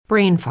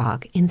brain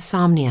fog,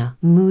 insomnia,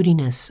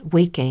 moodiness,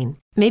 weight gain.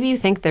 Maybe you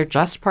think they're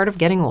just part of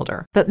getting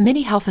older, but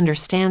MIDI Health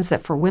understands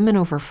that for women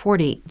over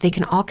 40, they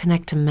can all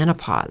connect to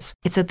menopause.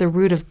 It's at the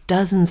root of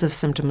dozens of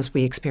symptoms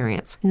we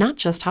experience, not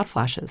just hot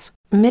flashes.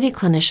 MIDI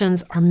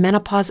clinicians are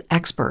menopause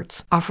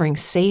experts, offering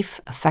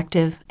safe,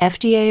 effective,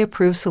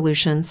 FDA-approved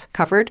solutions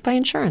covered by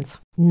insurance.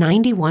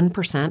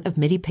 91% of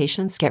MIDI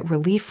patients get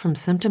relief from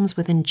symptoms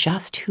within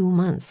just 2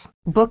 months.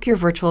 Book your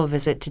virtual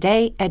visit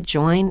today at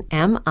joinmidi.com.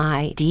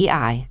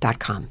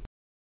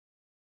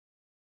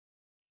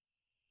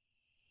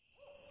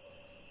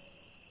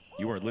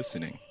 You are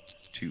listening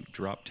to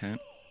Drop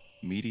Tent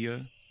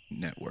Media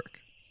Network.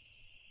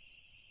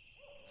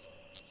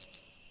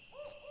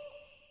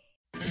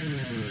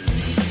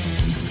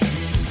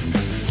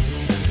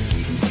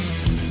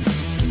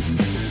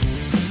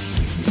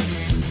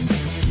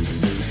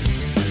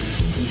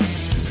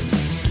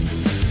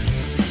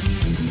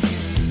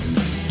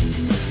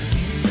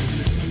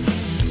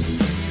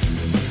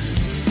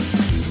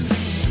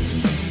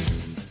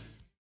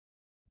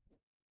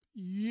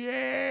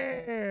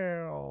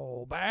 Yeah,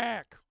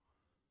 back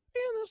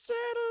in the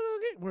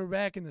Saturday. We're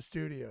back in the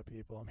studio,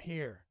 people. I'm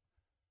here.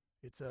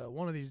 It's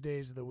one of these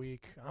days of the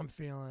week. I'm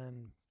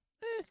feeling,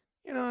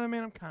 you know what I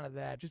mean? I'm kind of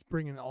that, just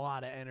bringing a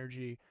lot of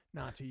energy,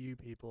 not to you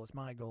people. It's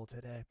my goal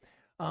today.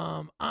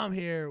 I'm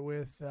here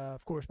with,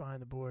 of course,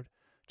 behind the board,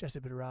 Jesse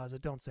Pedraza.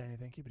 Don't say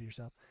anything. Keep it to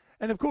yourself.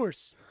 And, of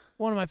course,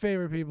 one of my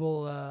favorite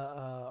people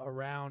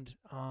around,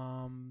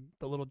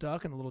 the little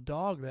duck and the little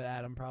dog that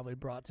Adam probably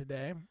brought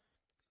today.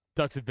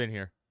 Ducks have been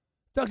here.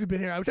 Ducks have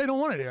been here, which I don't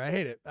want it here. I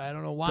hate it. I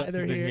don't know why Ducks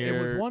they're have been here. It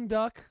here was one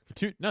duck.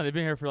 No, they've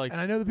been here for like and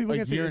I know the people a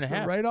can see year this, and a but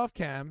half. right off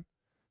cam,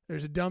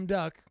 there's a dumb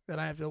duck that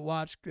I have to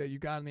watch that you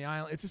got on the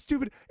island.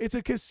 It's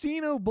a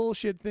casino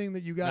bullshit thing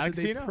that you got Not a that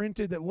they casino?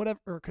 printed that whatever,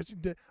 or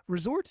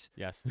resort,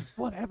 Yes.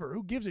 whatever.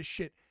 Who gives a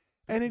shit?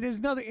 And it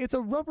is nothing. It's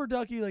a rubber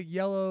ducky, like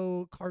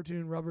yellow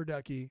cartoon rubber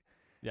ducky.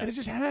 Yes. And it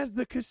just has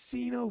the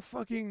casino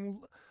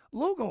fucking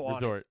logo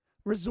on it.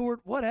 Resort.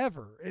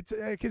 Whatever. It's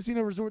a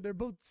casino resort. They're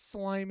both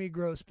slimy,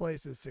 gross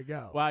places to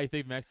go. Wow, you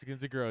think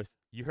Mexicans are gross?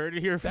 You heard it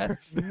here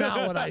That's first.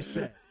 not what I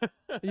said.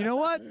 You know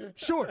what?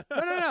 Sure.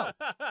 No.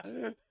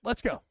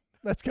 Let's go.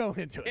 Let's go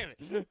into it.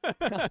 Damn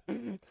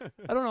it.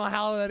 I don't know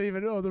how that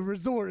even. Oh, the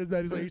resort is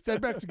bad. He's like, you said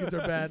Mexicans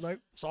are bad. Like,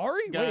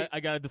 sorry. Wait.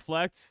 I gotta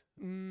deflect.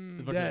 As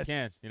much as I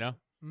can, you know.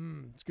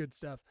 It's good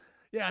stuff.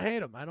 Yeah, I hate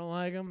them. I don't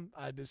like them.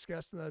 I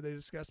disgust them. They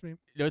disgust me. You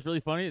know what's really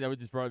funny? That we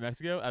just brought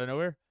Mexico out of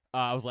nowhere.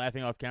 I was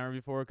laughing off camera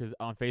before because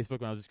on Facebook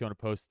when I was just going to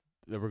post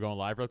that we're going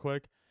live real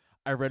quick,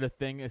 I read a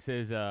thing that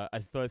says, I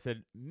thought it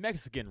said,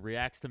 Mexican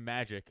reacts to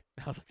magic.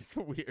 I was like, that's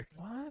so weird.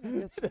 What?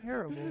 That's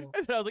terrible.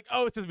 And then I was like,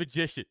 oh, it says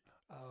magician.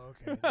 Oh,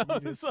 okay. I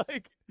was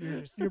like,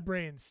 your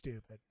brain's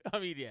stupid. I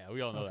mean, yeah,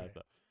 we all know Okay. that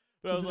stuff.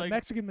 But I Was was it like, a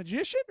Mexican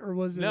magician or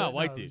was it? no,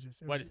 white it dude. was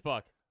just- it White was as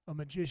fuck. a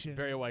magician.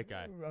 Very white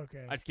guy.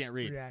 Okay. I just can't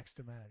read. Reacts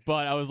to magic.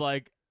 But I was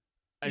like,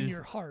 In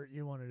your heart,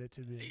 you wanted it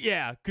to be.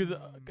 yeah, because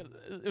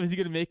was he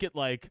going to make it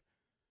like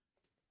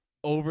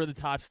over the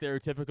top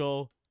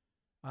stereotypical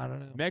I don't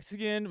know.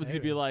 Mexican? Was he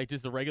going to be Maybe. like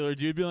just a regular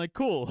dude being like,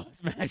 cool,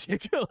 it's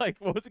magic? Like,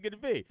 what was it going to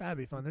be? That'd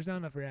be fun. There's not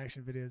enough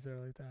reaction videos that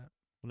are like that.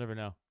 We'll never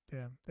know.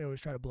 Yeah, they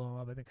always try to blow them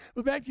up, I think.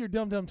 But back to your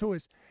dumb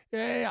toys.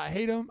 Yeah, I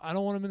hate them. I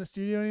don't want them in the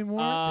studio anymore.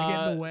 They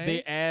get in the way.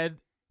 They add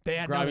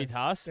nothing.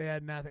 gravitas. They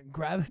had nothing.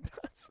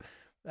 Gravitas?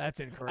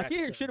 That's incorrect. I can't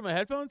hear sir. shit in my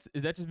headphones.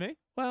 Is that just me?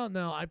 Well,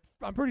 no,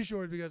 I'm pretty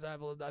sure it's because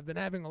I've been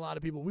having a lot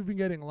of people. We've been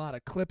getting a lot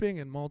of clipping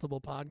and multiple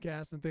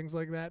podcasts and things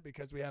like that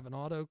because we have an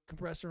auto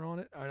compressor on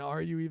it.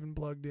 Are you even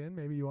plugged in?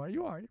 Maybe you are.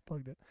 You're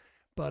plugged in.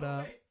 But No,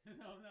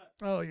 I'm not.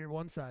 oh, your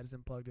one side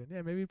isn't plugged in.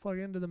 Yeah, maybe you plug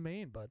into the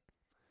main. But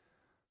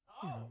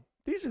you know,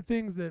 these are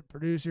things that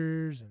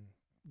producers and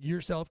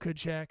yourself could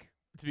check.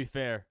 To be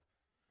fair,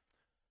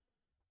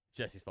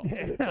 Jesse's fault.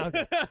 Okay.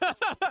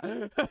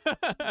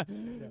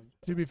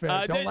 To be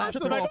fair, don't laugh.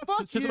 Shut the mic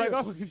off. Shut the mic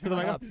off. Shut the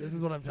mic off. This is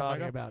what I'm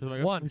talking about. Shut the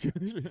mic off.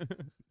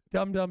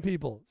 One, dumb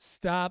people,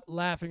 stop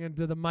laughing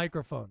into the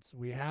microphones.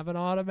 We have an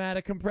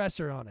automatic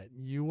compressor on it.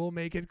 You will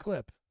make it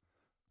clip.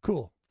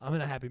 Cool. I'm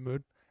in a happy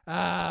mood.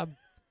 I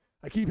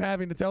keep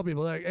having to tell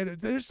people, like, and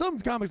there's some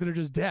comics that are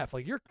just deaf.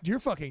 Like, you're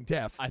fucking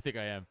deaf. I think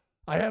I am.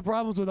 I have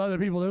problems with other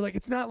people. They're like,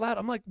 it's not loud.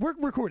 I'm like, we're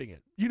recording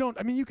it. You don't.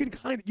 I mean, you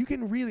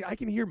can really. I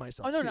can hear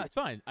myself. Oh no, speak. it's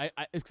fine.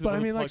 It's 'cause But it I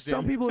mean, wasn't like plugged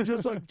some in. people are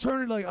just like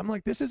turn it like I'm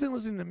like, this isn't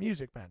listening to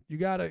music, man.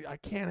 I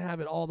can't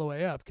have it all the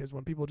way up because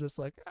when people just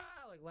like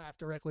laugh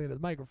directly into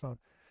the microphone,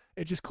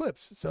 it just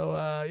clips. So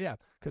yeah,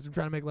 because I'm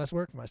trying to make less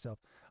work for myself.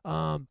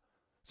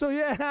 So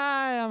yeah,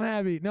 I'm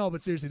happy. No,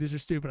 but seriously, these are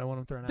stupid. I want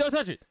them thrown out. Don't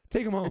touch it.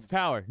 Take them home. It's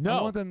power. No,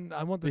 I want them.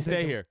 They to stay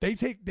take 'em.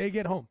 here. They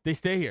get home. They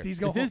stay here. These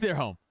go This home. is their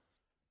home.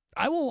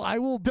 I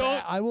will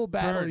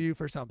battle burn. you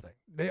for something.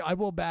 I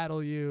will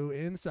battle you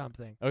in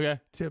something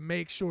Okay. to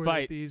make sure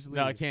Fight. that these leave.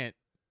 No, I can't.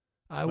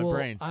 I My will.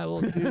 brain. I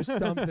will do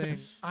something.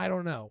 I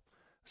don't know.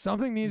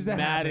 Something needs to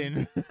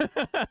happen.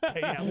 Madden.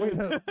 Hey, yeah,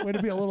 way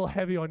to be a little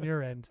heavy on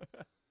your end.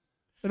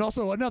 And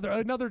also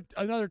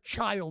another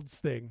child's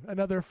thing.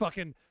 Another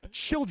fucking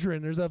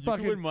children. There's a You can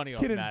fucking win money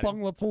off kid in Madden.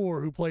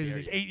 Bangladesh who plays it. Dare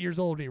He's you. 8 years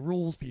old and he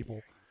rules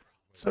people.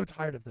 So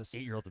tired of this.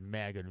 8-year-olds are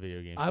mad good in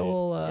video games. I dude.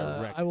 will.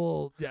 Get wrecked. I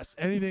will. Yes,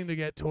 anything to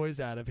get toys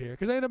out of here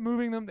because I end up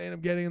moving them. They end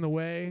up getting in the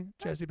way.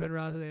 Jesse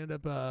Penrose. They end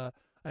up.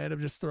 I end up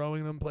just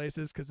throwing them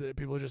places because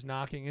people are just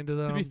knocking into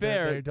them. To be They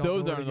fair, don't know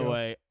those where aren't to in the go.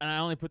 way, and I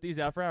only put these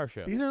out for our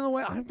show. These are in the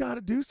way. I've got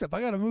to do stuff. I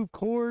got to move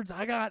cords.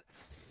 I got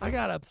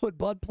to put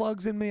butt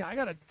plugs in me. I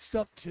got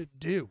stuff to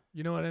do.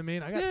 You know what I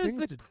mean? I got things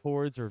the to do.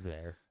 cords are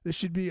there. This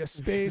should be a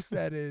space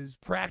that is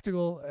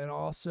practical and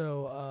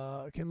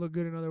also can look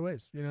good in other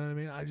ways. You know what I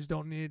mean? I just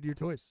don't need your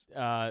toys.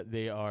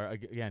 They are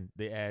again.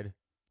 They add.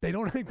 They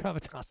don't have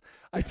gravitas.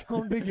 I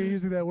don't think you're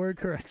using that word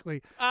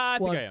correctly. I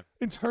think Well, I am.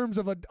 In terms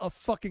of a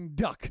fucking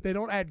duck, they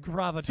don't add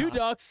gravitas. 2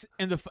 ducks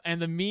and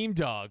the meme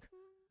dog.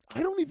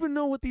 I don't even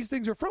know what these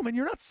things are from, and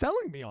you're not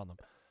selling me on them.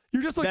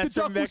 You're just like That's the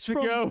duck from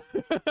Mexico.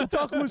 was from. The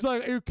duck was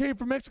like it came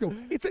from Mexico.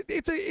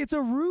 It's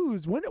a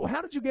ruse.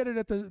 How did you get it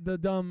at the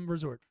dumb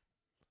resort?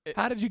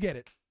 How did you get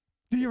it?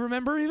 Do you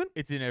remember even?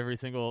 It's in every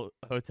single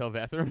hotel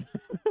bathroom.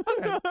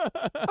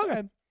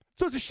 Okay.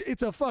 So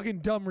it's a fucking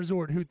dumb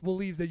resort who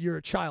believes that you're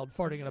a child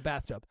farting in a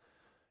bathtub.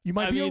 You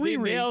might I be mean, a they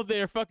Riri. nailed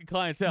their fucking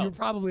clientele. You're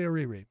probably a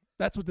Riri.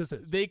 That's what this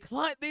is. They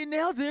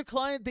nailed their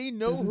client. They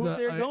know This is who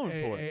they're going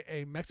a, for.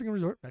 A Mexican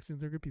resort.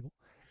 Mexicans are good people,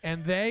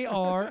 and they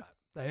are.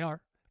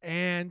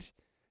 And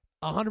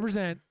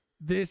 100%.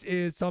 This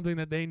is something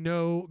that they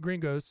know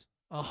gringos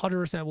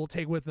 100% will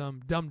take with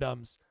them.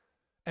 Dum-dums,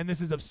 and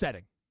this is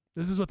upsetting.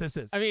 This is what this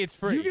is. I mean, it's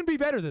free. You can be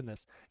better than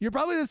this. You're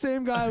probably the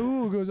same guy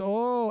who goes,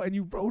 oh, and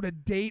you wrote a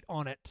date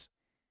on it.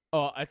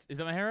 Oh, is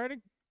that my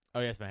handwriting? Oh,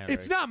 yes, my handwriting.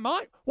 It's not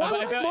mine. Why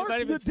would I mark might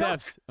have the been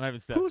Steph's. ducks? Might have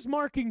been Steph's. Who's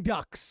marking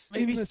ducks?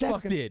 Maybe in this Steph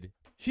fucking... did.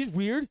 She's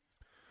weird.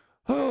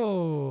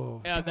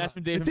 Oh. Yeah, that's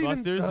from Dave It's and even-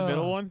 Buster's, the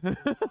middle one.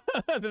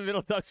 The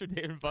middle ducks from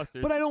Dave and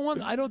Buster's. But I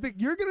don't think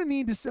you're gonna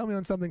need to sell me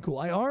on something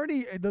cool.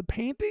 The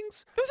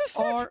paintings Those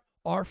are sick.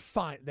 are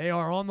fine. They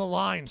are on the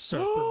line, sir.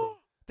 for me.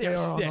 They are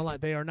on the sick. line.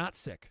 They are not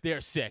sick. They are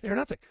sick. They're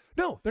not sick.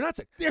 No, they're not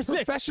sick. They're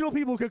sick. Professional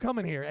people could come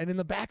in here, and in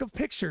the back of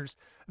pictures,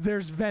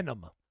 there's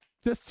venom.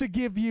 Just to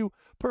give you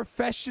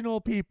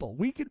professional people.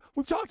 We've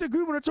talked to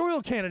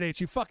gubernatorial candidates,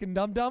 you fucking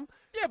dum-dum.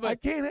 Yeah, but I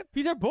can't.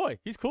 he's our boy.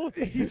 He's cool.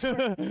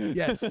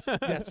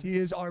 Yes, he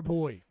is our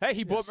boy. Hey,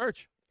 he bought Yes.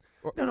 merch.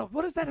 No,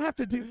 what does that have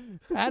to do?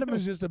 Adam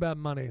is just about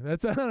money.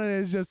 That's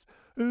it's just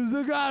it was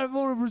the guy that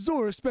owned a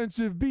resort,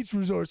 expensive beach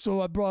resort,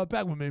 so I brought it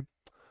back with me.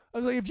 I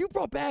was like, if you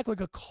brought back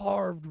like a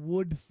carved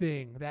wood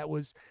thing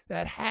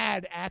that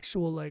had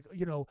actual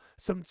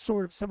some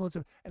sort of semblance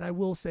of, and I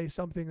will say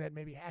something that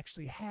maybe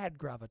actually had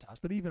gravitas,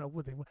 but even a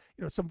wood thing,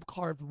 some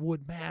carved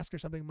wood mask or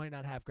something might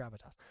not have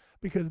gravitas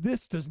because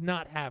this does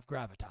not have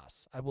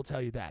gravitas. I will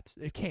tell you that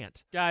it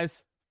can't.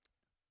 Guys,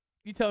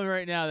 you tell me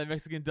right now that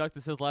Mexican duck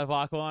that says Live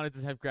Aqua on it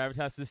doesn't have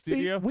gravitas to the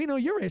studio? See, we know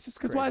you're racist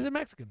because why is it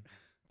Mexican?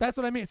 That's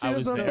what I mean. See, I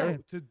that's was what I'm there.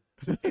 saying.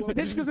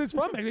 It's because it's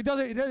from Mexico. It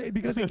doesn't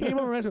because it came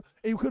over Mexico.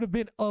 It could have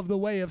been of the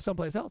way of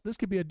someplace else. This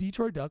could be a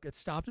Detroit duck. It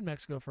stopped in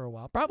Mexico for a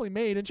while. Probably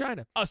made in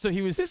China. Oh, so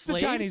he was This is the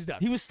slaved? Chinese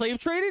duck. He was slave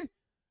traded?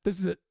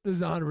 This is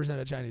 100%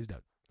 a Chinese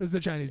duck. This is the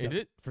Chinese Is duck.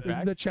 it? For This is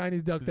fact? the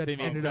Chinese duck Does that it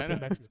say made in ended up in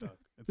China? Mexico.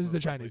 This is the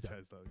Chinese duck.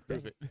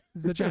 Prove it. This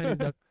is the Chinese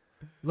duck.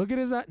 Look at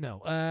his eye.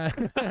 No.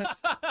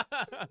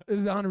 This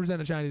is 100%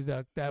 a Chinese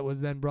duck that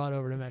was then brought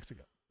over to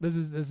Mexico. This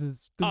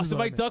is Oh, so what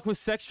my I mean. duck was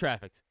sex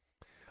trafficked.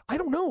 I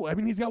don't know. I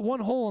mean, he's got one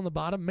hole on the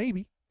bottom,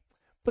 maybe,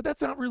 but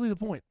that's not really the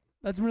point.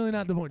 That's really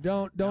not the point.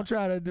 Don't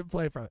try to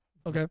play from it,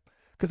 okay?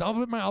 Because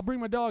I'll bring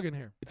my dog in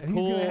here, It's and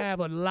he's cool. gonna have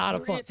a lot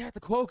of He fun. attacked the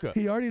quokka.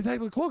 He already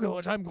attacked the quokka,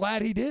 which I'm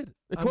glad he did.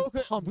 The I'm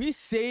quokka. pumped. We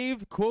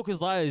saved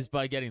quokka's lives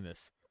by getting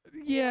this.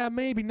 Yeah,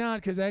 maybe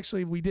not, because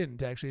actually we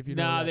didn't. Actually, if you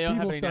know Nah, that. they don't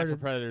have People any natural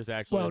started. predators,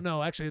 actually. Well,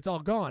 no, actually, it's all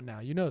gone now.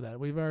 You know that.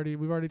 We've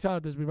already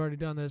taught this. We've already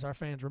done this. Our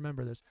fans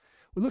remember this.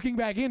 We're looking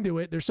back into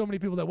it, there's so many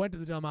people that went to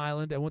the dumb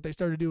island, and what they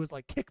started to do was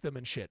like kick them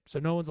and shit. So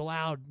no one's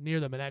allowed near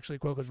them, and actually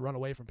quokkas run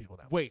away from people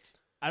now. Wait,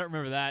 I don't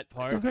remember that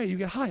part. It's okay. You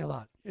get high a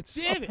lot. It's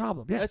Damn a it.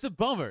 problem. Yes. That's a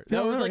bummer. Yeah,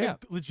 That was no, like yeah.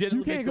 a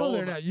legitimate You can't go goal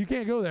there of now. mine. You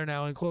can't go there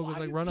now, and quokkas Why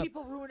like do run up.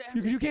 people ruin Because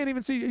everything? you can't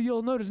even see.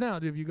 You'll notice now,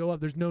 dude. If you go up,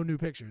 there's no new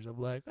pictures of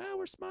like,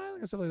 we're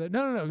smiling and stuff like that.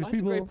 No. Because That's a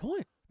people great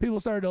point. people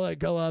started to like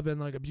go up and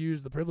like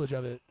abuse the privilege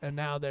of it, and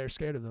now they're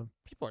scared of them.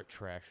 People are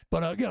trash.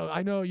 But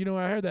I know where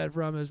I heard that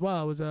from as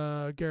well. It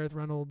was Gareth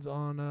Reynolds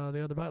on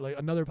the other like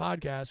another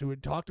podcast who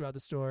had talked about the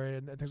story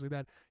and things like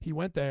that. He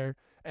went there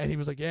and he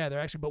was like, yeah, they're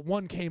actually. But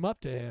one came up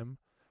to him,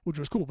 which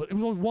was cool. But it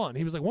was only one.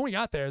 He was like, when we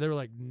got there, they were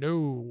like,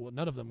 no,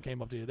 none of them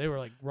came up to you. They were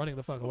like running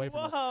the fuck away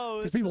from us Whoa,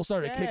 because it's people so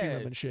started kicking them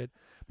sad. and shit.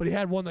 But he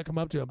had one that come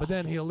up to him. But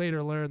then he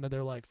later learned that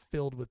they're like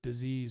filled with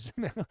disease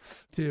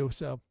too.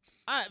 So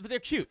But they're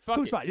cute. Fuck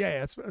who's it. fine?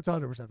 Yeah, it's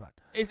 100% fine.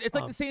 It's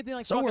like the same thing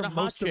like so fucking are a hot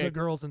most of the chick.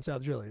 girls in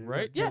South Jersey,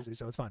 Right? like Yeah. Jersey,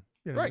 so it's fine.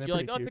 You know, Right, they're you're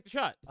like, pretty oh, cute. take the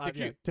shot. It's too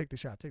Yeah, cute. take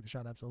the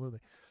shot, absolutely.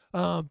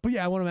 But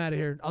yeah, I want them out of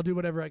here. I'll do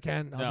whatever I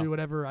can. I'll No. do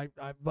whatever I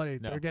buddy,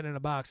 No. they're getting in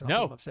a box and No.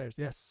 I'll put them upstairs.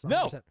 Yes.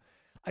 No. 100%.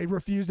 I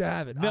refuse to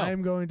have it. No.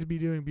 I'm going to be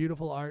doing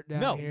beautiful art down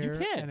No, you here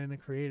can't. and in a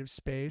creative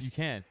space. You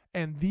can.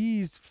 And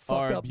these fuck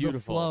Are up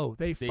beautiful. the flow.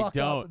 They fuck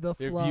don't. up the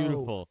They're flow.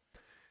 beautiful.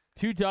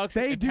 2 ducks.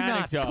 They and do Panic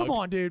not. Dog. Come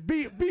on, dude.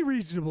 Be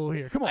reasonable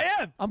here. Come on. I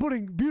am. I'm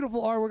putting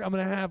beautiful artwork. I'm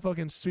gonna have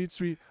fucking sweet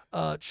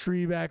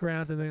tree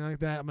backgrounds and things like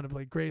that. I'm gonna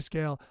play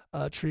grayscale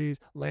trees,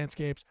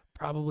 landscapes,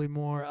 probably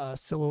more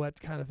silhouette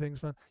kind of things,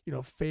 fun.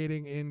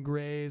 Fading in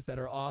grays that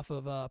are off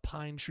of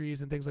pine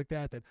trees and things like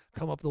that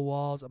come up the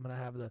walls. I'm gonna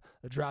have the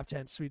drop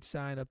tent sweet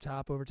sign up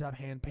top, over top,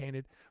 hand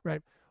painted.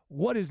 Right.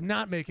 What is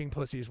not making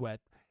pussies wet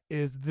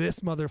is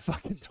this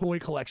motherfucking toy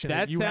collection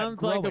that you have sounds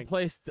growing. like a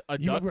place a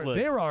duck lives.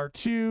 There are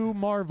 2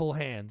 Marvel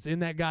hands in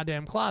that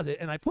goddamn closet,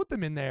 and I put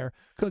them in there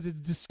because it's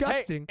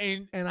disgusting,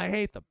 Hey, and I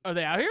hate them. are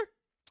they out here?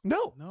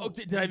 No. Oh,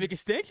 did I make a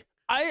stink?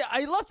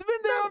 I left them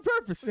in there on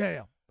purpose.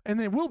 Yeah. And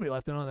they will be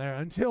left on there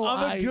until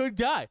I'm a good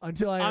guy.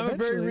 Until I I'm a very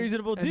eventually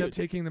reasonable end up dude.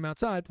 taking them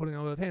outside, putting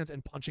them on both hands,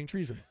 and punching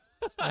trees with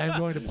them. I am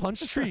going to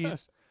punch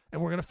trees,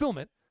 and we're going to film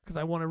it because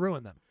I want to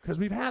ruin them. Because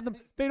we've had them.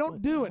 They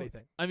don't do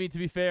anything. I mean, to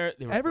be fair,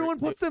 they were Everyone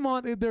great. puts them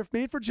on. They're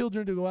made for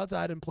children to go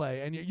outside and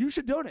play, and you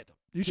should donate them.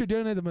 You should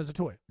donate them as a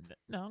toy.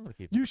 No, I'm gonna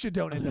keep them. You should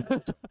donate them.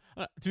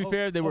 To be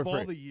fair, they were of all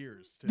free. the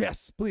years. Too.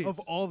 Yes, please. Of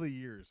all the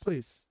years,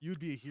 Please. you'd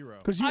be a hero.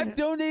 Because I've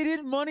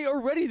donated money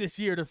already this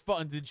year to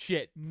funds and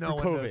shit. no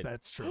for one COVID. knows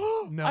that's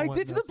true. No I one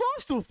did to knows. the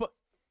Barstool Fund.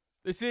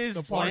 This is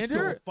The slander.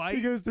 Barstool Fight.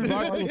 He goes The through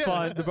Barstool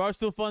Fund. The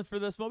Barstool Fund for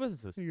the small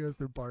businesses. He goes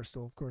through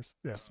Barstool, of course.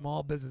 Yeah,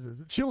 small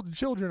businesses.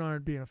 Children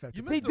aren't being affected.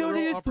 You by They missed a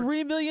real donated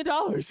 $3 million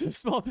of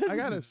small businesses. I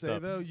gotta and say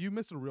stuff. though, you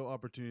missed a real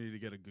opportunity to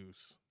get a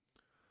goose.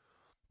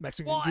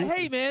 Mexican Well,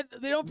 hey goose. man,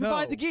 they don't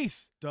provide the No.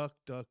 geese. Duck,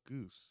 duck,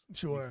 goose.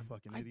 Sure. You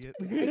fucking idiot.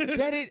 I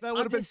get it. That would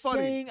I'm have been just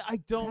funny. saying I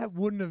don't. That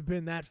wouldn't have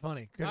been that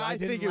funny because I I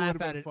didn't think it laugh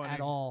would've at been it funny. at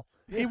all.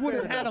 It would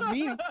have had a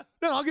meaning.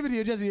 No, I'll give it to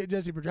you,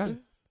 Jesse Pedraza.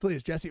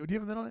 Please, Jesse. Do you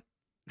have a middle name?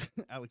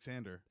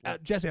 Alexander.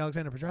 Jesse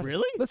Alexander Pedraza.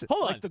 Really? Listen,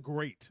 Hold on. Like the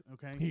great,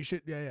 okay? he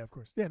should. Yeah, of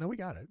course. Yeah, no, we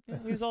got it. Yeah,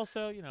 he was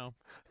also,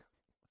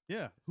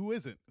 Yeah, who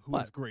isn't? Who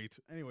What? is great?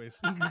 Anyways.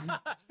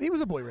 He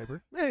was a boy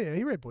raper. Yeah,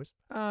 he raped boys.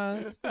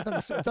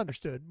 It's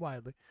understood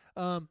widely.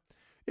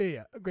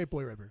 Yeah, a great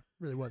boy raper,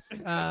 really was.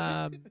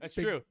 That's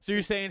true. So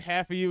you're saying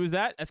half of you is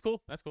that? That's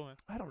cool. That's cool, man.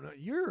 I don't know.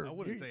 I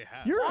wouldn't say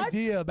half. Your What?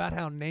 idea about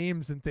how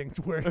names and things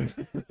work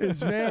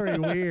is very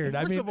weird.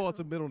 I First mean, of all, it's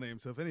a middle name,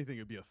 so if anything,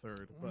 it'd be a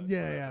third. But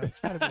yeah, it's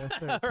gotta be a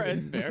third. All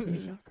right, fair.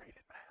 He's not great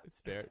at math. It's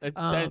fair.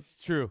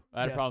 That's true.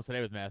 I had yeah. a problem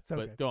today with math,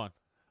 okay. but go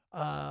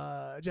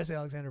on. Jesse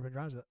Alexander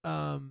Pedraza.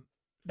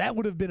 That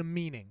would have been a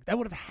meaning. That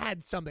would have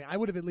had something. I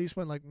would have at least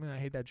went like, I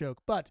hate that joke,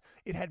 but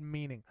it had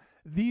meaning.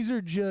 These are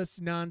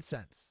just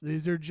nonsense.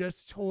 These are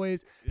just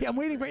toys. Yeah, I'm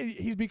waiting for.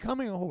 He's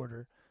becoming a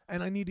hoarder,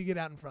 and I need to get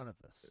out in front of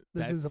this.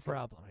 This is a That's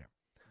problem here.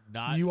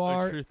 Not You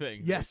are a true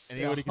thing. Yes,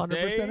 Anybody can 100%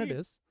 say it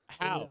is.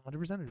 how.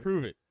 100% it is.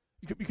 Prove it.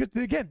 Because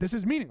again, this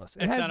is meaningless.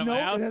 It It's has not in no.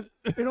 my house? It has,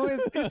 it only,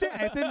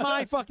 it's in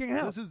my fucking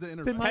house. this is the It's in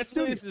internet. my Technically,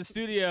 studio. this is the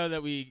studio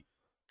that we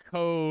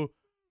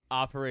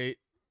co-operate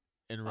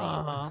and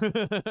run.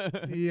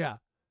 Yeah.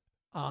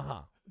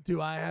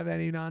 Do I have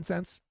any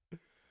nonsense?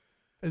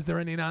 Is there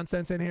any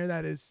nonsense in here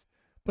that is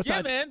Yeah,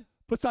 besides man.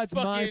 besides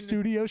my fucking-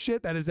 studio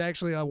shit that is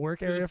actually a work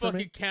There's area a for fucking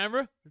me?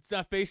 camera. It's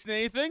not facing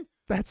anything.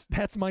 That's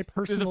my There's a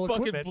personal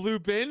fucking equipment. blue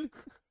bin.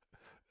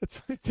 That's,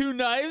 2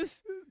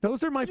 knives.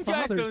 those are my You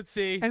guys father's. don't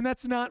see. And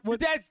that's not Your what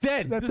dad's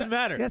dead. that's Doesn't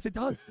matter. Yes, it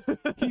does.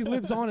 He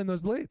lives on in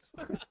those blades.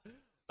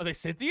 Are they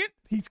sentient?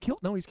 He's killed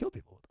killed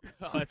people. with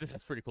them. Oh,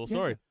 that's pretty cool Yeah,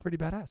 story. pretty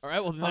badass. All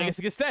right, well, then I guess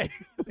I can stay.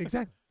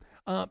 Exactly.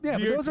 Yeah, but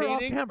Beer those are off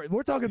painting? camera.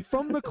 We're talking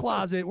from the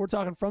closet. We're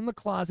talking from the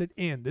closet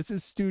in. This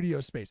is studio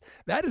space.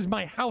 That is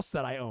my house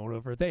that I own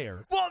over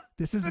there. Well,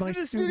 This is my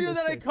the studio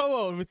that I space.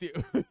 co-own with you.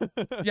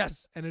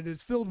 Yes, and it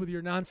is filled with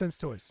your nonsense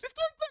toys. Just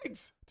 3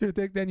 things. Dude,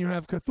 then you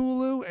have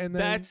Cthulhu, and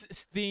then That's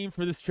theme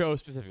for this show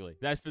specifically.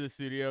 That's for the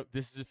studio.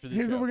 This is for the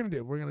here's show. what we're gonna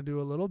do. We're gonna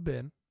do a little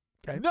bin.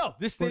 Okay. No,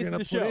 this We're stays for gonna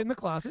the put show. it in the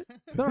closet.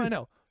 No, I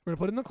know. We're gonna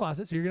put it in the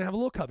closet. So you're gonna have a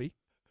little cubby,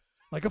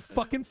 like a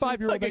fucking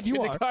 5-year-old like a that you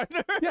are.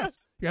 kindergartner. Yes,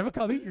 you have a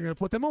cubby. You're gonna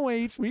put them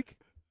away each week.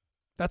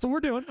 That's what we're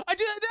doing. I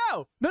do that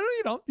now. No,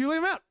 you don't. You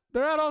leave them out.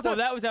 They're out all the Well, time.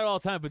 that was out all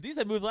the time, but these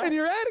I moved last. And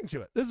you're adding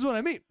to it. This is what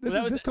I mean. Well,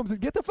 that was- This comes.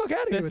 Get the fuck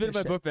out of here. That's with been in this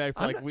my shit. book bag for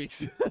I'm like not-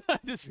 weeks. I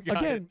just forgot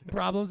Again, it.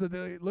 problems that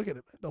they look at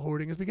it. The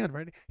hoarding has begun,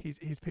 right? He's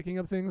picking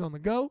up things on the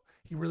go.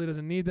 He really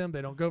doesn't need them.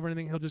 They don't go for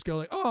anything. He'll just go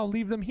like, oh, I'll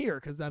leave them here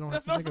because I don't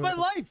That's have most to of think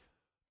my about it. life.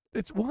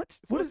 It's what?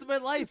 It's What most is of my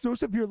life. It's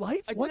most of your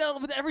life? I do What? that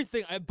with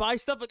everything. I buy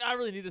stuff like I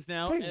really need this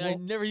now, Okay, and I well-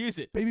 never use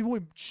it. Baby boy,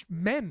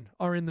 men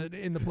are in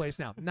the place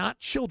now, not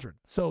children.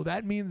 So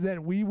that means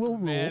that we will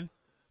rule Man,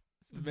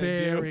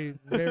 very,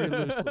 very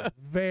loosely,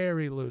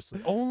 very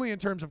loosely. Only in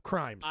terms of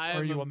crimes I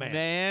are am you a a man.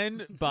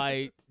 man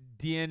by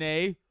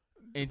DNA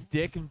and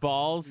dick and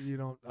balls, You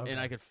don't. Okay. and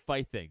I could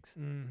fight things,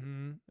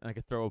 Mm-hmm. and I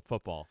could throw a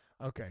football.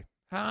 Okay.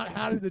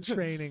 How did the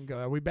training go?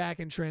 Are we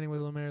back in training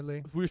with Lemare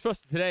Lee? We were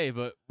supposed to today,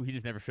 but he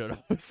just never showed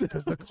up.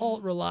 Because the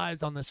cult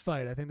relies on this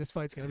fight. I think this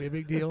fight's going to be a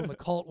big deal, and the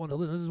cult want to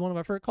listen. This is one of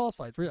our first cult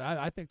fights. Really,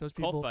 I think those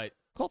people. Cult fight.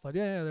 Cult fight.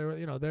 Yeah,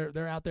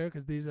 they're out there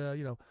because these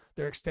they're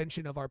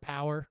extension of our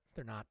power.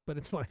 They're not, but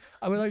it's funny.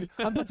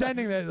 I'm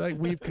pretending that like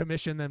we've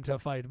commissioned them to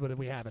fight, but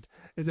we haven't.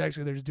 It's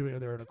actually they're just doing it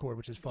of their own accord,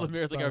 which is fun.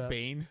 Lemaire's like But, our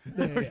bane.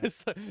 yeah, We're yeah.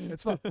 just like-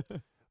 It's fun.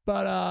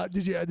 But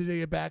did you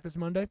get back this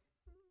Monday?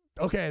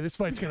 Okay, this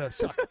fight's gonna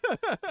suck.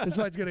 This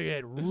fight's gonna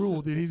get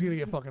ruled, dude. He's gonna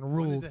get fucking When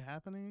ruled. is it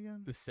happening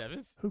again? The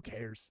 7th? Who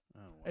cares? Oh,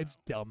 wow. It's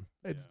dumb.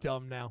 It's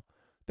dumb now.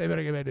 They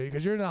better get back to it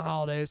because you're in the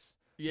holidays.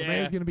 Yeah. The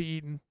man's gonna be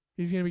eating.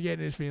 He's gonna be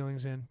getting his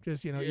feelings in.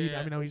 Just eating. I Yeah.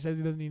 mean, no, he says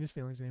he doesn't eat his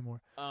feelings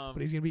anymore, but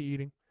he's gonna be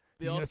eating.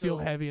 they He's gonna also, feel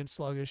heavy and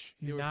sluggish.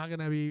 He's were- not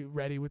gonna be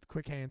ready with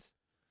quick hands.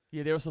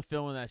 Yeah, they're also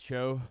filming that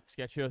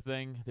sketch show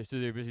thing.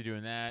 They're busy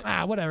doing that.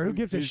 Ah, whatever. Who He-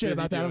 gives a he was shit busy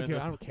about that? I don't doing care.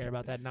 the- I don't care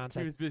about that He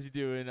nonsense. was busy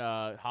doing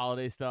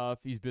holiday stuff.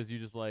 He's busy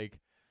just like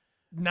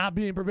Not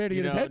being prepared to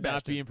get his head not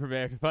bashed in. being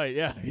prepared to fight.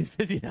 Yeah, he's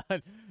busy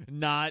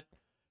not.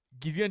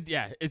 He's gonna.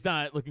 Yeah, it's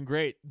not looking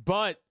great.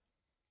 But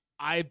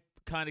I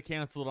kind of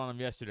canceled on him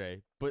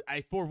yesterday. But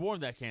I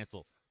forewarned that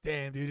cancel.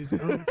 Damn, dude, his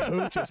own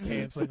coach is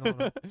canceling on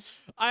him.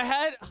 I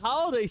had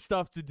holiday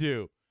stuff to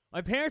do.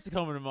 My parents are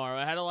coming tomorrow.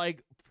 I had to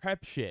like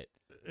prep shit.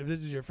 If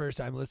this is your first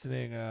time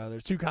listening,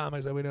 there's two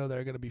comics that we know that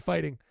are going to be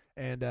fighting,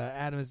 and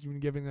Adam has been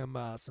giving them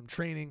some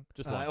training.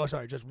 Just one. Oh,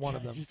 sorry, just one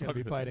of them is Just going to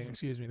be one of them. fighting.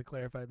 Excuse me, to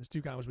clarify. There's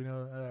two comics we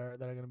know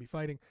that are going to be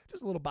fighting.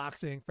 Just a little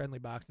boxing, friendly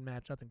boxing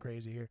match, nothing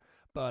crazy here.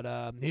 But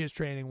he is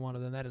training one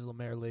of them. That is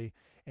Lemaire Lee,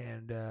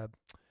 and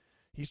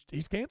he's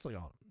canceling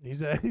on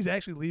him. He's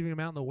actually leaving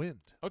him out in the wind.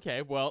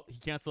 Okay, well, he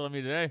canceled on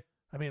me today.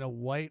 I mean, a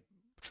white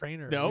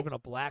trainer Nope. leaving a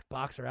black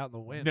boxer out in the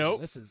wind.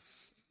 Nope. This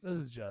is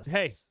just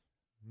Hey,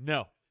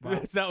 no, Wow.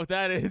 that's not what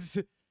that is.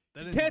 That He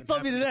didn't even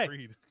canceled me happen to today.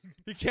 Creed.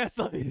 He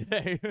canceled me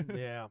today.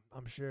 Yeah,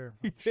 I'm sure.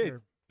 He I'm did.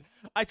 sure.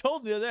 I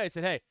told him the other day. I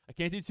said, "Hey, I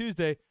can't do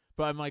Tuesday,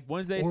 but I'm like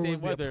Wednesday, Or same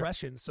was the weather."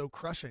 oppression so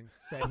crushing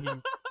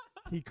that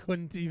he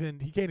can't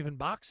even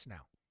box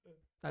now?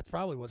 That's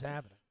probably what's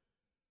happening.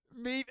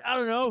 Me, I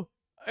don't know.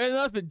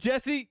 Nothing.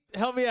 Jesse,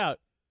 help me out.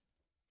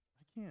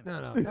 I can't.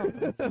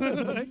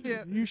 No. I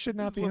can't. You should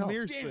not It's be helped.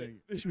 Lemire's Damn it. thing.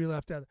 You should be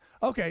left out.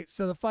 Okay,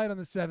 so the fight on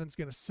the 7th is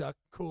gonna suck.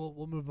 Cool.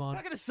 We'll move It's on.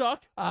 not gonna suck.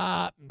 It's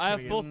I have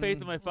gonna full get-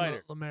 faith in my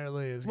fighter. Lemaire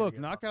Lee is gonna Look,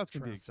 get knockouts fucking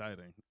can be trounced.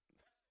 exciting.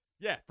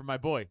 Yeah, for my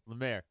boy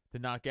Lemaire to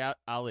knock out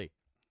Ali.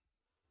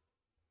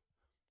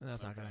 And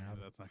that's not gonna happen.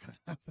 That's not gonna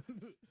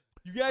happen.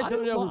 You guys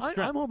don't know. who's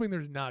I'm hoping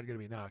there's not gonna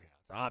be knockouts.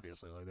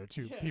 Obviously, like they're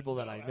two people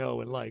that I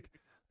know and like.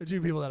 They're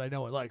two people that I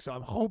know and like. So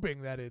I'm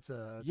hoping that it's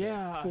a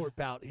sport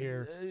bout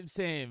here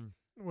Same.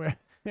 where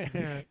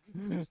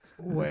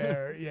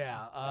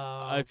yeah.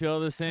 I feel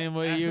the same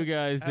way you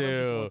guys Adam just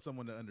do. wants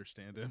someone to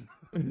understand him.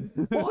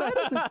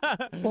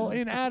 Well,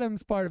 in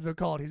Adam's part of the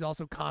cult, he's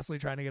also constantly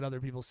trying to get other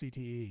people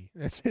CTE.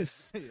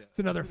 It's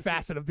another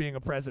facet of being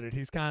a president.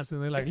 He's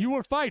constantly like, "You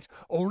will fight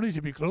only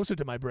to be closer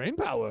to my brain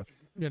power."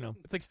 You know,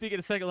 It's like speaking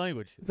a second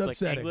language. It's like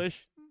upsetting.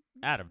 English.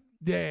 Adam.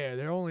 yeah,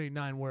 there are only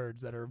 9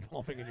 words that are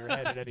evolving in your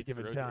head at any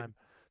given rotating. time.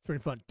 It's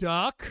pretty fun.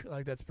 Duck,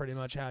 like that's pretty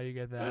much how you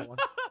get that one.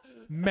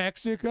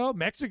 Mexico,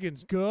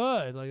 Mexican's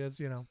good. Like that's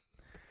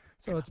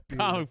so it's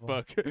beautiful. Comic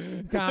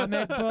book.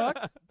 Comic book.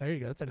 There you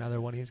go. That's another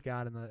one he's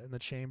got in the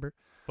chamber.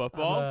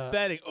 Football.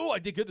 Betting. Oh, I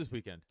did good this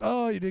weekend.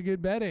 Oh, you did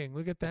good betting.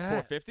 Look at that.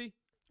 450.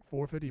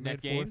 450. You Net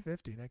made gain?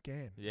 450 net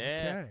gain.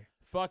 Yeah. Okay.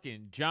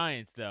 Fucking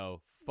Giants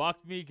though.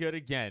 Fucked me good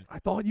again. I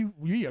thought you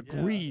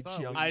agreed,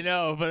 thought young. I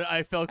know, but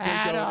I felt good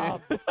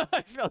Adam. going in.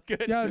 I felt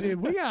good. Yo,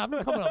 dude, I'm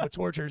coming up with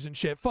tortures and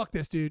shit. Fuck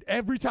this, dude.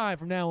 Every time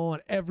from now on,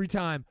 every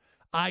time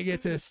I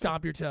get to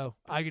stomp your toe.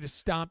 I get to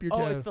stomp your Oh,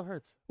 toe. it still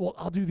hurts. Well,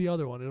 I'll do the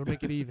other one. It'll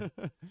make it even.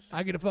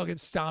 I get to fucking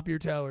stomp your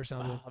toe or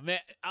something. Oh, man,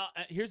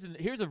 here's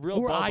a real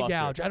Or ball eye buster.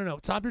 gouge. I don't know.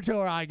 Stomp your toe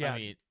or eye gouge.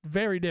 mean,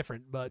 Very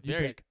different, but you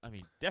Very, pick. I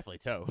mean, definitely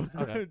toe.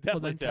 Okay. definitely well,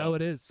 then toe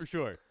it is. for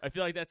sure. I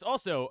feel like that's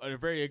also a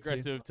very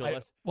aggressive to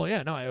less. Well,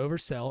 yeah, no, I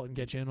oversell and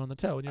get you in on the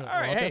toe. And you're like, All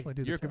well, right, I'll hey,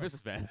 definitely do you're a the good toe.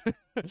 businessman.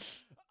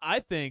 I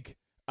think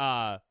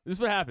this is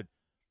what happened.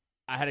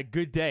 I had a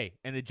good day,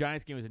 and the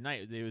Giants game was at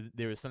night. They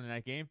was a Sunday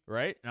night game,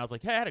 right? And I was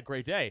like, hey, I had a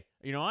great day.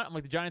 You know what? I'm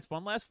like, the Giants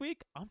won last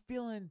week. I'm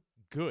feeling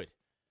good,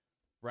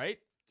 right?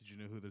 Did you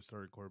know who their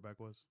starting quarterback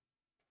was?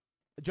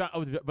 By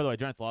the way,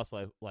 Giants lost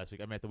last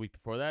week. I meant the week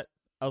before that.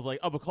 I was like,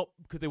 oh,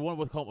 because they won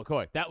with Colt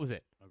McCoy. That was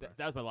it. Okay.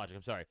 That was my logic.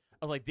 I'm sorry.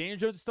 I was like, Daniel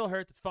Jones is still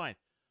hurt. That's fine.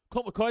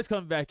 Colt McCoy's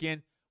coming back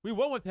in. We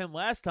won with him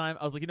last time.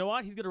 I was like, you know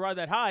what? He's gonna ride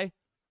that high.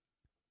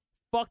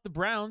 Fuck the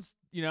Browns.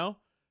 You know,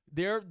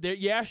 they're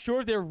yeah,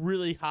 sure, they're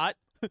really hot.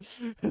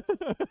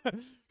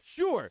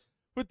 Sure,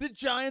 but the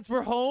Giants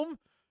were home.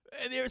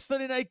 And they were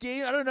Sunday night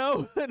game. I don't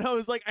know. And I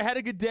was like, I had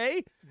a good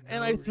day,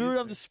 and I threw it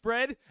on the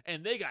spread,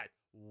 and they got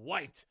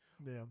wiped.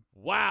 Yeah.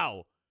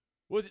 Wow.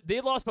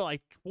 They lost by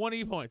like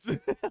 20 points.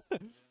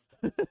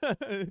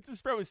 The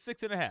spread was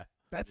 6.5.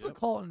 That's the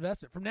cult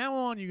investment. From now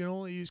on, you can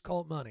only use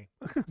cult money.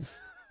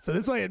 So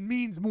this way, it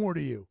means more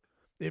to you.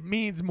 It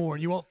means more,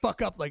 and you won't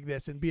fuck up like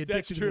this and be That's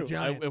addicted to true. the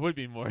Giants. It would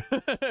be more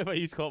if I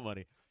used Colt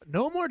money.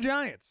 No more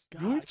Giants.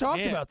 God We've talked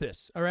damn. about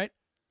this, all right?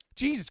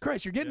 Jesus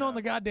Christ, you're getting on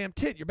the goddamn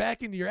tit. You're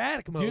back into your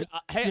attic mode. Dude,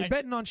 hey, you're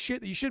betting on shit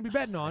that you shouldn't be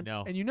betting on,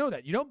 know. and you know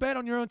that. You don't bet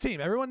on your own team.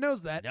 Everyone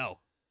knows that. No.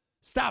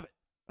 Stop it.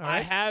 All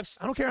right? I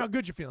I don't care how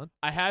good you're feeling.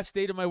 I have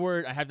stated my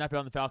word. I have not been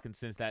on the Falcons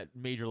since that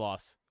major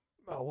loss.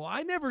 Oh, well,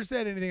 I never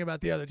said anything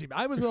about the other team.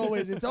 I was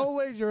always, it's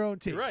always your own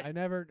team. You're right. I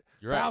never,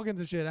 You're right. Falcons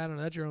and shit, I don't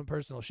know. That's your own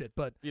personal shit.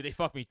 But Yeah, they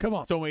fucked me Come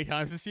on. so many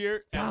times this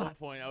year. At God. one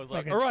point, I was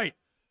like, Fucking- all right.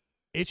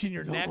 itching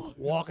your neck, No,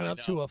 walking I up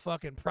to know. a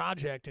fucking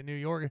project in New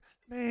York.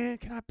 Man,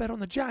 can I bet on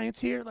the Giants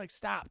here? Like,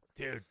 stop,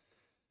 dude.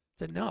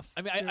 It's enough.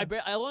 I mean,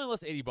 I only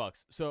lost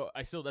 $80, so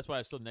that's why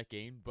I still net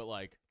gained. But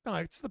like, No,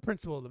 it's the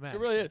principle of the match. it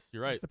really is.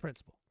 You're right. It's the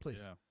principle.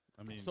 Please. Yeah.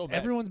 I mean, So mad.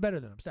 Everyone's better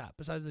than them. Stop.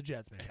 Besides the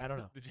Jets, man. I don't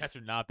know. The Jets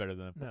are not better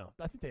than them. No,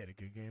 I think they had a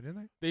good game,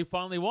 didn't They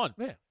finally won,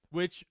 they? Yeah.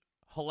 which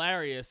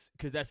hilarious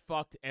because that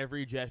fucked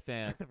every Jet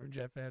fan. For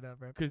Jet fan up,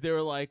 right? Because they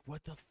were like,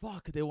 what the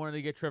fuck? They wanted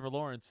to get Trevor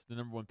Lawrence, the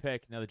number 1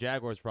 pick. Now the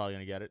Jaguars are probably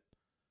going to get it.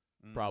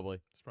 Probably.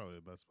 It's probably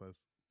the best place.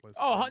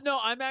 Oh, no,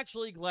 I'm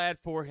actually glad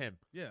for him.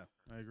 Yeah,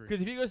 I agree.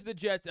 Because if he goes to the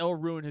Jets, it'll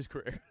ruin his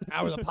career.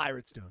 How are the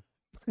Pirates doing?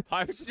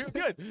 Pirates are doing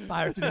good.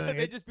 Pirates are doing They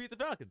good. just beat the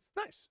Falcons.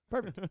 Nice.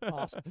 Perfect.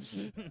 Awesome.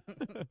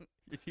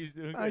 Your team's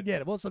doing good. I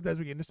get it. Well, sometimes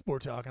we get into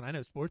sport talk, and I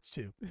know sports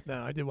too.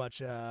 No, I did watch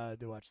the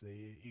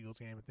Eagles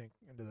game, I think,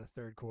 into the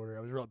third quarter.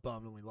 I was real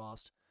bummed when we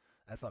lost.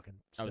 That fucking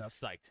I was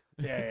stuff. psyched.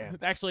 Yeah.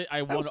 Actually,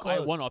 I was won. I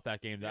close. won off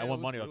that game. Yeah, I it won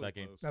was money off really that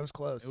game. close. That was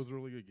close. It was a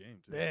really good game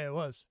too. Yeah, it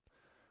was.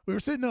 We were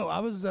sitting. No, I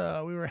was.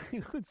 We were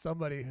hanging with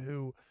somebody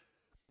who,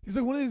 he's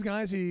like one of these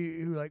guys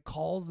who like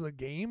calls the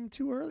game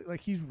too early.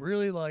 Like he's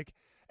really like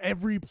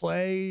every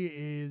play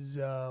is,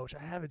 which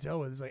I haven't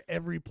dealt with. It's like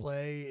every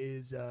play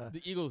is.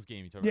 The Eagles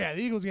game you talking Yeah,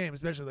 the Eagles game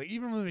especially. Like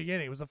even from the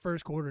beginning, it was the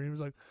first quarter. He was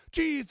like,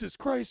 "Jesus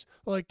Christ,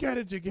 like get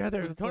it together."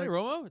 about? Was it It's Tony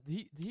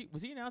like, Romo?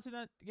 Was he announcing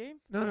that game?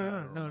 No, I no, don't no,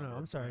 no, no. remember.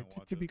 I'm I sorry. didn't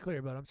watch To be it.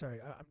 clear, but I'm sorry.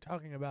 I'm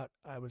talking about.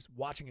 I was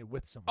watching it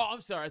with someone. Oh,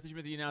 I'm sorry. I thought you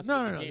meant the announcement.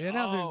 No, of no, no. game. The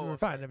announcers Oh, were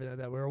fine and everything like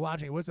that. We were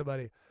watching it with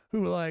somebody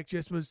who like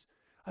just was.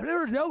 I've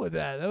never dealt with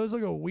that. That was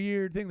like a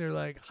weird thing. They're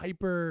like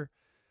hyper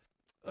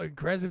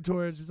aggressive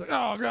towards. It's like,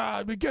 oh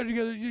god, we get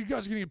together. You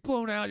guys are gonna get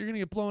blown out. You're gonna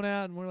get blown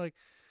out. And we're like,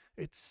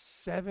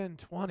 it's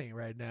 7:20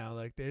 right now.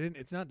 Like they didn't.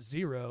 It's not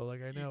 0.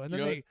 Like I know. And You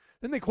then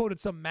know they quoted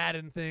some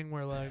Madden thing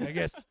where like I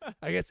guess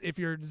if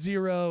you're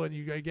 0 and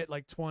you get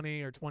like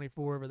 20 or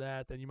 24 over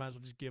that, then you might as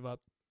well just give up.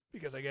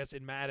 Because I guess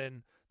in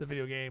Madden, the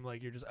video game,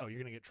 like you're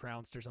gonna get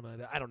trounced or something like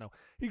that. I don't know.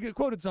 He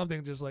quoted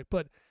something just like,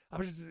 but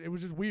it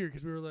was just weird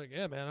because we were like,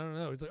 yeah, man, I don't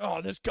know. He's like,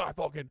 oh, this guy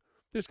fucking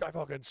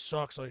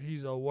sucks. Like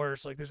he's the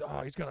worst. Like this,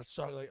 he's gonna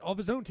suck. Like of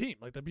his own team.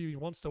 Like the he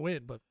wants to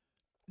win, but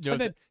No,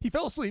 and then he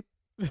fell asleep.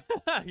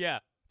 yeah,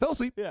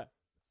 Yeah.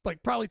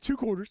 Like probably 2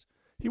 quarters.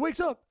 He wakes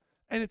up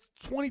and it's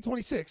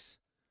 2026.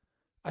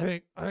 I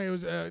think it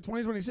was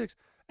 2026,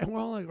 and we're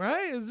all like,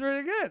 right? It's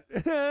really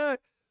good.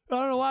 I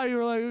don't know why you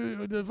were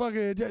like the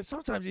fucking.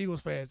 Sometimes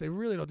Eagles fans, they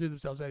really don't do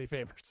themselves any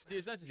favors. Dude,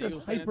 it's not just Just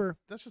Eagles fans. hyper.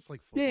 That's just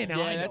like football. Yeah, no,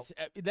 Yeah, I know. that's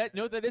that.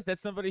 Know what that is? That's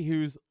somebody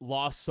who's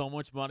lost so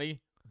much money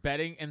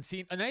betting and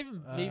seen, and not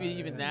even maybe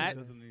even yeah. that.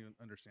 Doesn't even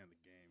understand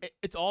the game.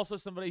 It's also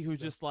somebody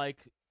who's just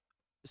like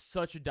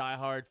such a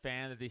diehard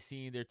fan that they've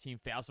seen their team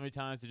fail so many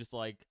times. They're just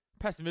like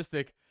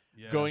pessimistic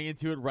Yeah, going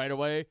into it right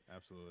away.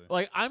 absolutely.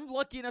 Like I'm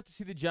lucky enough to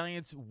see the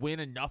Giants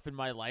win enough in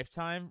my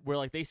lifetime where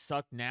like they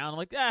suck now. And I'm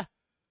like,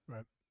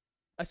 Right.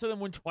 I saw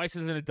them win twice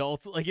as an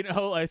adult. Like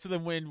I saw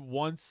them win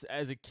once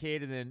as a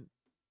kid, and then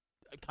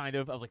kind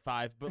of I was like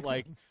 5, but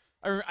like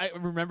I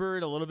remember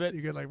it a little bit.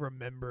 You can like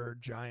remember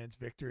Giants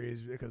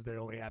victories because they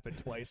only happened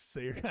twice. So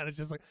you're kind of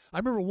just like, I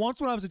remember once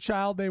when I was a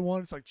child, they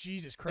won. It's like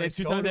Jesus And Christ.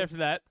 2 go times to- after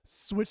that,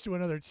 switch to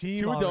another team.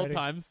 2 adult already.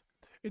 times.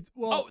 It's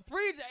well,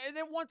 3, and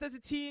then once as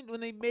a teen when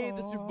they made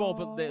the Super Bowl,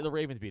 but the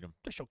Ravens beat them.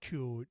 That's so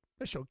cute.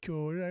 That's so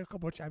cute. A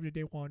couple of times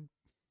they won.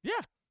 Yeah.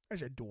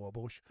 That's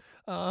adorable.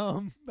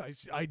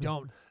 I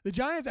don't. The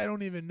Giants, I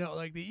don't even know.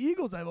 Like the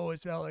Eagles, I've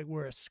always felt like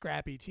we're a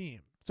scrappy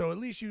team. So at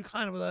least you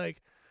kind of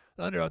like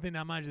the underdog thing.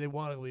 Now, mind you, they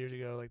won a couple years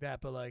ago like that,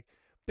 but like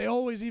they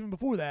always, even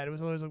before that, it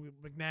was always like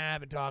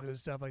McNabb and Dawkins and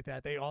stuff like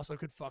that. They also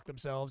could fuck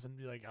themselves and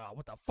be like, oh,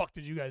 what the fuck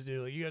did you guys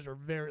do? Like you guys were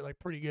very like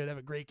pretty good, have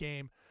a great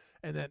game.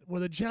 And then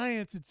with the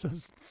Giants, it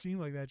doesn't seem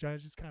like that.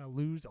 Giants just kind of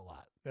lose a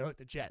lot. They're like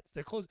the Jets.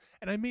 They're close.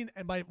 And I mean,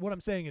 and by what I'm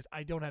saying is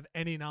I don't have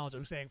any knowledge.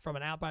 I'm saying from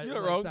an You're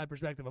not wrong. outside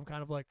perspective, I'm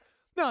kind of like,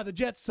 no, the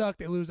Jets suck.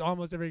 They lose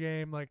almost every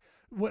game. Like,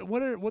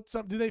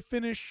 do they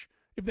finish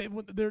if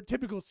their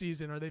typical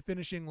season? Are they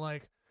finishing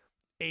like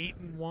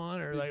 8-1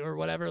 or like or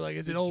whatever? Like,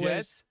 is it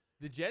always?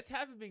 The Jets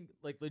haven't been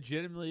like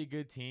legitimately a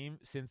good team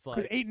since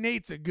Because like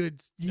 8-8's a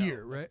good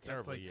year, No, right? That's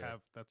terrible like year.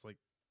 that's like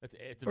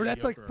it's Or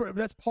that's like mediocre.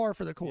 that's par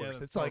for the course.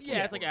 that's it's par like for yeah,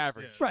 the it's like course,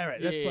 average. yeah.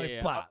 right. That's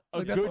like blah. A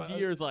Like, that's good what-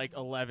 year is like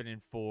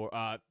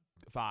 11-4.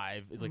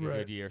 5 is like a Right.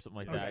 good year, something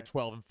like Okay. that.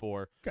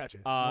 12-4. Gotcha.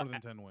 more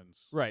than 10 wins.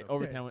 Right, Definitely.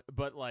 over Yeah. 10.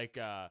 But like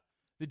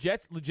the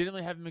Jets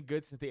legitimately haven't been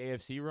good since the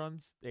AFC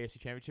runs, the AFC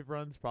Championship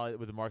runs. Probably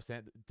with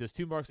the there's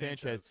 2 Mark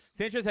Sanchez.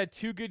 Sanchez had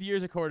 2 good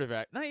years at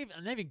quarterback. Not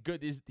even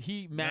good.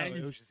 He No, managed.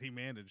 it was just he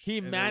managed. He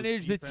and there was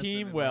managed the defense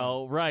team in it.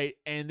 well, right?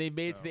 And they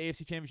made it to So- the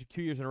AFC Championship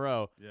 2 years in a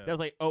row. Yeah. That was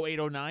like 08,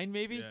 09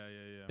 maybe.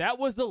 Yeah. That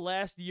was the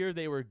last year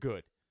they were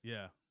good.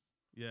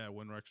 Yeah,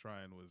 when Rex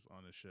Ryan was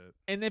on his shit.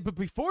 And then, but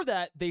before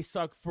that, they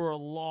sucked for a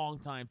long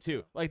time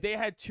too. Like they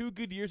had 2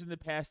 good years in the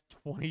past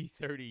 20,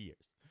 30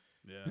 years.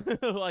 Yeah.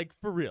 Like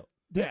for real.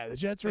 Yeah, the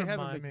Jets they haven't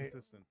remind been me.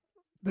 consistent.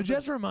 The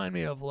Jets remind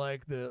me of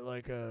like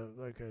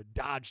a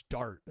Dodge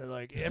Dart. They're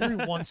like every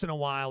once in a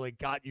while it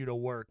got you to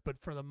work, but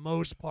for the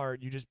most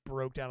part you just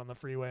broke down on the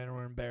freeway and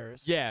were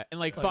embarrassed. Yeah, and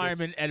like Like,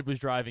 fireman Ed was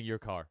driving your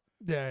car.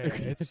 Yeah,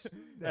 it's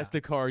That's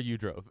the car you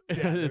drove Yeah,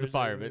 as a there's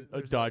fireman, a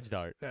there's Dodge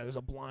Dart. Yeah, there's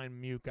a blind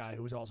mute guy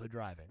who was also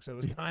driving, so it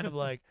was kind of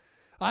like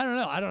I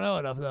don't know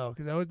enough though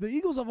because the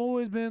Eagles have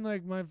always been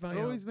like my. They've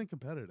always been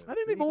competitive. I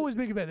think they've always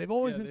been competitive. They've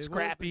always been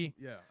scrappy.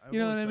 I've You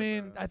know what always I said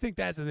mean? that. I think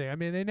that's the thing. I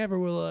mean, they never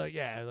will.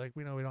 Yeah, like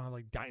we know we don't have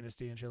like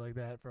dynasty and shit like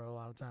that for a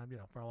lot of time. You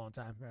know, for a long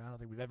time. I don't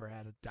think we've ever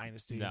had a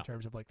dynasty No. in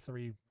terms of like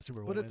 3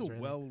 Super Bowl But it's wins a or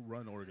anything.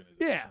 well-run organization.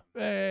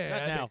 Yeah,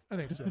 Not now. I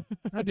think so.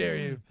 How dare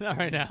you? Not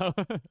right now.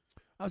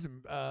 I was,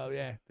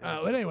 yeah.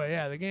 But anyway,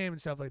 yeah, the game and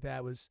stuff like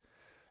that was.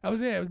 I was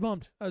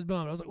bummed. I was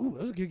like, ooh,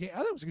 that was a good game. I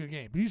thought it was a good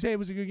game. Did you say it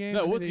was a good game?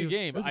 No, it I was a think good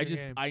game. it was a I good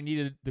just game. I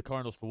needed the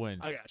Cardinals to win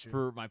I got you.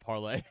 for my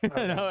parlay.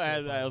 Okay, And I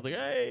no was like,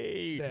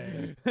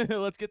 hey,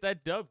 let's get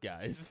that dub,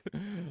 guys.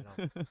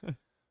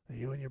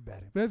 You and your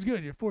betting. But that's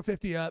good. You're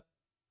 450 up.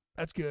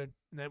 That's good.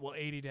 And then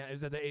 80 down.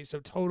 Is that the 8? So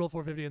total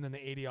 450 and then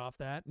the 80 off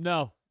that?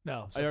 No,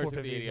 No. So I already took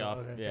 450 the 80 total. off.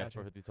 Okay, Yeah, gotcha.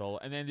 450 total.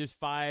 And then there's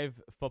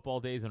 5 football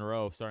days in a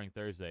row starting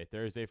Thursday.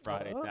 Thursday,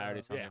 Friday,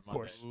 Saturday, Sunday, Yeah, of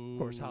Monday.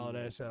 course,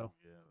 holiday. So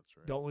Yeah, that's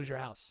right. don't lose your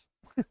house.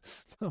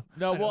 So,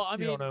 No, I know well, I you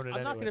mean, don't own it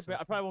I'm not anyway, gonna. so Bet,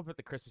 I it's probably won't bet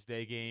the Christmas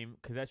Day game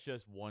because that's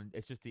just one.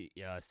 It's just the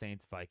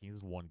Saints Vikings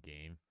is one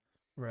game.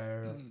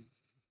 right.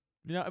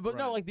 You know, but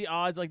no, Right. like the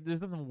odds, like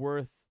there's nothing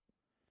worth.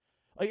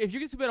 Like if you're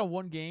going to bet on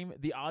one game,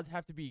 the odds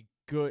have to be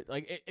good.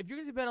 Like if you're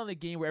going to bet on a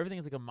game where everything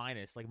is like a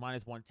minus, like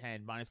minus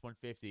 110, minus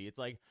 150, it's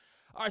like,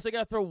 all right, so I got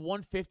to throw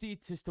 150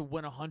 just to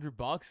win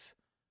 $100.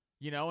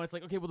 You know, it's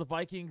like, okay, well the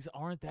Vikings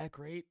aren't that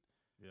great,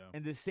 Yeah.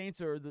 and the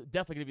Saints are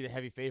definitely going to be the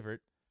heavy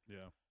favorite.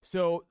 Yeah.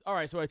 So, all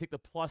right, so I take the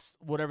plus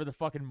whatever the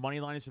fucking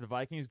money line is for the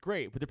Vikings.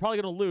 Great, but they're probably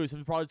going to lose. So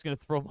I'm probably just going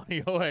to throw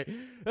money away.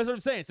 That's what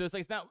I'm saying. So it's like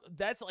it's not.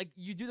 That's like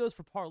you do those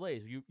for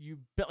parlays. You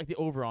bet like the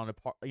over on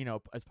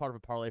as part of a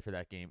parlay for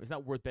that game. It's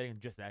not worth betting on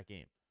just that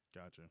game,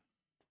 Gotcha. in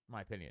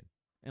my opinion.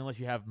 Unless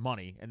you have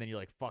money, and then you're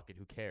like, fuck it,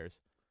 who cares?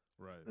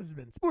 Right. This has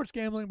been Sports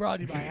Gambling brought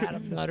to you by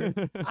Adam Nutter.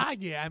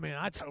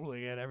 I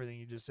totally get everything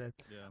you just said.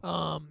 Yeah.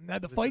 Now the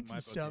This is fights my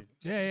and stuff.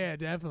 bookie. Yeah,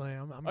 definitely.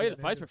 I'm Oh yeah, the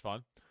getting fights into were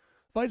fun.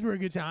 Fights were a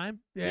good time.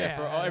 Yeah,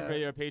 For all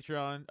everybody on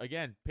Patreon,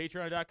 again,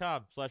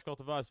 patreon.com/cult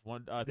of us.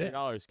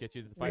 $3 gets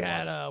you the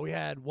fight. we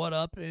had What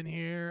Up in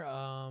here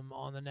on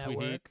the Sweet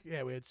network. Heat.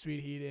 Yeah, we had Sweet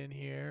Heat in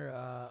here.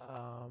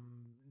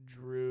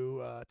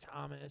 Drew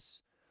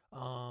Thomas.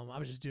 I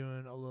was just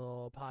doing a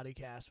little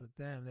podcast with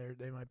them.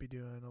 They might be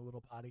doing a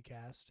little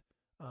podcast.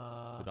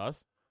 With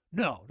us.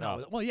 No.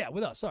 Oh.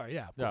 With us. Sorry,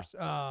 yeah, of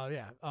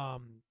Yeah.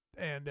 course.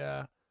 And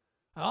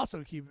I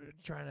also keep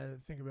trying to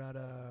think about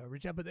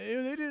reach out, but they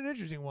did an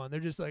interesting one. They're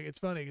just like it's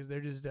funny because they're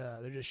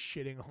just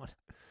shitting on.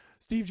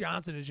 Steve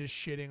Johnson is just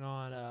shitting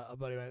on a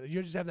buddy of mine.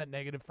 You just have that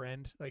negative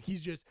friend. Like he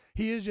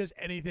is just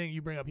anything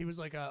you bring up. He was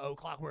like,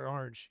 Clockwork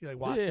Orange. You like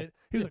watched Yeah. it.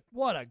 He was like,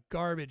 what a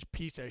garbage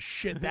piece of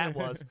shit that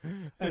was.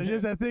 And it's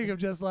just that thing of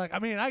just like, I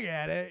mean, I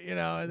get it, you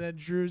know. And then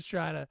Drew's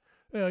trying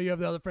to, you have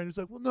the other friend who's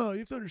like, well, no, you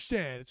have to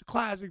understand, it's a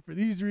classic for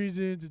these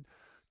reasons. And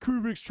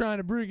Kubrick's trying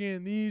to bring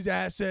in these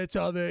assets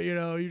of it, you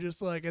know. You're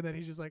just like, and then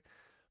he's just like,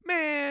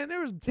 man, there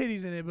was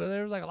titties in it, but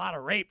there was like a lot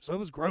of rape, so it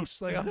was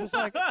gross. Like I'm just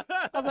like, I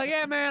was like,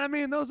 yeah, man. I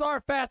mean, those are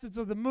facets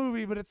of the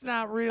movie, but it's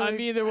not really. I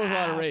mean, there was a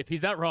lot of rape.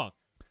 He's not wrong.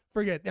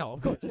 Forget no,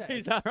 of course, yeah,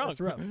 He's it's- not wrong.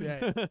 It's rough.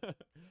 Yeah,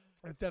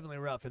 it's definitely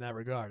rough in that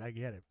regard. I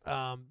get it.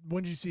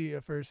 When did you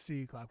first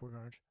see Clockwork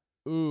Orange?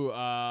 Ooh,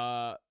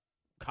 Were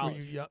college.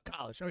 you young?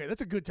 College. Okay,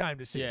 that's a good time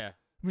to see. Yeah.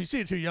 When you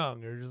see it too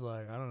young, you're just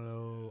like, I don't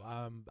know.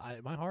 Am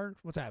I hard?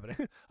 What's happening?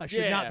 I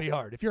should Yeah. not be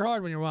hard. If you're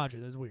hard when you're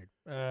watching, that's weird.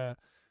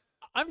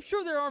 I'm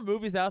sure there are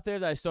movies out there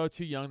that I saw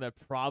too young that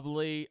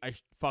probably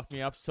fucked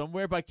me up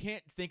somewhere, but I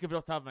can't think of it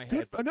off the top of my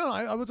head. No,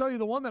 I will tell you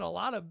the one that a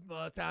lot of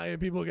Italian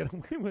people get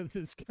away with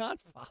is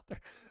Godfather.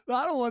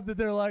 I don't want that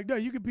they're like, no,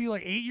 you could be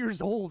like 8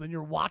 years old and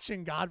you're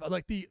watching Godfather,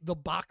 like the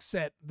box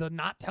set, the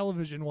not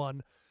television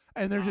one,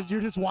 and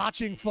you're just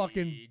watching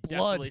fucking blood.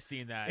 Definitely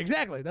seen that.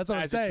 Exactly, that's what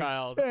I'm As saying. a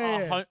child.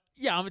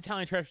 Yeah. I'm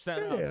Italian trash percent.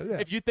 Yeah.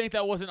 If you think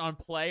that wasn't on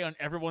play on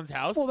everyone's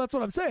house, Well, that's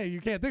what I'm saying. You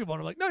can't think of one.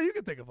 I'm like, no, you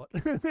can think of one.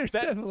 There's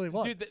definitely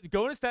one. Dude,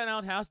 going to Staten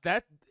Island house,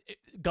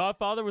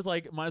 Godfather was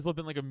like, might as well have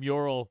been like a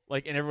mural,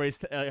 like in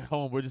everybody's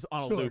home. We're just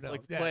on a Sure, loop, no,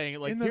 like yeah. playing.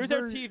 Like In the here's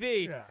our ver-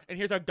 TV, yeah. and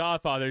here's our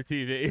Godfather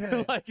TV.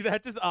 Yeah. Like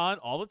that's just on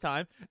all the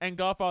time. And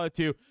Godfather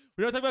 2.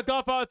 We don't talk about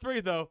Godfather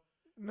 3 though.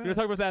 No, We're gonna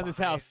talk about it's that in this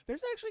fine. house.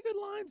 There's actually good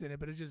lines in it,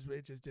 but it just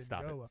didn't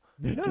Stop go it. well.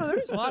 No,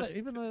 there's a lot of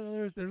even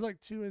though there's like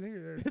two. I think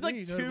there's There's like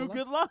three 2 notable lines.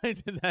 good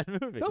lines in that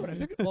movie. No,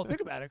 but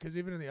think about it, because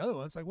even in the other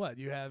one, it's like what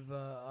you have.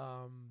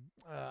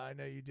 I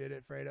know you did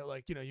it, Fredo.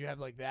 Like, you have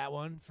like that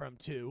one from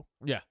 2,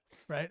 Yeah.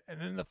 right? And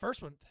then the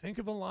first one, think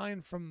of a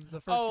line from the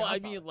first Oh, I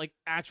Godfather. mean like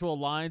actual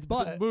lines,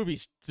 but the But-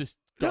 movie's just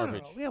No,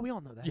 garbage. no. Yeah, we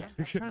all know that. Yeah.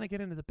 I'm trying to get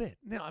into the bit.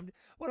 No,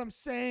 what I'm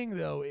saying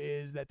though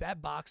is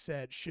that box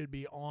set should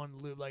be on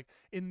loop, like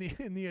in the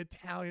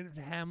Italian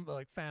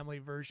family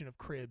version of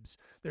Cribs.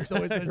 There's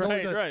always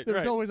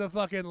there's always a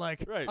fucking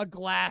like Right. a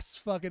glass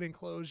fucking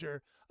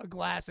enclosure,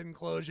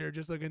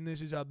 just like, and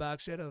this is our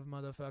box set of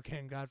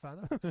motherfucking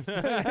Godfather.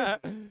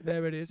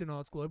 There it is in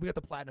all its glory. We got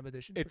the platinum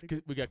edition. It's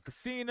Pretty we got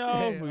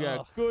Casino, Yeah, we got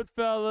oh.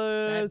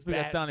 Goodfellas, That we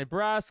got bat- Donnie good.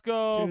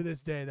 Brasco. To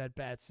this day, that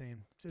bat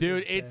scene, To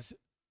Dude, this day. it's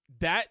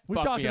that. we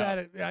fucked talked me about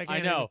up. it. I I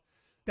can't know. even-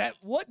 That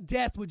what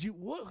death would you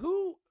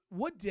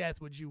what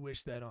death would you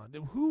wish that on?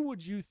 Who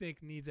would you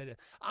think needs that death?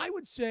 I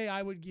would say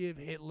I would give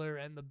Hitler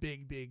and the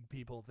big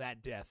people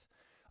that death,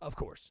 of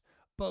course.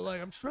 But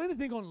like I'm trying to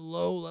think on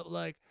low level,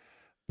 like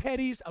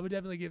petties. I would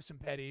definitely give some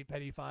petty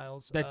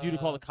files. That dude who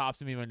called the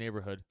cops on me in my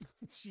neighborhood.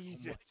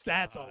 Jesus,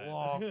 that's a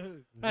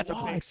long. That's a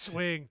big What?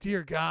 swing.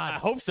 Dear I God,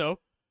 hope so.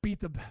 beat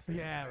the.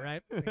 Yeah,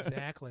 right.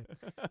 Exactly.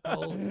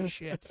 Holy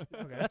shit.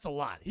 Okay, that's a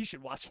lot. He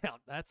should watch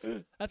out. That's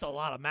a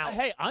lot of mouth.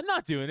 Hey, I'm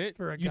not doing it.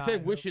 For a You guy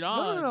said who- wish it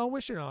on. No,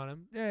 wish it on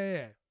him.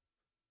 Yeah.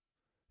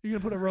 You're gonna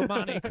put a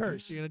Romani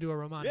curse. You're gonna do a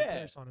Romani Yeah.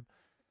 curse on him.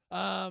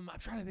 I'm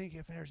trying to think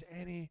if there's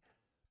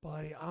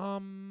anybody.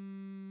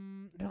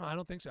 No, I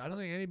don't think so. I don't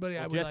think anybody.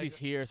 I Well, would Jesse's like.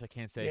 here, so I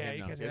can't say Yeah, him.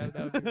 you no. can't say that.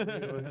 That would be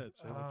Go rude. ahead,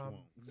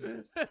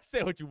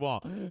 say what you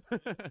want. Say what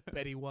you want.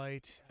 Betty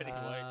White. Betty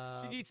White.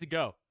 She Um, needs to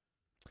go.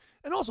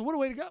 and also, what a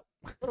way to go!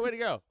 What a way to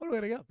go. What a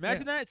way to go!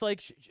 Imagine that. It's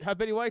like, how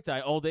Betty White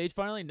die? Old age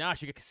finally? Nah,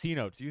 she got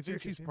casinoed. Do you think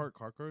she's Seriously. part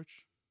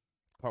cockroach?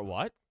 Part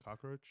what?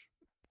 Cockroach?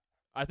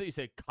 I thought you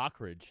said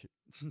cockroach.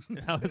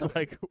 And I was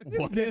like, You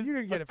what? can, you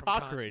can get A it from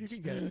cockroach. You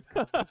can get it.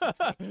 From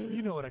cockroach.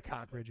 You know what a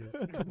cockroach is.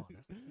 Come on.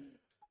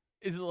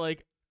 Is it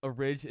like a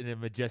ridge and a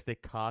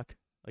majestic cock,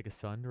 like a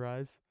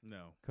sunrise,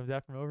 No, comes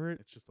out from over it?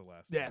 it's just the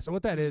last. Yeah, so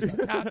what that is,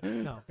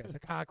 so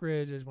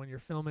cockroach is when you're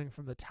filming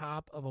from the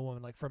top of a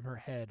woman, like from her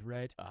head,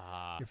 right?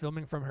 Ah, You're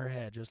filming from her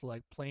head, just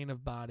like plane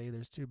of body.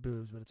 There's 2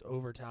 boobs, but it's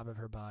over top of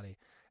her body.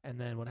 And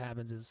then what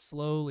happens is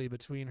slowly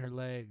between her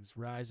legs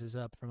rises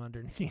up from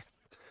underneath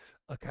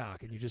a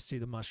cock, and you just see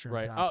the mushroom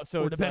Right. top. Oh,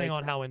 so or it's depending like-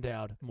 on how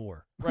endowed,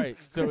 more. right.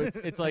 So it's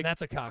And like,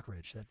 that's a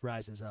cockroach that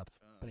rises up.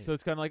 But so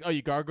it's kind of like, oh,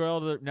 you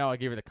gargoyled it. No, I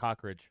gave her the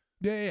cockroach.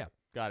 yeah.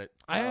 Got it.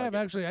 I have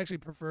like actually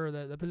prefer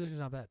that. The position's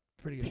not bad.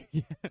 Pretty good.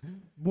 it. Yeah.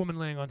 Woman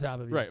laying on top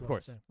of you. Right, is of what I'm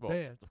course. saying. Well, yeah,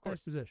 it's of a nice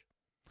course. position.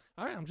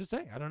 All right, I'm just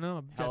saying. I don't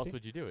know. How else Jesse?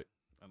 would you do it?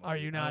 I don't Are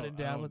you do- not I in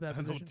don't- doubt I with that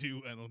don't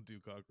position? I don't do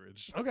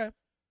cockroach. Okay. I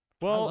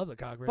Well, love the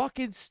cockroach.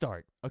 fucking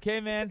start. Okay,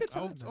 man. It's a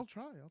I'll good time.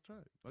 try.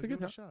 I'll a give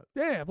good it a shot.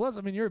 Yeah. Plus,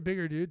 I mean, you're a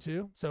bigger dude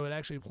too, so it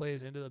actually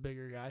plays into the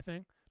bigger guy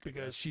thing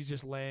because she's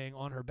just laying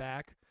on her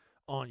back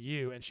on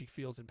you, and she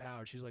feels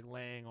empowered. She's like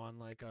laying on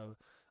like a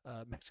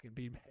Mexican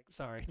beanbag.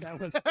 Sorry, that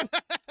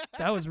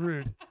was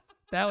rude.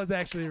 That was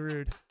actually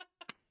rude.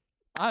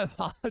 I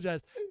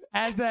apologize.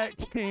 As that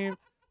came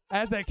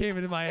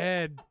into my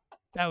head,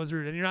 that was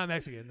rude. And you're not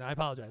Mexican. I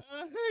apologize.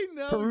 Hey,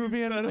 no,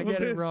 Peruvian, you son I of a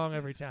get it bitch. wrong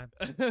every time.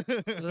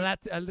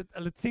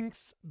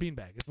 Latinx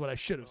beanbag is what I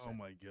should have said Oh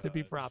my god. to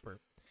be proper.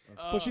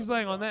 Oh, But she's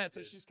laying on that,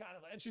 so she's kind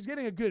of, and she's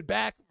getting a good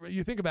back.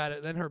 You think about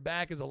it, then her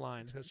back is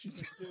aligned because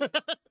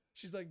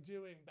she's like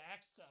doing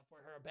back stuff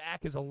where her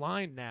back is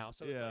aligned now,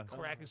 so it's Yeah. like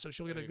cracking, so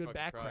she'll get a Maybe good fucking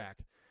back try it. crack.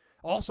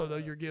 Also, though,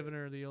 you're giving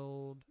her the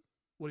old,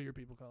 what do your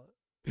people call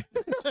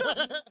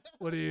it?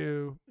 What do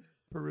you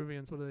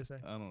Peruvians? What do they say?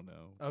 I don't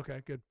know.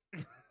 Okay, good.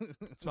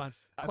 It's fine.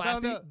 I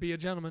found Classy, out- be a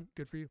gentleman.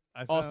 Good for you.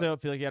 I Also, found- I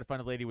feel like you got to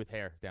find a lady with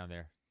hair down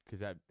there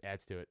because that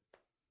adds to it.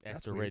 Adds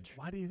That's to weird. ridge.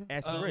 Why do you think?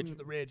 Ask the ridge.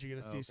 The ridge. You're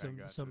gonna see Okay, some,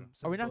 gotcha. some.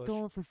 Are we not bush.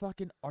 going for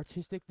fucking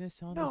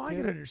artisticness on No, this? I kid?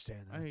 can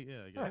understand that. I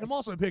guess. And I'm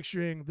also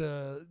picturing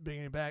the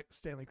bringing back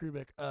Stanley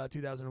Kubrick,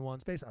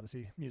 2001 Space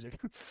Odyssey music.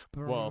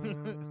 Well, the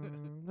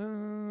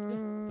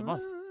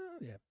must.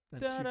 Yeah, then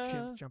shoot,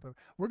 Da-da. jump over.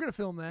 We're gonna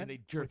film that And they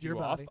jerk with your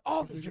you off. body.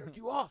 Oh, they jerk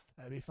you off.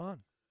 That'd be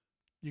fun.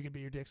 You could be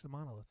your Dick's the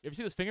Monolith. You ever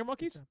see those finger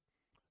monkeys?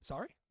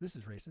 Sorry, this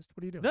is racist.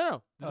 What are you doing?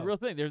 No, it's Oh. a real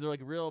thing. They're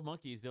like real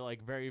monkeys. They're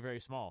like very, very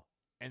small,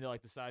 and they're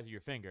like the size of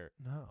your finger.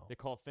 No. They're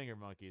called finger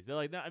monkeys. They're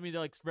like, I mean,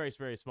 they're like very,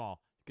 very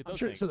small. Get I'm those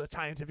sure. things. So the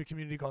scientific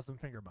community calls them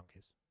finger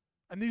monkeys,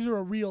 and these are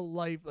a real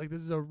life. Like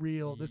this is a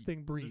real. This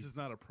thing breathes. This is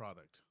not a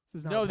product. This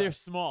is not No, a they're product.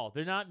 small.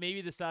 They're not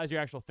maybe the size of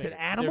your actual It's an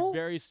finger. animal?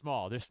 They're very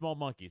small. They're small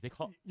monkeys. They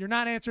call. You're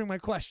not answering my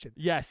question.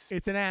 Yes.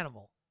 It's an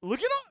animal.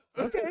 Look it up.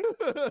 Okay.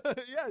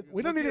 Yes.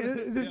 We don't need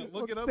to.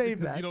 Look let's it up save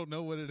because that. you don't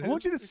know what it is. I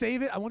want you to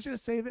save it. I want you to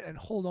save it and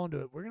hold on to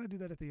it. We're gonna do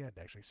that at the end,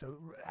 actually. So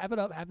have it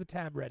up. Have the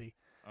tab ready.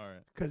 All right.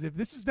 Because if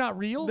this is not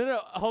real,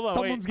 No, hold on.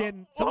 someone's wait.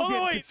 getting Hold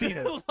on, wait.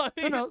 casinoed. Let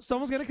me- No,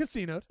 someone's getting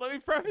casinoed. Let me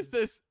preface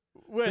this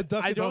with The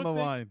duck I is don't on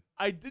the think-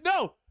 line.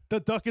 No. The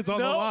duck is on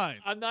no, the line.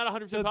 I'm not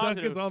 100% The duck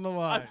positive. is on the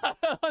line. I'm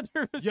not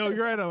 100%. Yo,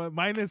 you're at a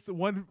minus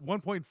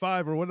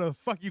 1.5 or what the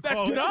fuck you That's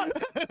call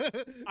nuts.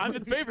 it. I'm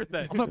in favorite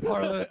then. I'm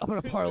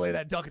gonna parlay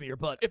that duck into your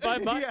butt. If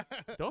I'm Yeah.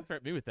 don't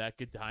threaten me with that.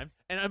 Good time.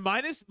 And a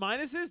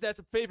minuses, that's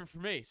a favorite for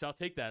me. So I'll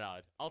take that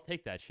odd. I'll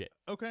take that shit.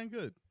 Okay,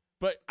 good.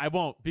 but I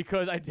won't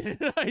because I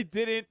didn't. I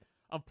didn't.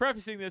 I'm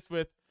prefacing this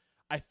with,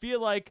 I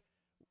feel like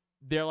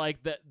they're like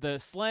the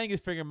slang is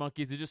finger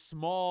monkeys. They're just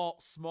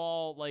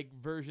small like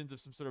versions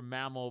of some sort of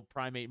mammal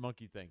primate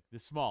monkey thing. They're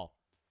small.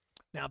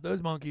 Now, if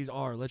those monkeys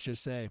are, let's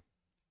just say,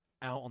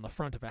 out on the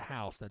front of a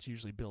house that's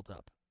usually built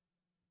up,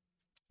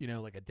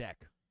 like a deck.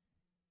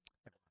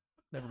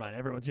 Never mind.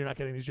 You're not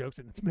getting these jokes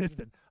and it's missed.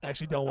 And I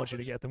actually don't want you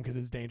to get them because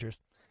it's dangerous.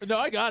 No,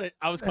 I got it.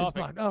 I was That's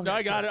coughing. fine. Okay, No,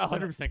 I got it.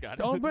 fine. 100% got it.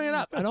 Don't bring it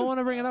up. I don't want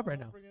to bring it up right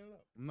now.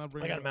 I'm not I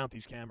bringing. got to it up. mount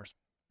these cameras.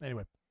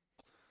 Anyway,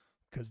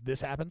 because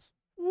this happens.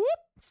 Whoop.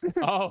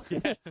 Oh, yeah.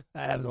 That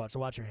happens. So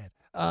watch your hand.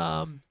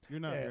 You're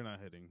not. Yeah. You're not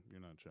hitting.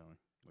 You're not showing.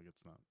 Like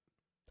it's not.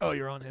 Oh,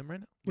 you're on him right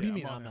now? What do you Yeah,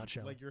 mean on I'm him. not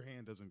showing? Like your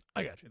hand doesn't.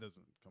 I got you. It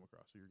doesn't come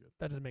across. So you're good.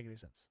 That doesn't make any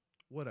sense.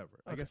 Whatever.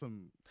 I Okay. guess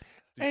I'm. stupid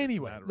in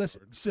Anyway, that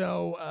listen. regard.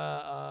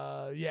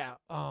 So, yeah.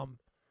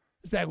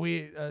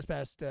 This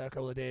past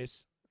couple of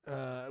days,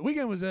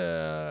 weekend was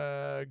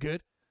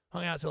good.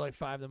 Hung out till like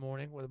 5 in the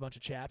morning with a bunch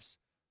of chaps.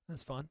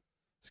 That's fun.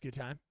 It's a good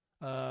time.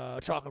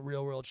 Talking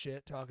real world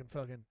shit. Talking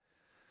fucking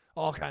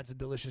all kinds of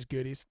delicious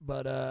goodies.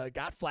 But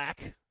got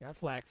flack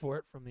for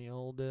it from the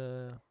old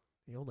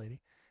lady.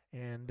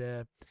 And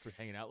For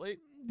hanging out late?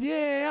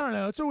 yeah, I don't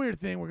know. It's a weird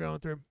thing we're going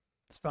through.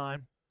 It's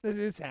fine.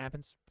 It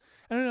happens.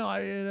 I don't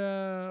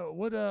know.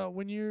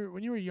 When you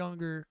were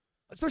younger,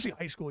 especially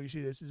high school, you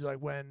see this is like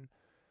when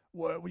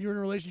you were in a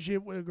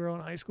relationship with a girl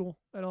in high school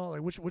at all?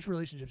 Like which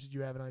relationships did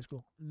you have in high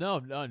school? No,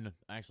 none.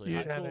 Actually, You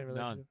high didn't have school, any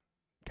none. relationship.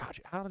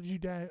 Gotcha. How did you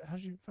die? How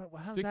did that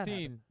happen?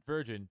 16,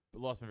 virgin,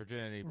 but lost my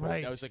virginity. But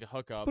Right. That was like a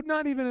hookup. But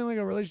not even in like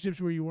a relationships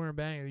where you weren't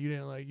banging. You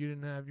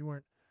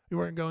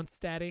weren't going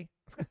steady.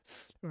 You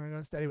weren't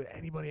going steady with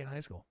anybody in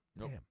high school.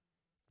 Nope. Damn.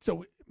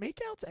 So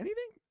makeouts, anything?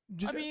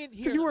 Just I mean, here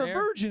because you and were a there.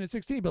 virgin at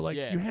 16, but like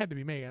Yeah. you had to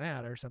be making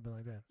out or something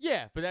like that.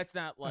 Yeah, but that's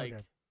not like.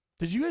 Okay.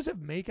 Did you guys have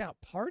makeout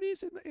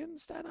parties in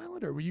Staten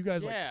Island, or were you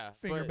guys Yeah, like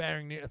finger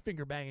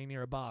but- banging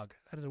near a bog?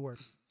 How does it work?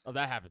 Oh,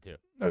 that happened too.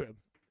 Okay.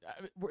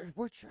 I mean,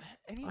 we're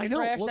any I know,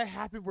 trash well- that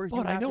happened where you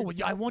But I have know. to- Well,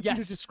 I want you to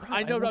Yes, describe.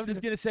 I know, but want I'm you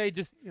just to- gonna say,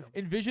 just you know.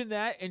 envision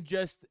that and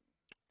just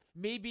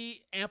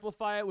maybe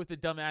amplify it with a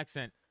dumb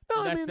accent.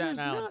 No, I that's mean, Staten there's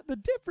Island. not. The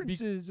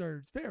differences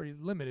are very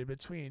limited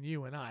between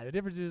you and I. The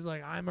difference is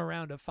like I'm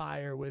around a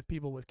fire with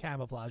people with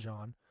camouflage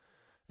on,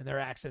 and their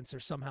accents are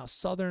somehow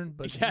Southern,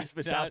 but Yes,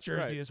 but South not-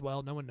 Jersey right. as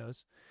well. No one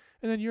knows.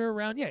 And then you're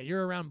around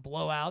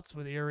blowouts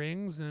with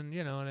earrings and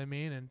you know what I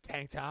mean, and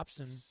tank tops,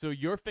 and So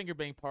your finger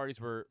bang parties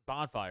were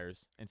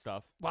bonfires and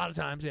stuff, a lot of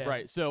times, yeah.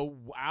 right? So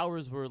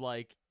ours were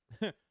like,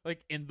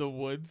 like in the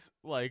woods,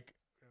 like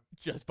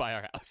just by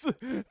our house,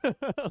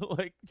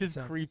 like just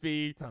Sounds-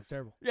 creepy. Sounds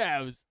terrible. Yeah,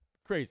 it was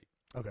crazy,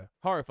 Okay.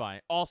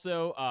 horrifying.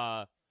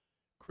 Also,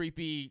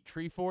 creepy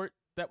tree fort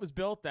that was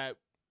built. That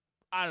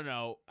I don't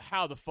know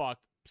how the fuck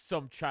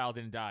some child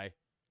didn't die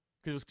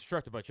because it was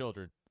constructed by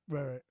children.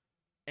 Right.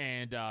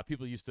 And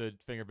people used to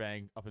finger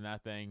bang up in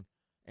that thing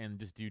and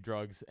just do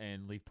drugs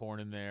and leave porn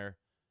in there.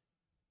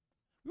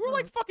 We were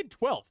like fucking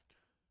 12.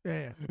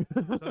 Yeah.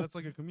 So that's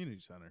like a community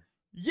center.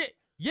 Yeah,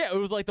 it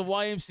was like the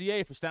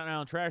YMCA for Staten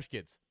Island trash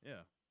kids.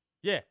 Yeah.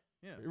 Yeah,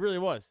 Yeah. it really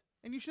was.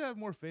 And you should have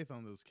more faith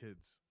on those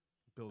kids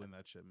building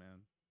that shit,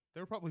 man. They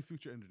were probably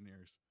future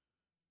engineers.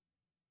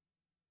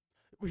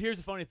 Here's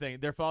the funny thing.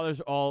 Their fathers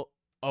all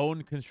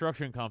own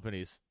construction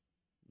companies.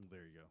 There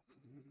you go.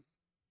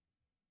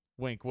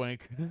 Wink,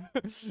 wink.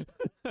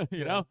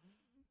 You know?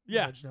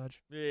 Yeah. Nudge,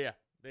 nudge. Yeah.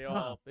 They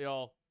Huh.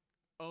 all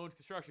owned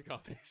construction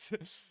companies.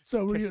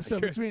 So were Catch you? my So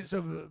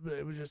drift.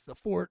 it was just the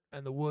fort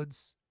and the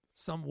woods,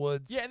 some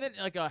woods. Yeah, and then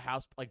like a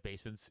house, like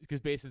basements,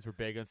 because basements were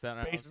big on Staten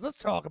Island. Basements. Let's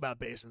talk about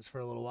basements for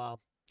a little while.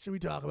 Should we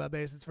talk about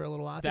basements for a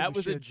little while? I think That we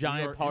was a should.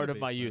 giant You're part in a of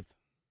my basement. youth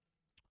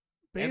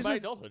and my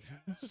Basements. adulthood.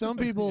 Some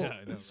people, Yeah,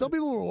 I know. some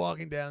people were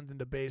walking down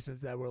into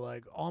basements that were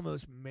like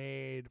almost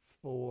made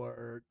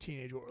for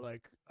teenage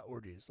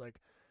orgies. Like,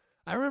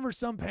 I remember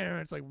some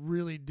parents like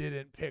really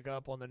didn't pick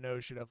up on the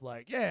notion of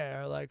like,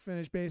 or like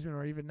finished basement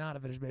or even not a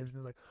finished basement.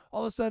 They're like,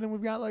 all of a sudden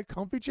we've got like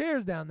comfy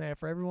chairs down there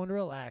for everyone to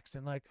relax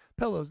and like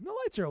pillows and the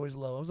lights are always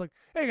low. I was like,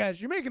 hey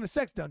guys, you're making a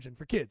sex dungeon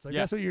for kids. Like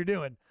Yeah. that's what you're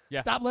doing. Yeah.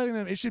 Stop letting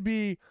them. It should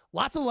be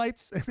lots of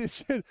lights. And it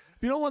should, if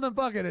you don't want them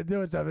fucking and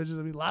doing stuff, it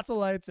should be lots of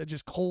lights and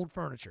just cold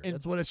furniture. And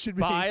That's what it should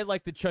be. Buy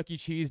like the Chuck E.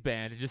 Cheese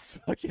band and just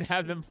fucking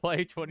have them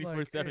play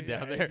 24/7 yeah,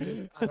 down it there.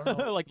 is- I don't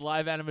know. Like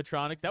live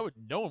animatronics. That would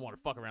no one want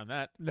to fuck around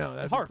that. No,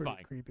 that's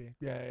Horrifying. creepy.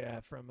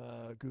 Yeah, from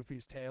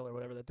Goofy's Tale or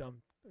whatever that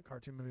dumb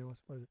cartoon movie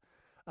was. What is it?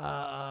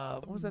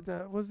 What was that?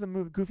 What was the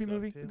movie? Goofy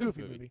movie? The DuckTales.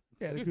 Goofy Movie. movie.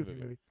 Yeah, the Goofy Goofy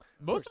movie. movie.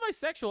 Most of my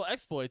sexual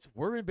exploits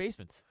were in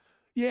basements.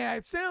 Yeah,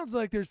 it sounds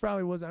like there's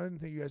probably was. I didn't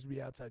think you guys would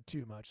be outside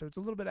too much, so it's a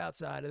little bit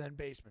outside and then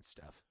basement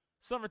stuff.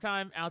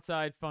 Summertime,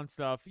 outside, fun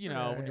stuff. You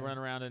know, when you Yeah. run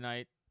around at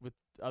night with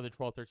other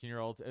 12,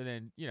 13-year-olds. And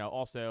then, you know,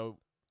 also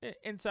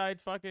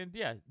inside fucking,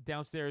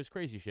 downstairs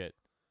crazy shit.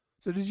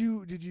 So did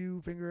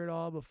you finger it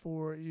all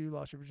before you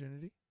lost your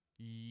virginity?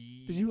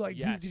 Did you like?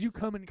 Yes. Did you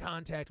come in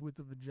contact with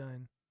the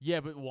vagina?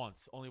 Yeah, but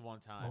once. Only one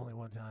time. Only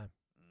one time.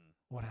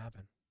 What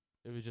happened?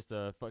 It was just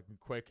a fucking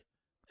quick.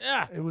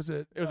 Yeah. It was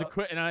a. It was a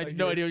quick, and I had like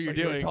no you were- idea what you were like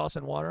you were doing.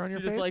 tossing water on your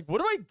She's just face. like, what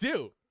do I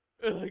do?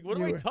 Like, what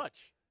do You I were-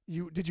 touch?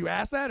 Did you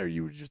ask that, or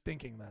you were just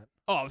thinking that,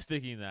 Oh, I was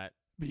thinking that.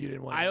 but you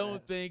didn't want? I to don't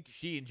ask? think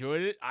she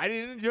enjoyed it. I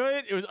didn't enjoy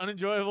it. It was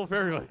unenjoyable for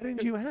everyone. Why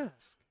didn't you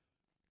ask?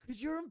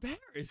 Because you're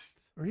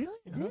embarrassed. Really?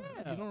 You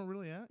Yeah. don't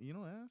really ask. You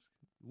don't ask.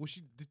 Well,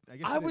 I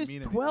guess I she didn't was mean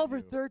anything 12 to or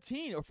you.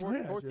 13 or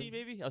Yeah, 14 dude.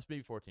 maybe. I was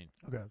maybe 14.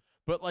 Okay.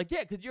 But like,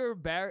 yeah, because you're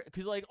embarrassed.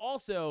 Because like,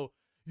 also,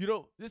 you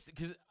don't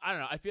because I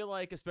don't know. I feel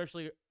like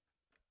especially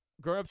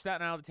growing up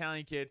Staten Island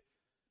Italian kid,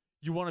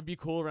 you want to be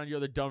cool around your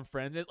other dumb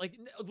friends. And, like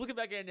looking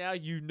back at it now,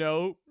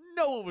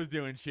 no one was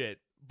doing shit,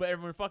 but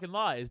everyone fucking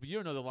lies. But you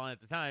don't know the line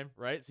at the time,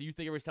 right? So you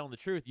think everybody's telling the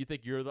truth. You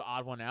think you're the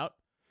odd one out.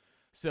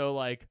 So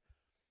like,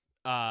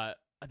 I'd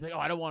be like, oh,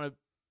 I don't want to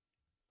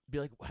be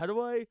like, how do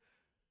I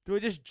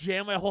just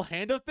jam my whole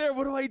hand up there?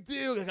 What do I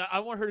do? Like, I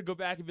want her to go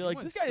back and be You like,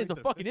 went this guy is a straight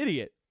to fucking fist.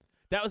 idiot.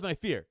 That was my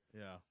fear.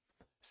 Yeah.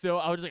 So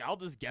I was just like, I'll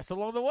just guess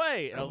along the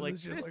way. And I was like,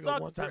 This is this just sucks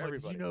a one for time. Did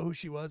everybody. you know who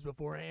she was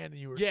beforehand?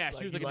 And you were Yeah, like,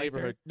 she was you like a liked her?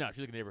 neighborhood. No, she was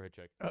like a neighborhood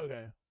chick.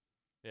 Okay.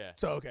 Yeah.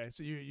 So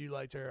so you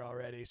liked her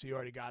already. So you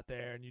already got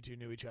there, and you two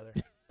knew each other.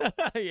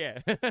 Yeah.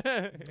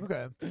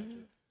 Okay.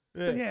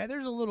 So yeah,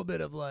 there's a little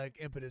bit of like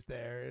impetus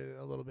there,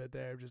 a little bit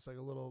there, just like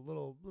a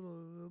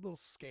little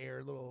scare,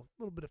 a little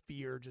bit of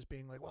fear, just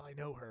being like, well, I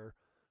know her,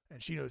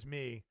 and she knows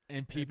me. And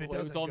And if people, it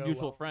was doesn't all go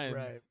mutual well- friends.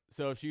 right?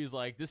 So if she was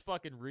like, this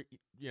fucking,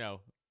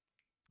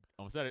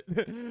 almost said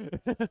This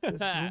it.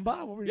 Goomba?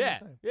 What were you Yeah,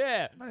 gonna say?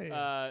 yeah.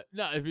 Hey.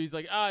 No, if he's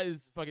like,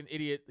 this fucking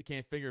idiot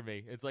can't finger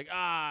me. It's like,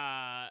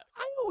 I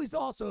always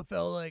also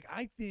felt like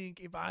I think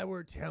if I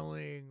were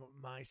telling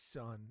my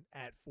son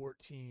at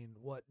 14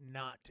 what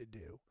not to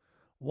do,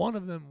 one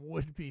of them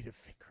would be to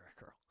finger a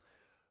girl.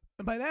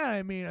 And by that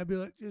I mean I'd be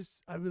like,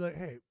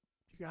 hey,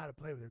 you gotta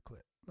play with her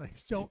clit. Like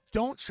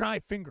don't try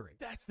fingering.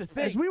 that's the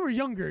thing. As we were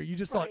younger, you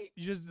just thought Right.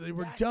 they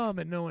were That's- dumb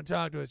and no one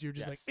talked to us. You were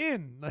just Yes. like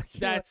in. Like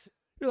That's,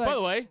 you're like, by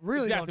the way,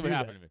 really exactly don't do what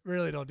happened that. to me.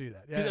 Really don't do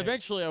that. Because Yeah.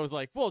 eventually I was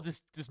like, well,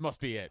 this must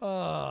be it.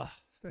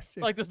 That's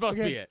it. Like, this must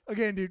be Again- it.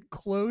 Again, dude,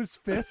 closed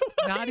fist,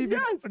 not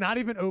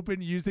even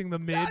open, using the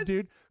mid, Yes.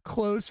 dude.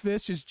 Closed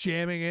fist, just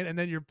jamming it, and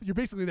then you're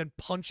basically then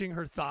punching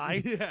her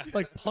thigh, Yeah.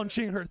 like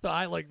punching her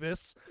thigh like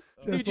this.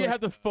 Dude, Just you like-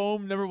 have the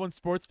foam #1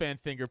 sports fan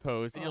finger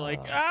pose, and you're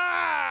like,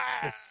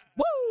 just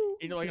woo.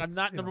 and you're like, I'm Just,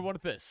 not you know. #1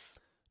 at this.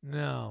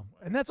 No,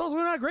 and that's also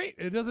not great.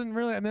 It doesn't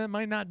really. I mean, it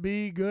might not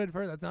be good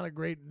for. That's not a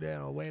great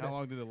way to. How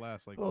long did it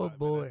last? Like Oh, 5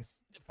 boy. minutes?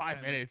 5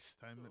 10 minutes.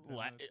 10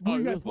 La- minutes? oh, Were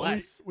you it guys was playing?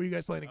 less. Were you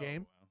guys playing a Oh,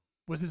 game? wow.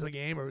 Was this a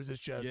game or was this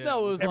just? Yeah.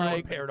 No, it was everyone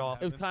like paired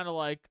off. It was kind of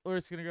like we're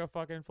just gonna go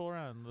fucking fool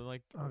around. They're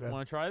like, Okay.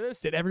 want to try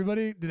this? Did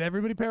everybody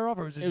pair off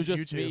or was it was you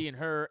just two? me and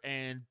her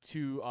and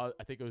two. I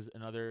think it was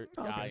another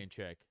Oh, guy okay. and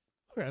chick.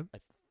 Okay. I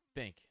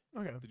think.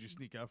 Okay. Did you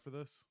sneak out for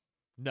this?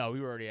 No,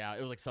 we were already out.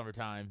 It was like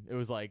summertime. It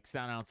was like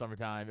Staten Island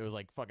summertime. It was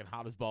like fucking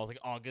hot as balls, like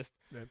August,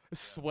 Yeah.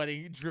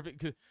 sweating, dripping.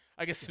 'Cause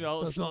I could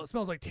smell.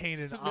 Smells like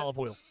tainted Smell- olive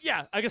oil.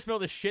 Yeah, I can smell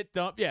the shit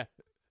dump. Yeah,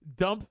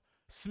 dump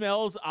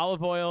smells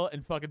olive oil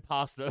and fucking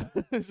pasta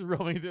is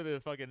roaming through the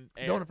fucking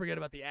air. Don't forget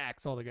about the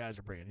axe all the guys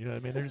are bringing. You know what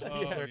I mean? They're just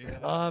Oh, they're yeah.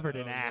 covered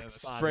in Oh, yeah, axe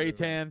that's body spray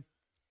spray. tan,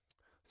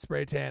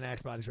 Spray tan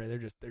axe body spray.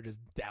 They're just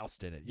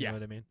doused in it. You Yeah. know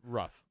what I mean?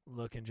 rough.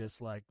 Looking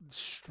just like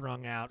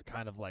strung out,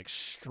 kind of like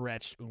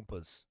stretched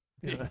oompas.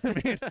 You know what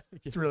I mean?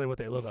 It's really what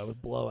they look like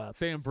with blowouts.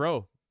 Saying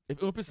bro. If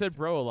Oompa said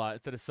bro a lot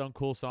instead of sung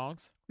cool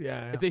songs,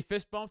 Yeah. yeah. if they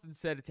fist bumped and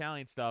said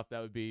Italian stuff, that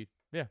would be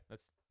Okay, that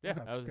was who I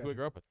gotcha.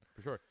 grew up with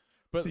for sure.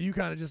 But So you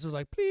kind of just were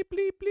like bleep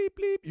bleep bleep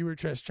bleep. You were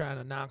just trying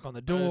to knock on the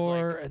I was like,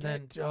 door, and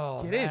then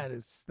get that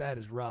in.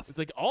 is rough. it's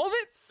like all of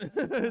it.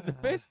 The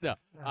fist? No,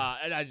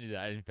 and I didn't do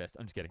that. I didn't fist.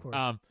 I'm just kidding.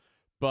 course.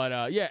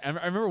 But yeah, I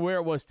remember where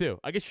it was too.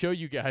 I can show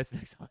you guys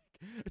next time.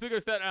 If we go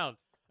to Staten Island,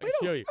 I can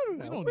show you. I don't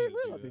We know. don't We need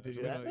to don't need to do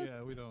We that. don't-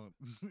 Yeah, we don't.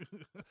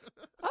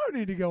 I don't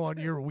need to go on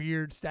your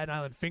weird Staten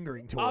Island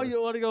fingering tour. Oh,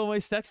 you want to go to my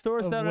sex store,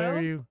 of Staten where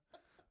Island?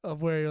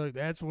 where you're like,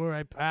 that's where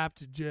I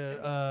popped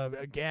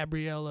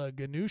Gabriella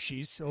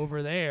Ganushis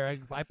over there.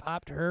 I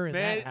popped her in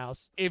Man, that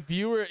house. If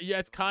you were, yeah,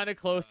 it's kind of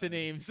close to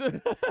names.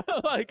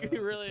 Like it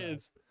really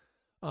is.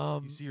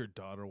 You see your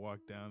daughter walk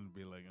down and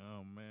be like,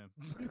 "Oh man."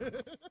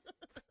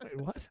 Wait,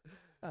 what?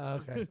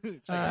 Okay. She's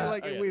Uh,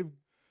 like, I get it. "Wave,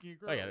 can you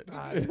grow?" I get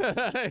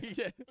it.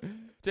 Yeah.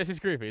 Jesse's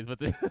creepy,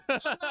 but I'm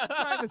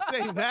trying to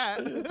say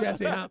that.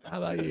 Jesse, how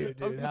about you, I'm dude?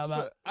 just How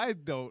about I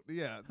don't.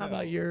 Yeah. how no.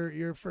 about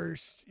your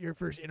first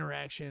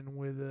interaction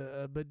with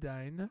a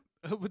Bedina,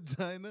 a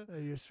vagina?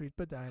 your sweet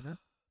Bedina?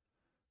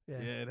 Yeah,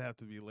 Yeah. it'd have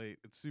to be late.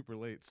 It's super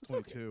late. It's It's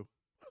okay. 22.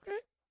 Okay,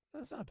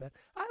 that's not bad.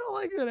 I don't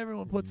like that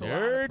everyone puts a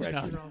Nerd. lot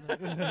of pressure on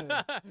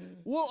that.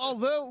 Well,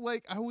 although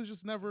like I was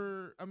just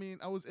never. I mean,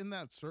 I was in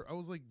that. I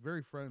was like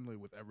very friendly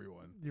with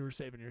everyone. You were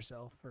saving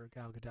yourself for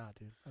Calcutta,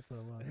 dude. That's what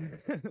it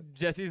was.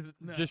 Jesse's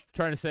No. just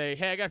trying to say,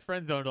 hey, I got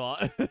friend zoned a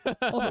lot.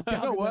 Also, You know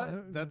Calcutta-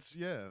 what? That's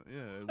yeah.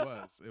 It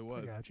was. It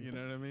was. got you. You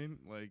know what I mean?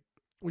 Like,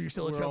 Were you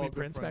still a We're all chubby good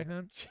prince back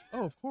friends.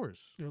 then? oh, of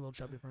course, You were a little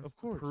chubby prince. of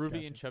course.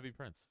 Peruvian Gotcha. chubby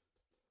prince.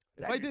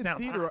 If I did Sounds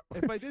theater,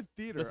 hot. if I did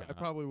theater, Doesn't I hot.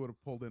 probably would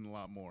have pulled in a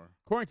lot more.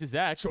 According to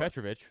Zach Sure.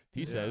 Petrovich,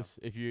 he Yeah. says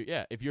if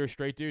you're a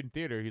straight dude in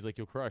theater, he's like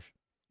you'll crush.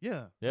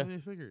 Yeah. Yeah. I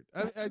figured.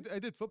 I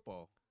did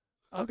football.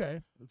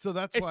 Okay. So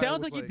that's It why I sounds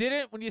was like you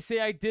didn't when you say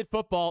I did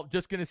football.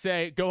 Just gonna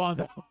say, go on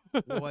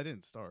though. Well, I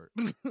didn't start,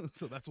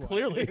 so that's why.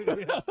 Clearly.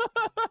 Yeah.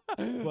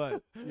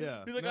 But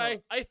yeah, He's like, no,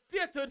 I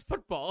theatered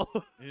football.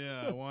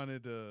 yeah, I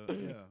wanted to.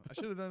 Yeah, I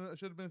should have done. I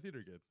should have been a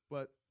theater kid,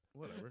 but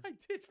whatever. I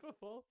did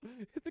football.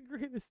 It's the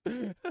greatest.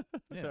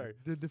 Yeah, Sorry.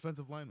 did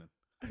defensive lineman.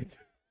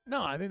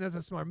 No, I think that's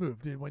a smart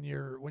move, dude. When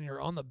you're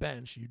on the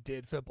bench, you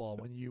did football.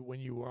 When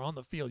you were on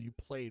the field, you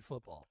played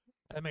football.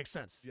 That makes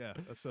sense. Yeah,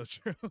 that's so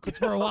true. Because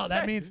for a while,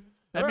 that Okay. means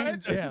All right.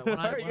 yeah. When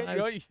All right, I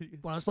you was,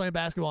 when I was playing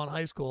basketball in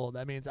high school,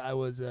 that means I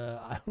was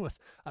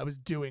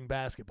doing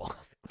basketball.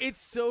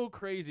 It's so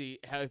crazy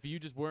how if you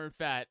just weren't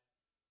fat.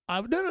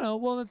 No.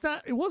 Well, it's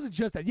not. It wasn't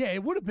just that. Yeah,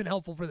 it would have been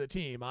helpful for the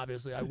team.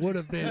 Obviously, I would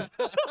have been.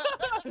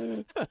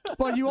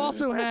 But you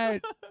also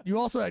had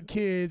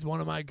kids.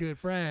 One of my good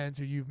friends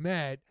who you've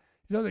met.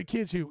 These other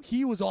kids who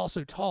he was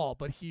also tall,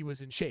 but he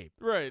was in shape.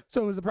 Right.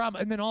 So it was the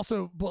problem. And then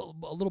also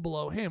a little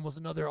below him was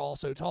another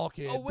also tall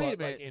kid, Oh, wait a but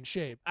minute. like in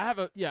shape. I have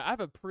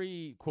a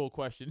pre-cool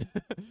question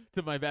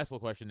to my basketball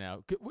question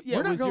now. Yeah,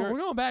 we're not was going. your- We're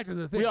going back to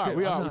the thing. we are, too.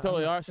 we I'm are, we not-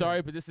 totally I'm not- are.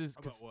 Sorry, but this is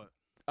About what?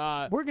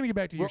 We're gonna get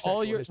back to your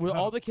sexual history. were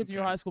all the Oh, kids in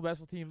your okay. high school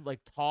basketball team like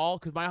tall?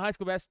 Because my high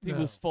school basketball team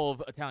No. was full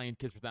of Italian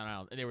kids from Staten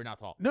Island, and they were not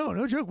tall.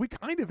 No joke. We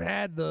kind of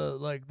had the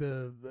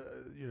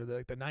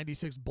the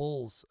 96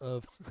 Bulls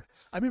of.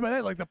 I mean by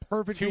that like the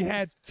perfect. We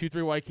had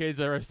 2-3 white kids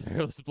that are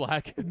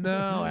black.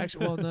 no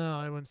actually. Well, no,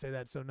 I wouldn't say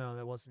that. So no,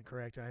 that wasn't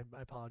correct. I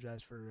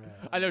apologize for.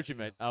 I know what you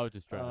meant. I was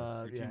just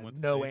trying. Your team went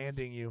to no states?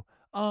 anding you.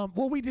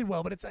 Well, we did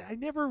well, but it's I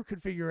never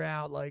could figure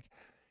out like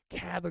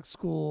Catholic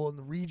school and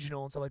the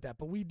regional and stuff like that.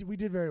 But we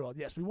did very well.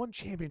 Yes, we won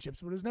championships,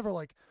 but it was never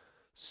like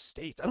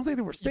states. I don't think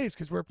there were states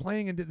because we're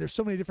playing in. There's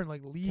so many different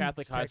like leagues.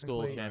 Catholic high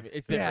school technically. champion.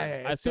 It's Yeah,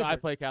 different. yeah, it's I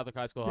different. play Catholic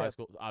high school, Yeah. high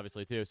school,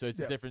 obviously too. So it's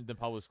Yeah. different than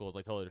public schools,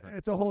 like totally different.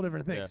 It's a whole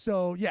different thing. Yeah.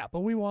 So yeah, but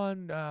we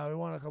won. We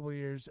won a couple of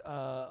years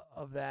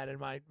of that, and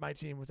my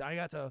team was. I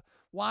got to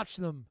watch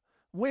them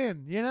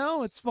win. You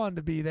know, it's fun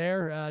to be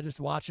there, just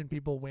watching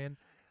people win.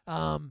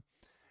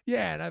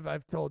 Yeah, and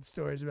I've told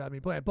stories about me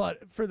playing,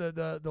 but for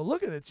the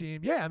look of the team,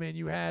 yeah, I mean,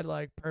 you had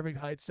like perfect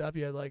height stuff.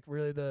 You had like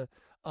really the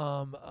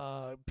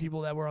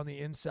people that were on the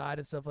inside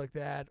and stuff like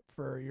that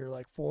for your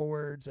like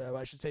forwards.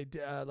 I should say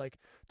like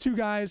two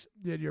guys.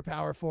 You had your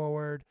power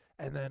forward,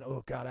 and then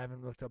oh god, I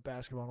haven't looked up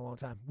basketball in a long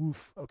time.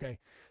 Woof. Okay,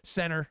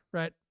 center,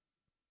 right?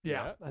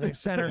 Yeah, I think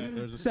center,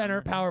 There's a center,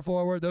 center. power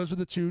forward. Those were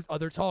the two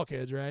other tall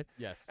kids, right?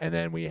 Yes. And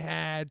then we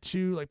had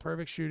two like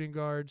perfect shooting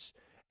guards,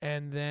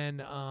 and then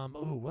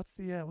what's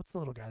the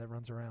little guy that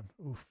runs around?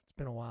 Oof, it's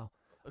been a while.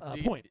 Let's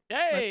see. Point.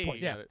 Hey. Point,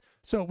 yeah. got it.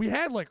 So we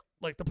had like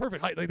the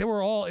perfect height. Like they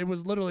were all. It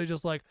was literally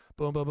just like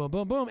boom, boom, boom,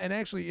 boom, boom. And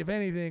actually, if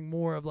anything,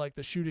 more of like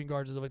the shooting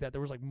guards and stuff like that.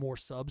 There was like more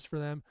subs for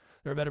them.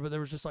 They were better, but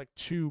there was just like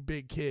two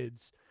big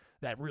kids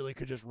that really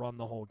could just run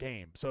the whole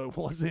game. So it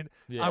wasn't.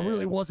 Yeah, I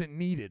really yeah. wasn't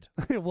needed.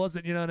 It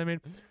wasn't. You know what I mean?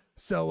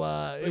 So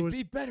it Like, was.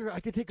 be better. I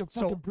could take a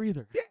So- fucking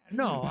breather.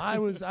 No, I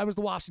was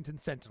the Washington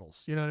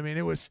Sentinels. You know what I mean?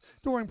 It was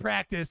during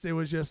practice. It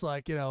was just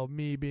like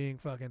me being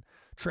fucking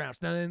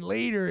trounced. Now then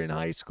later in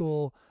high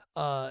school,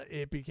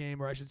 it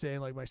became, or I should say, in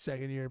like my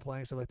second year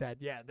playing stuff like that.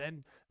 Yeah,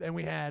 then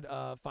we had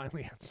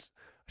finally had.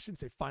 I shouldn't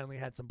say finally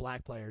had some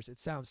black players. It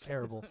sounds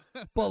terrible,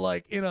 but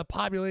like in a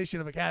population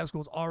of a Catholic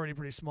school, it's already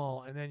pretty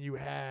small, and then you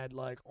had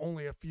like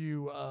only a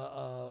few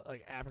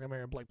like African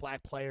American like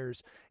black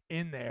players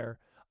in there.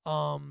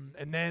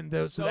 And then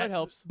those so No, that it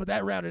helps. but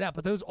that rounded out.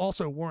 But those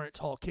also weren't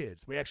tall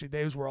kids.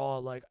 Those were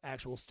all like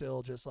actual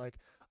still just like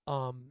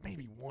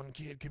maybe one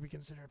kid could be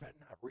considered, but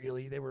not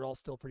really. They were all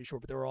still pretty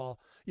short, but they were all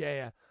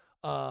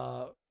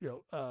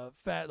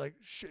fat, like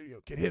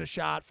could hit a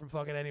shot from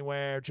fucking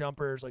anywhere,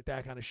 jumpers, like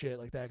that kind of shit,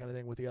 like that kind of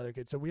thing with the other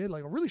kids. So we had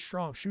like a really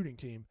strong shooting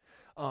team.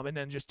 And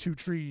then just two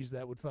trees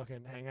that would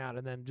fucking hang out,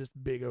 and then just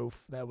big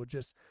oaf that would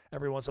just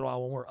every once in a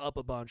while when we're up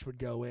a bunch would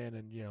go in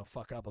and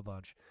fuck up a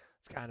bunch.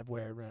 It's kind of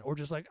where it ran. Or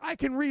just like I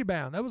can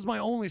rebound. That was my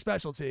only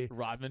specialty.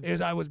 Rodman.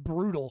 Is I was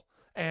brutal,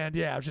 and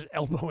I was just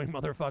elbowing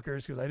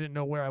motherfuckers because I didn't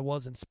know where I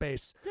was in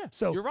space. Yeah,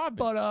 So you're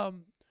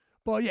Rodman.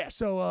 but yeah.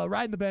 So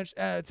riding the bench.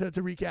 To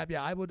recap,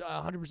 yeah, I would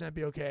 100%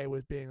 be okay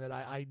with being that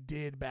I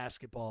did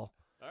basketball.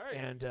 All right.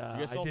 And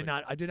guys I sold did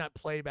me. not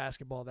play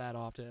basketball that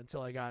often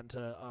until I got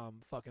into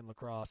fucking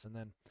lacrosse, and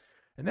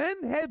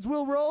then heads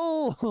will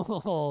roll.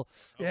 Oh,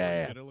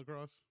 yeah. Good at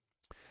lacrosse.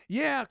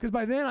 Yeah, because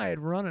by then I had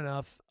run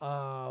enough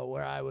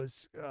where I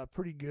was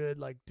pretty good,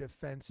 like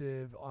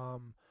defensive,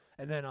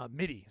 and then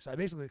midi. So I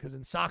basically, because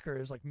in soccer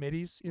it's like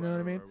middies, you know what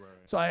I mean?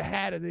 Right. So I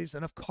had at least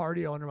enough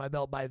cardio under my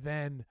belt by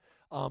then.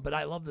 But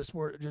I love the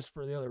sport just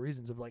for the other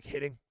reasons of like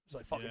hitting. It's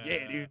like fucking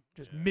yeah, dude,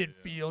 just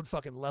midfield,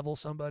 fucking level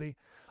somebody.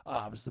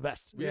 It was the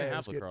best. We yeah, didn't it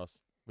have was good. lacrosse,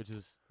 which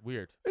is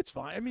weird. It's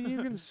fine. I mean,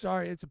 you can.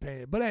 Sorry, it's a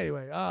pain. But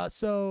anyway,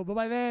 but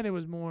by then it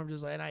was more of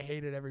just like, and I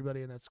hated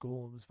everybody in that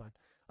school. It was fine.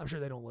 I'm sure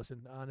they don't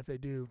listen, and if they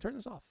do, turn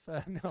this off.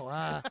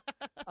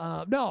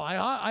 No,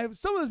 I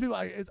some of those people.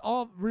 It's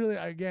all really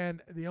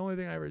again. The only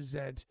thing I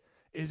resent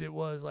is it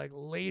was like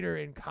later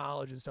in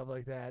college and stuff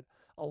like that.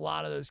 A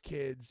lot of those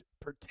kids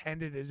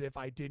pretended as if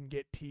I didn't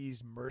get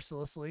teased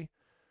mercilessly.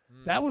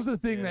 That was the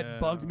thing that Yeah.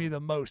 bugged me the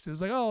most. It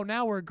was like, oh,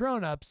 now we're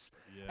grown-ups.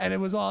 Yeah. And it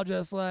was all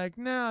just like,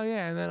 no,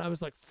 yeah. And then I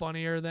was like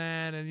funnier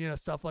then and,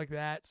 stuff like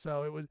that.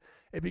 So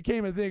it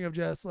became a thing of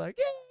just like,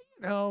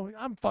 yeah,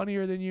 I'm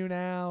funnier than you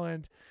now.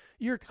 And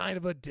you're kind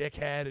of a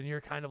dickhead and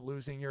you're kind of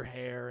losing your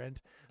hair. And,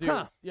 Dude,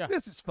 yeah.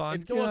 this is fun.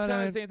 It's, You know well, it's what I kind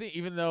mean? of the same thing.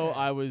 Even though Yeah.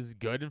 I was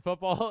good in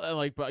football, and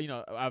like, but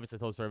obviously I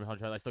told the story of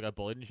how I still got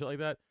bullied and shit like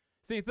that.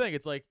 Same thing.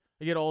 It's like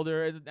I get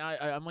older, and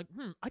I'm like,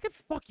 I could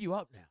fuck you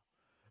up now.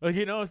 Like,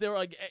 so they were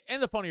like,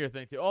 and the funnier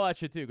thing too, all that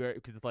shit too,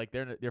 because it's like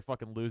they're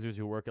fucking losers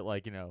who work at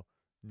like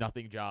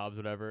nothing jobs,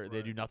 whatever. They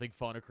Right. do nothing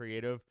fun or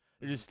creative.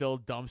 They're just still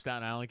dumb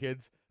Staten Island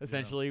kids,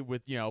 essentially,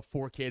 with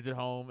 4 kids at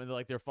home, and they're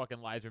like their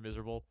fucking lives are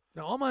miserable.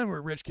 No, all mine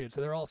were rich kids,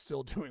 so they're all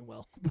still doing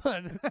well.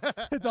 But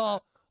it's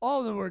all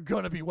of them were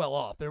going to be well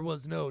off. There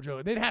was no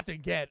joke. They'd have to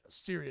get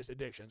serious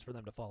addictions for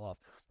them to fall off,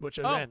 which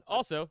again,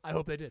 also, I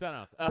hope they did.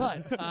 Staten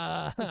But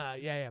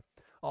Island. yeah.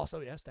 Also,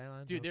 yes, Staten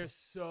Island. Dude, there's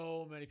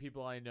so many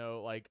people I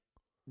know like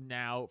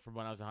now from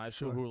when I was in high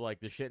school Sure. who like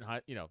the shit in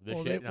high, the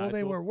well, shit in high they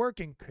school. were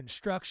working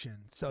construction,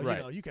 so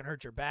Right. you can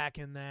hurt your back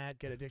in that,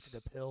 get addicted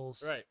to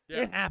pills. Right.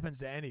 Yeah. It happens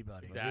to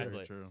anybody. That's very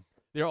Exactly. true.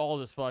 They're all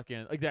just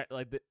fucking like that.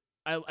 Like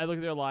I look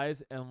at their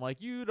lives and I'm like,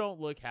 you don't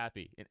look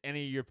happy in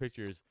any of your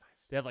pictures.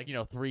 They have like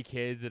 3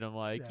 kids, and I'm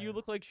like, you Yeah.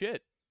 look like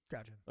shit.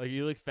 Gotcha. Like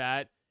you look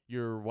fat.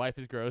 Your wife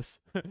is gross.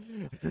 Go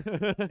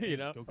Fuck get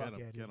yeah, him.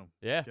 dude. Get him.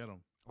 Yeah. Get him.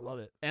 I love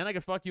it. And I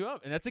can fuck you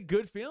up, and that's a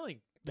good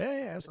feeling. Yeah,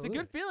 It's a absolutely.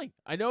 good feeling.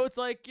 I know it's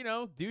like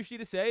douchey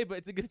to say, but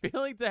it's a good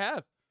feeling to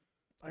have.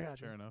 I got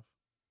you. Fair enough.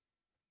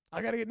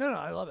 I gotta get no.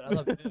 I love it. I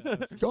love it. Yeah,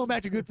 absolutely. Going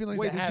back to good feelings.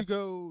 Wait, to did have. you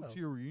go Oh. to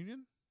your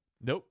reunion?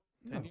 Nope.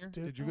 No, Tenure?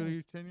 dude, Did you no. go to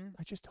your tenure?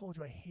 I just told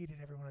you I hated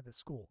everyone at the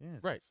school. Yeah.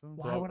 Right. So,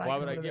 Why So would I why go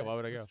would I? to Yeah. that? Why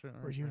would I go? Sure, all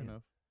right, Reunion. fair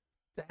enough.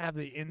 To have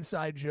the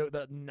inside joke,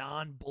 the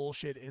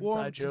non-bullshit inside Well,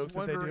 I'm jokes just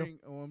that they do. wondering.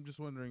 Well, I'm just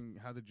wondering,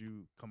 how did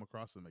you come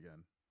across them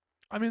again?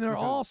 I mean, they're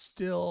all Because-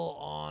 still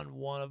on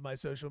one of my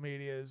social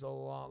medias,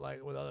 along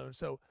like with others.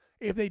 So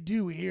if they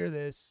do hear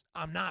this,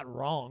 I'm not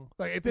wrong.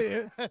 Like if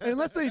they,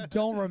 unless they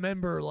don't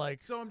remember,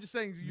 like So I'm just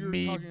saying, you're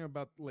Me- talking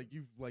about like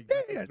you've like. yeah.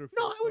 met them through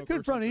No, I would Facebook or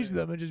confront each of something.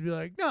 them and just be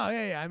like, no,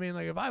 yeah. I mean,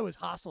 like if I was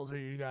hostile to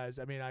you guys,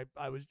 I mean,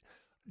 I was,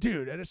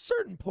 dude. At a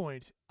certain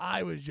point,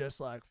 I was just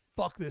like,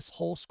 fuck this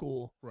whole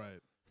school. Right.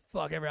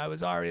 Fuck I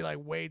was already like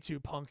way too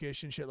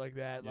punkish and shit like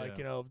that. Like,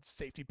 Yeah.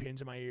 safety pins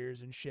in my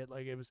ears and shit.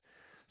 Like it was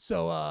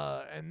so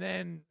and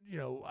then,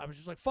 I was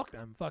just like, fuck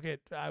them. Fuck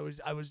it. I was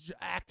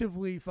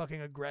actively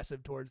fucking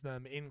aggressive towards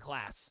them in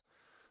class.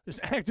 Just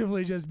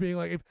actively just being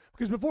like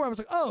because before I was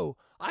like, oh,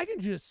 I can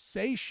just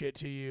say shit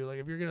to you. Like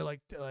if you're gonna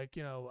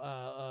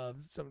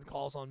someone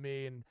calls on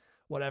me and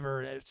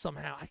whatever,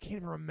 somehow I can't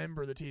even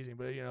remember the teasing,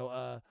 but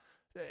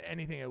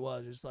anything it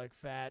was, just like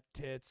fat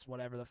tits,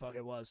 whatever the fuck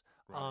it was.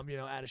 Right.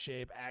 Out of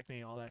shape,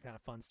 acne, all that kind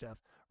of fun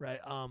stuff, right?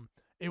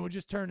 It would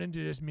just turn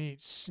into just me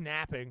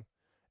snapping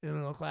in the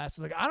middle of class.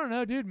 Like, I don't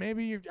know, dude,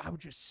 I would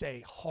just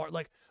say hard,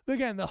 like,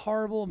 again, the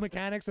horrible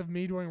mechanics of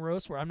me doing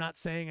roast where I'm not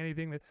saying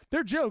anything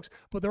they're jokes,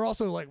 but they're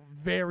also like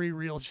very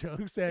real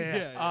jokes.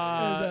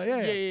 Yeah.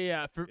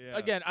 Yeah. Yeah.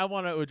 Again, I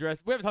want to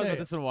address. We haven't talked Yeah, about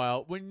yeah. this in a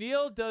while. When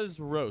Neil does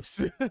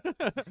roast,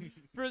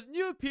 for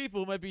new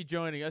people who might be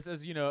joining us,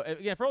 as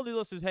again, for all new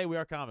listeners, hey, we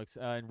are comics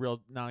in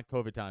real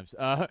non-COVID times.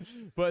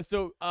 But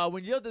so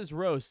when Neil does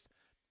roast,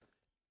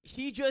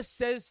 he just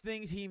says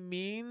things he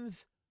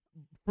means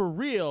for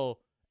real,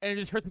 and it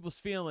just hurts people's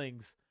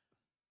feelings.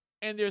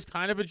 And there's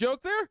kind of a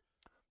joke there.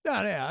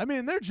 Yeah. I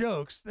mean, they're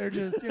jokes. They're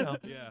just, Yeah.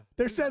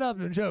 they're set up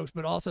in jokes,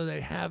 but also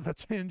they have a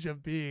tinge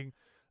of being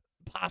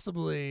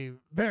possibly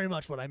very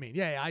much what I mean.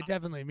 Yeah, I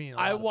definitely mean.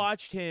 I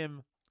watched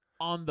him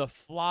on the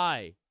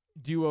fly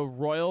do a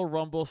Royal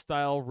Rumble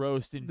style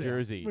roast in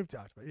Jersey. We've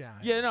talked about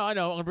Yeah, no, I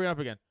know. I'm gonna bring it up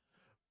again.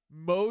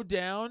 Mow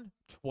down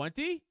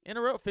 20 in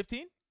a row,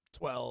 15.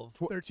 12,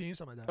 13,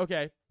 something like that.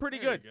 Okay, pretty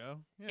There good. You go.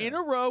 Yeah. In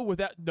a row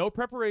without no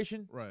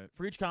preparation Right.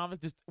 for each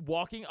comic, just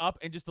walking up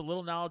and just a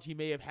little knowledge he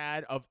may have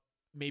had of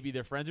maybe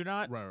their friends or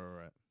not,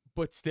 Right.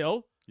 but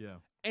still, Yeah.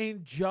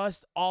 and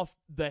just off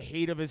the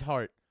hate of his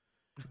heart,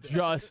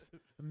 just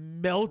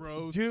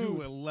Rose to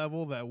a dude,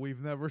 level that we've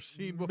never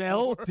seen before.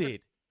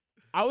 melted.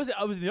 I was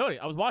in the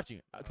audience. I was watching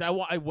it because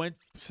I went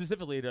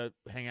specifically to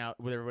hang out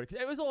with everybody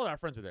because it was all of our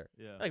friends were there.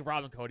 Yeah. Like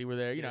Rob and Cody were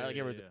there. yeah, Like yeah,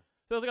 everyone's. yeah.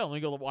 So I was like, oh, let me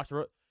go watch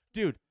the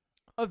dude.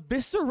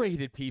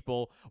 Eviscerated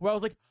people. Where I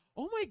was like,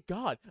 oh my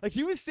god, like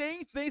he was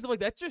saying things. I'm like,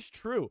 that's just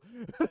true.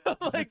 I'm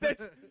like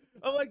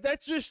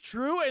that's just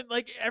true, and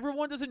like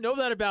everyone doesn't know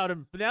that about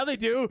him, but now they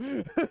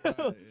do. yeah.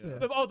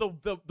 Oh,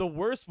 the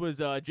worst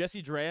was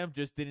Jesse Dram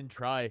just didn't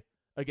try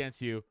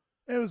against you.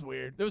 It was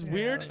weird. It was Yeah,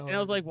 weird, don't know and I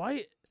was like,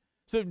 why?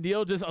 So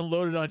Neil just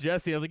unloaded on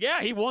Jesse. I was like,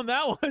 yeah, he won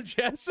that one,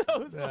 Jess. I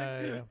was like,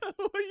 Yeah.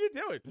 what are you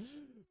doing?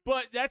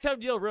 But that's how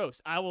Neil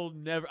roasts. I will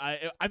never.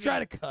 I try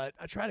to cut.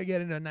 I try to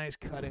get into a nice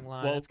cutting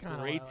line. Well, That's kind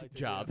of great like to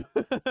job.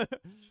 do.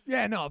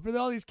 Yeah, no, for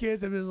all these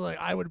kids, it was like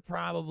I would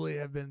probably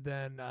have been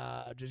then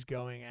just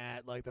going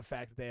at like the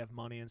fact that they have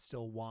money and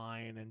still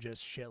whine and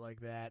just shit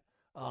like that.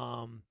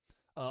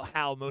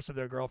 How most of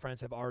their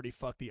girlfriends have already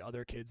fucked the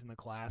other kids in the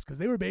class because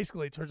they were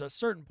basically towards a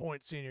certain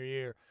point senior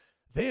year.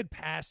 they had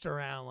passed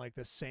around like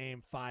the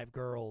same 5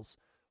 girls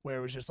where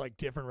it was just like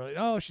different. Really,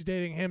 oh, she's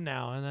dating him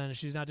now, and then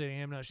she's not dating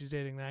him now. She's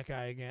dating that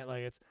guy again.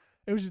 Like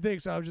it was just thing.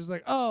 So I was just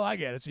like, oh, I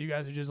get it. So you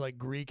guys are just like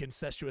Greek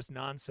incestuous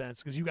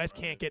nonsense because you guys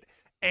can't get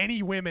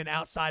any women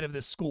outside of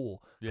this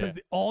school because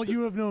all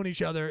you have known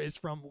each other is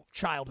from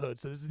childhood.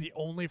 So this is the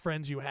only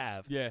friends you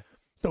have. Yeah.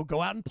 So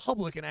go out in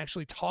public and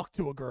actually talk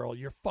to a girl.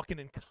 You're fucking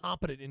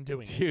incompetent in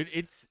doing it. Dude,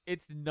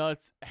 it's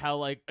nuts how,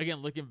 like, again,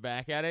 looking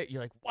back at it,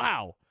 you're like,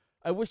 wow,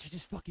 I wish I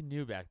just fucking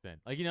knew back then.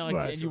 Like, you know, like,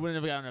 Right, and you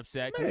wouldn't have gotten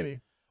upset.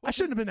 Maybe. I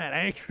shouldn't have been that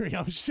angry.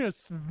 I was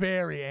just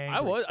very angry.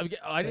 I was.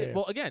 I didn't. Yeah.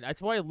 Well, again, that's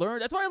why I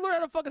learned. That's why I learned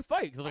how to fucking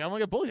fight. Because like, I don't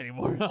want to get bullied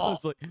anymore. I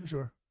was like,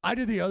 Sure. I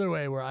did the other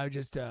way where I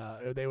just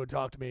they would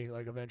talk to me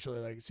like eventually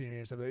like senior year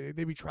and stuff.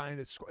 They'd be trying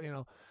to it's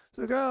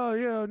like, oh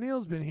yeah,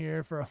 Neil's been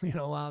here for a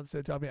while, so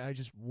talk to me. I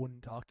just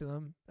wouldn't talk to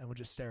them and would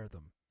just stare at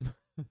them.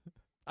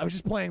 I was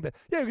just playing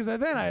because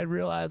then I had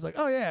realized like,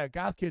 oh yeah,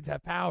 goth kids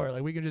have power.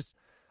 Like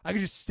I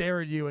could just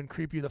stare at you and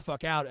creep you the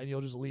fuck out and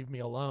you'll just leave me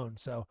alone.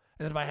 So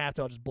and then if I have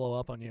to, I'll just blow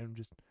up on you and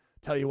just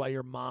tell you why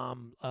your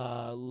mom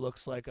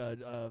looks like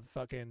a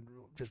fucking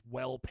just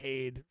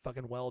well-paid,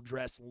 fucking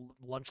well-dressed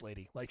lunch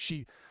lady. Like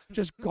she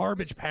just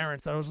garbage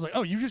parents. I was like,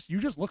 oh, you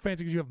just look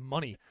fancy because you have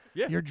money.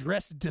 Yeah. You're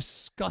dressed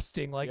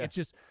disgusting. Like it's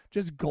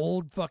just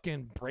gold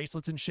fucking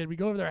bracelets and shit. We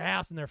go over to their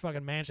house and their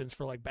fucking mansions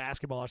for like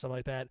basketball or something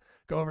like that.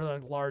 Go over to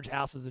like large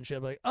houses and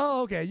shit. Like,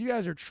 oh, okay, you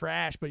guys are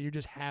trash, but you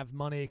just have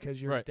money because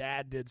your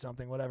dad did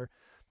something, whatever.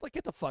 Like,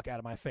 get the fuck out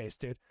of my face,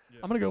 dude. Yeah.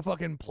 I'm going to go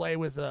fucking play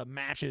with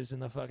matches in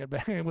the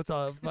fucking with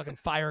fucking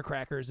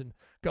firecrackers and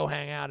go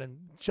hang out and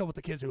chill with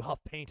the kids who huff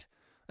paint.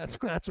 That's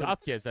what goth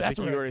kids. That's I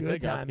think what you a already good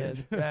think time goth is.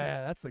 kids.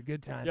 Yeah, that's the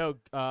good time. Yo,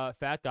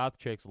 fat goth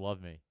chicks love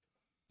me.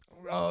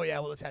 Oh yeah,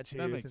 well the tattoos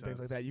and makes things sense.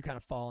 like that. You kind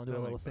of fall into That a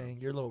little makes thing.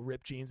 sense. Your little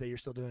ripped jeans that you're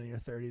still doing in your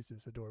 30s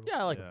is adorable.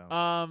 Yeah, I like Yeah.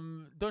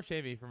 them. Don't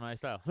shame me for my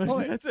style. Oh,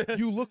 wait. That's it.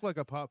 You look like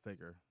a pop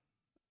figure.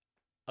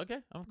 Okay,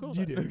 I'm cool. with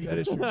You that. do. That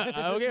is true.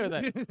 I'm okay with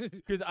that.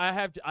 Because I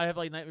have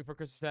like Night Before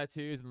Christmas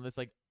tattoos, and this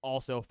like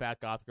also fat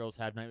goth girls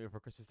have Night Before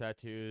Christmas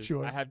tattoos.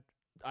 Sure.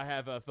 I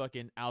have a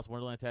fucking Alice in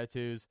Wonderland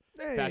tattoos.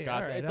 Hey, Fat goth.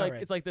 all right, It's all like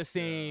right. it's like the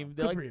same.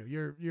 They're Good like, for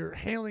you. You're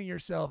hailing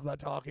yourself about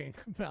talking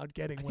about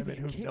getting I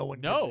women mean, who no one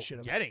gives no a shit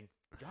about. getting.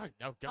 God,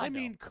 no, God, I no.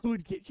 mean,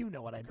 could get you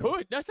know what I mean.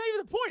 could. That's not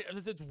even the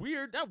point. It's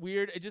weird. Not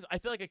weird. It just I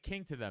feel like a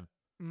king to them.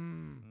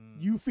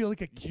 You feel like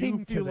a king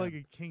You to feel them. like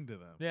a king to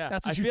them. Yeah,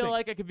 That's what I you feel think.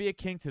 like I could be a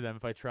king to them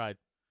if I tried.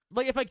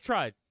 Like if I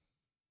tried.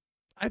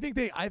 I think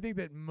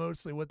that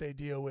mostly what they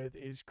deal with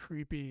is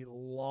creepy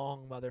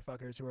long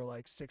motherfuckers who are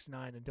like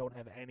 6'9" and don't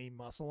have any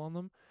muscle on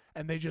them,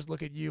 and they just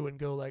look at you and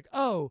go like,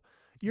 "Oh,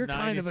 you're 9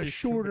 kind of a inches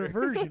shorter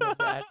shorter." version of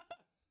that."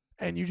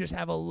 And you just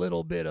have a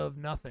little bit of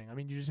nothing. I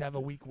mean, you just have a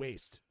weak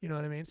waist. You know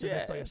what I mean? So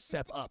that's like Yeah. a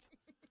step up.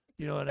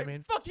 You know what I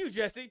mean? Fuck you,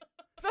 Jesse.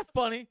 It's not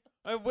funny.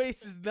 My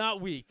waist is not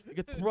weak. I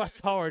get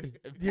thrust hard.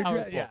 And You're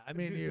powerful. yeah, I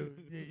mean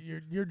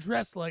you're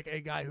dressed like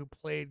a guy who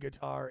played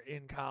guitar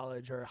in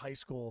college or high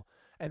school,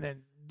 and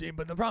then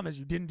but the problem is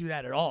you didn't do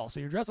that at all. So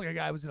you're dressed like a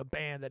guy who was in a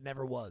band that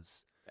never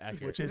was,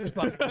 Accurate. which is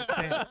fucking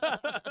insane,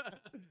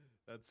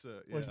 That's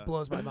which yeah.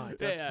 blows my mind.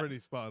 That's Yeah. pretty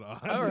spot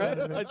on. All right,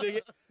 I dig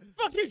it.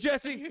 Fuck you,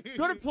 Jesse.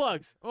 Go to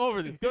plugs. I'm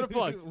over this. Go to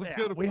plugs. Let's Yeah,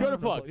 go to we Go have to a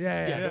plugs.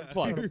 Yeah, Yeah, yeah. go to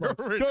plugs. Go to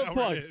plugs. We're Go in- to we're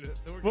plugs. in it.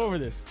 We're Go over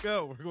this.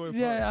 Go. We're going.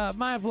 Yeah,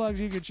 my plugs.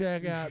 You can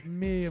check out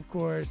me, of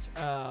course,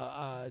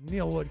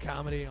 Neil Wood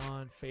Comedy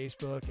on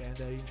Facebook, and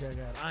you can check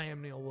out I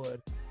Am Neil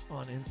Wood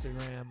on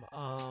Instagram.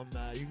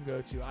 You can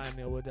go to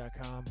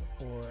IamNeilWood.com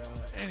for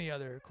any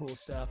other cool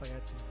stuff. I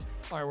got some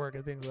artwork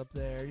and things up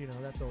there. You know,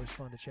 that's always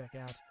fun to check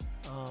out.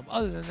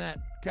 Other than that,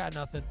 got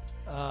nothing.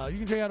 You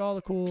can check out all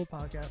the cool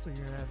podcasts. So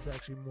you're gonna have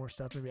actually more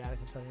stuff. Maybe Adam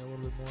can tell you a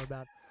little bit more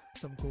about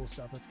some cool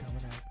stuff that's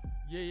coming out.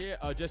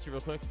 Yeah. Jesse, real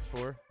quick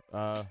before.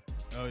 Oh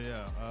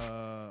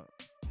yeah.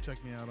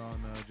 Check me out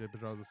on Jay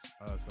Pedraza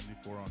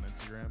 74 on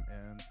Instagram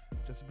and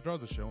Jesse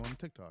Pedraza Show on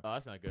TikTok. Oh,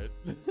 that's not good.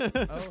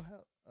 Oh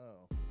hell.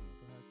 Oh.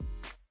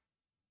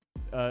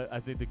 I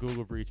think the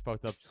Google breach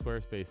fucked up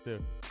Squarespace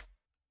too.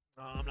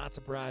 I'm not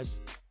surprised.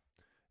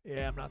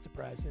 Yeah, I'm not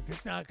surprised. If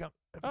it's not,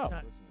 Oh.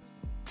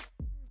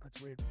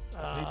 that's weird.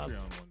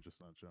 Patreon one just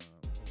not showing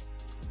up.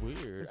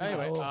 Weird. Yeah,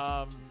 Anyway,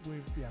 well,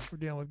 we're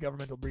dealing with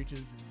governmental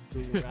breaches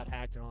and Google got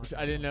hacked and all which that.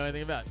 I didn't know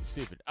anything about.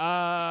 Stupid.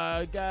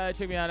 Guys,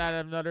 check me out at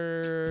Adam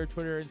Nutter,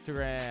 Twitter,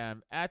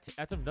 Instagram, at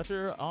Adam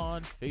Nutter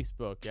on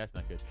Facebook. Yeah, that's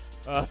not good.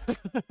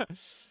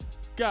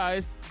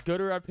 Guys, go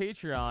to our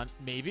Patreon.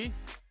 Maybe.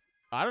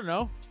 I don't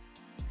know.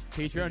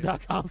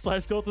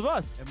 Patreon.com/Cult of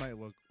Us. It might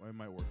work later.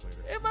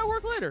 It might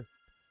work later.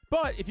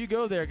 But if you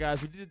go there,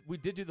 guys, we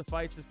did do the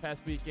fights this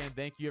past weekend.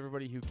 Thank you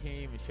everybody who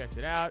came and checked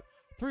it out.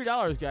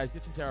 $3, guys,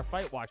 gets into our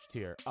Fight Watch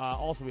tier.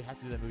 Also, we have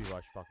to do that movie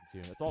watch fucking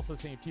soon. It's also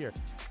the same tier.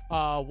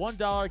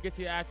 $1 gets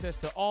you access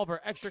to all of our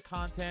extra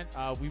content.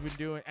 We've been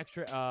doing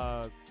extra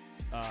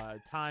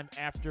time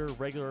after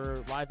regular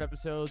live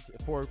episodes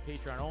for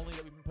Patreon only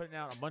that we've been putting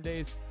out on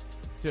Mondays.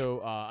 So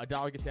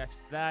 $1 gets you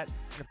access to that.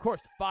 And of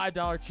course, the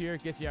 $5 tier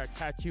gets you our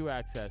tattoo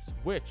access,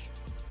 which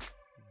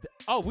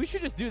we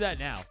should just do that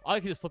now. I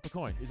can just flip a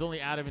coin. There's only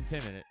Adam and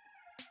Tim in it.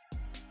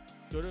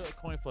 go to a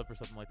coin flip or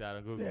something like that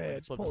on Google. Yeah, and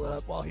just flip pull them it up.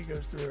 up while he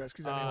goes through the rest.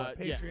 Because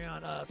Yeah.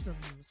 Patreon,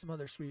 some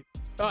other sweet.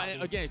 Oh,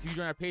 and again, if you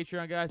join our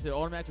Patreon, guys, it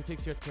automatically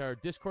takes you to our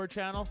Discord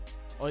channel.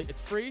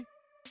 It's free.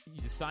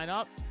 You just sign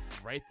up,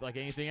 right? Like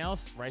anything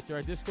else, right through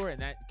our Discord,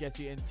 and that gets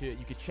you into.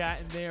 You can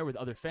chat in there with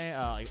other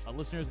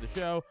listeners of the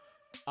show.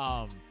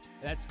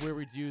 That's where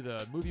we do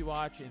the movie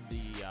watch and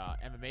the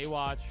MMA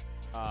watch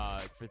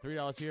for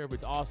 $3 here, but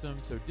it's awesome.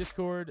 So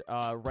Discord,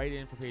 right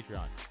in for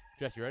Patreon.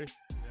 Jess, you ready?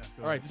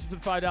 Yeah, All right, this is the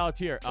 $5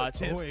 tier.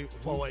 Tim. wait,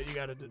 Well, wait, you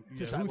gotta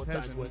just who's what heads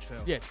side's and which. who's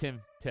tails? Yeah,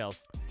 Tim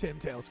Tails. Tim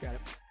Tails got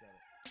it.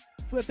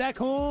 Flip that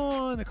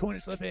coin. The coin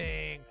is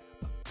slipping.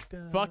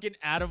 Fucking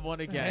Adam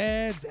won again.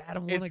 Heads.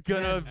 Adam won It's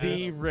again. gonna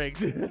be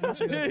rigged. You're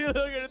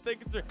gonna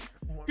think it's rigged.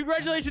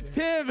 Congratulations,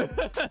 Tim.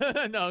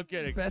 No, I'm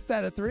kidding. Best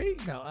out of 3?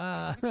 No.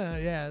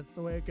 Yeah, that's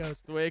the way it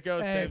goes. The way it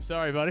goes, Hey, Tim.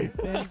 Sorry, buddy.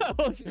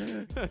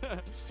 Tim.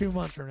 2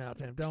 months from now,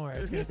 Tim. Don't worry.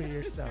 It's gonna be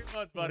your stuff. 2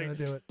 months, We're buddy. gonna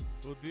do it.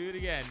 We'll do it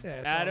again. Yeah,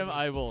 it's Adam, all good.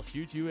 I will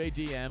shoot you a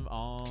DM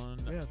on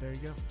Yeah, there you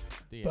go.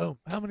 DM. Boom.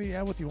 How many?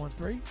 What's he won?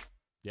 3?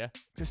 Yeah.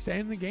 Just stay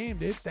in the game,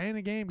 dude. Stay in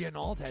the game, getting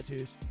all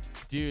tattoos.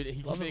 Dude, he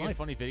keeps Loving making life.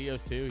 funny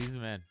videos too. He's a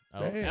man.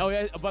 Oh, Damn. oh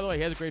yeah. Oh, by the way,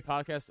 he has a great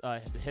podcast,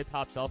 the Hip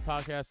Hop Self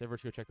Podcast. Everyone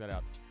should go check that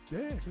out.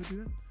 Yeah, go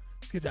do that.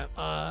 It's a good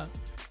time.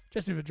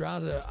 Jesse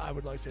Pedraza, I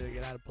would like to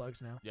get out of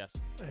plugs now Yes.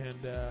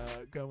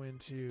 and go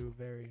into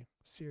very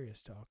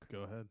serious talk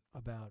Go ahead.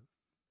 about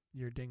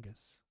your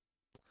dingus.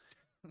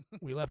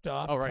 We left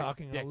off Oh, right.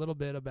 talking Yeah. a little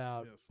bit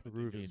about Yes,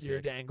 Peruvian. Dingus. your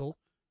dangle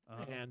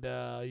Uh-huh.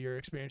 and your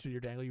experience with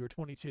your dangle. You were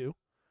 22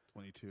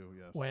 22,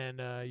 yes. when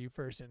you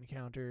first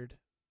encountered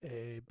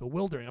a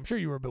bewildering. I'm sure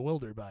you were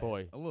bewildered by it.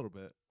 Boy, A little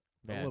bit.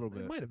 man. A little It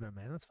bit. might have been a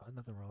man. That's fine.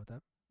 Nothing wrong with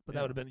that. But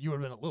Yeah. that would have been you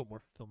would have been a little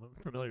more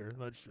familiar,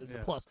 which is a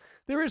Yeah. plus.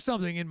 There is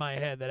something in my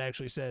head that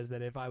actually says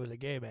that if I was a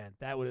gay man,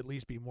 that would at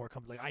least be more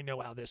comfortable. Like I know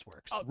how this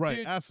works. Oh, Right,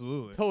 dude,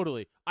 absolutely.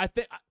 totally. I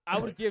think I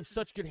would give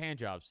such good hand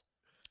jobs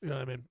You know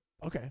what I mean?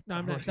 Okay. No,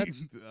 I'm not. All right.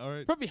 That's All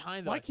right. from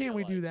behind. Though, why I can't feel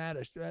we like. do that?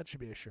 That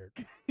should be a shirt.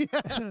 Yeah, I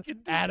can do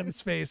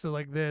Adam's face is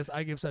like this.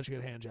 I give such a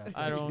good hand job.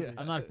 I don't. Yeah.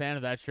 I'm not a fan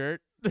of that shirt.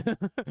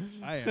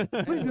 I am.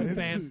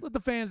 Let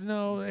the fans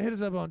know. Hit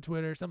us up on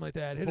Twitter, something like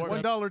that. Hit us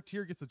Support up. $1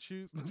 tier gets to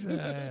choose.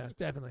 Yeah,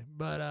 definitely.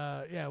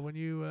 But yeah, when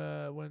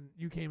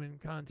you came in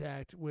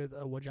contact with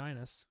a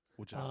vaginas,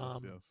 Which I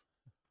Um, yes.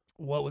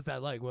 what was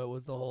that like? What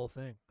was the whole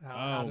thing?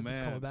 How Oh did this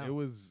come man, about? it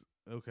was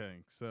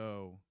okay.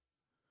 So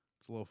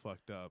it's a little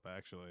fucked up,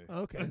 actually.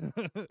 Okay.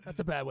 That's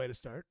a bad way to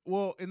start.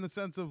 Well, in the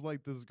sense of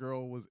like this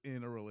girl was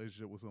in a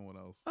relationship with someone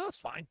else. Oh, that's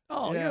fine.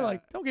 Oh, Yeah. you're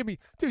like, don't get me,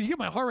 dude. You get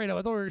my heart rate up.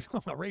 I thought we were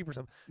talking about rape or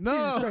something.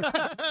 No,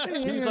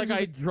 He's like,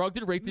 I drugged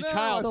and raped a no, I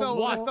child. felt,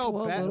 What? I felt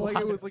What? bad. What?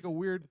 Like it was like a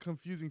weird,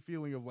 confusing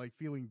feeling of like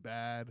feeling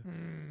bad,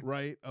 Mm,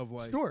 right? Of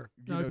like, sure.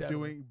 you No, know, definitely.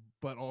 doing,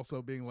 but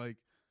also being like,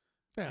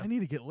 Yeah. I need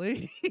to get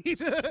laid. You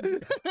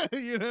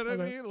know what I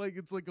Okay. mean? Like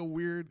it's like a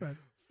weird Right.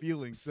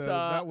 feeling. So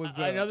Uh, that was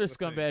another the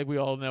thing. scumbag we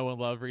all know and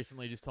love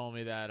recently just told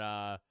me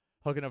that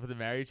hooking up with a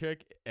married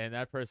chick, and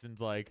that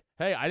person's like,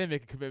 "Hey, I didn't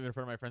make a commitment in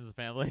front of my friends and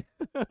family."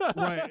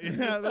 Right.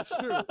 Yeah, that's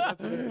true.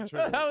 That's very true.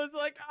 I was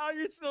like, "Oh,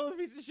 you're still a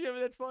piece of shit, but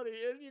that's funny,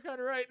 and you're kind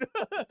of right."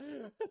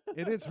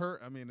 It is her.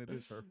 I mean, it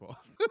is her fault.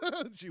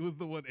 She was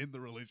the one in the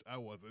relationship. I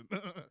wasn't.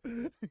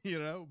 You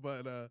know,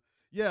 but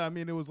yeah. I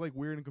mean, it was like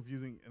weird and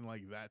confusing in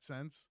like that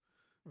sense.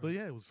 But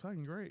yeah, it was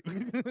fucking great.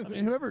 I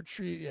mean, whoever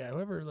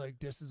like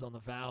disses on the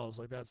vows,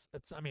 like it's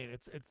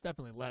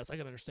definitely less. I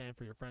can understand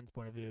for your friend's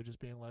point of view, just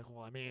being like,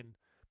 well, I mean,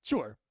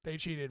 sure, they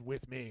cheated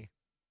with me,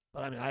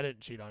 but I mean, I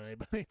didn't cheat on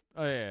anybody.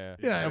 Oh yeah,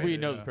 Yeah, I and we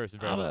mean, know yeah. this person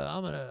very I'm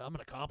well. an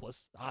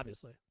accomplice,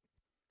 obviously.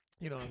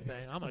 You know what I'm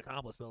saying? I'm an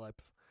accomplice, but like,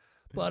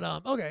 but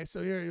okay,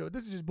 so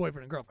this is just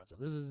boyfriend and girlfriend stuff.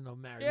 This isn't no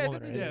married Yeah,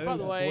 woman. or this is- yeah, anything. by it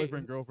the was way,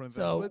 boyfriend girlfriend.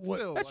 so thing, but what-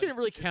 still, That shouldn't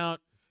really count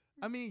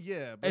I mean,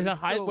 yeah. But as a it's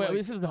high. still, Wait, like,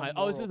 this isn't a high.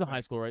 Oh, this moral isn't high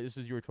thing. school, right? This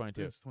is you were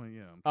 22. It's 20.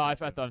 Yeah. Oh, I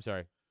thought. I'm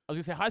sorry. I was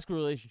gonna say high school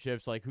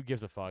relationships. Like, who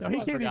gives a fuck? No, he I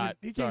can't forgot.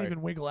 even Sorry.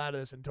 wiggle out of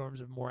this in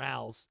terms of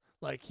morals.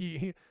 Like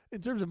he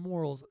in terms of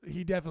morals,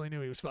 he definitely knew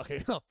he was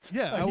fucking up.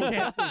 Yeah, I Like, was, he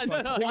can't- definitely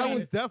No, fucking, no, I he-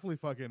 was definitely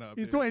fucking up.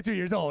 He's dude. 22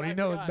 years old. He I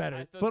knows forgot. better. I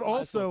thought But it was a high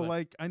also, school thing.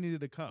 like, I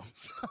needed to come.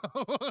 So.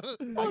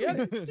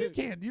 You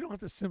can't. You don't have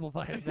to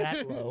simplify it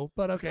that low.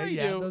 But okay, No, you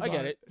yeah, do. those I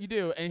get are- it. You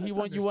do, and That's you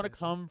want to understandable.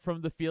 come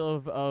from the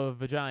feel of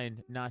vagina,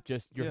 not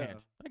just your Yeah. hand.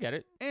 I get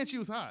it. And she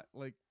was hot.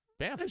 Like,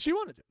 Bam. And she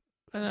wanted to.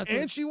 And that's and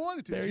what- she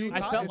wanted to. There She you was go.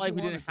 I hot felt and like she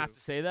we didn't wanted have to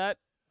say that.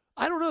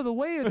 I don't know the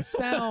way it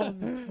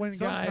sounds when guys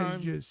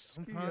Sometimes- just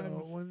you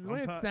know, sometimes- the way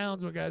it sometimes-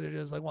 sounds when guys are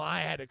just like, well, I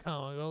had to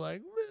come. I go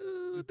like,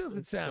 it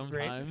doesn't sound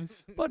great.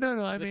 Sometimes. But no,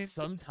 I Like, mean,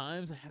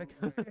 sometimes I had to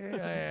come.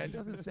 yeah, it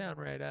doesn't sound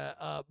right.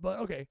 But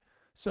okay.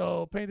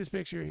 So paint this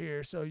picture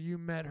here. So you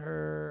met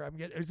her.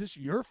 Is this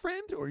your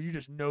friend, or you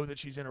just know that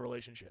she's in a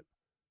relationship?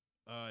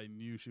 I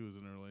knew she was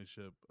in a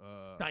relationship.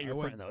 It's not your I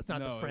went- friend, though. It's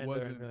not the no, friend It or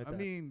wasn't. anything like I that.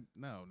 mean,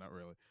 no, not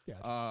really.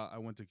 Gotcha. I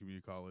went to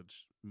community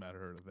college, met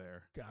her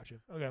there. Gotcha.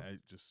 Okay. I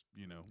just,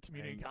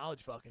 Community hang-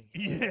 college fucking.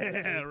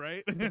 Yeah,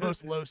 right. The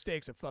most low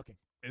stakes of fucking.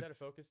 Is that a It's-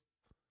 focus?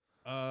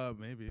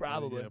 Maybe.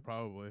 Probably. Yeah,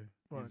 probably.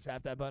 Want He's- to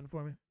tap that button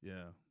for me?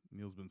 Yeah,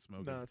 Neil's been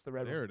smoking. No, it's the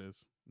red There one. it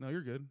is. No,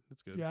 you're good.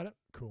 It's good. You got it?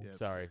 Cool. Yeah.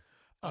 Sorry.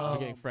 I'm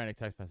getting frantic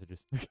text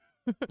messages.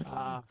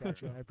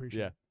 Gotcha. I appreciate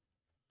Yeah. it.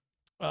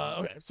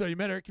 Okay, so you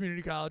met her at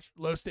community college.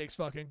 Low stakes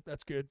fucking.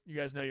 That's good. You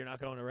guys know you're not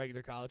going to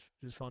regular college,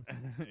 which is fun.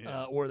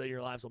 Yeah. Or that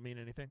your lives will mean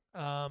anything.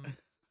 I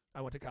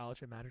went to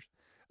college. It matters.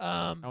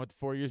 I went to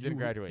 4 years, didn't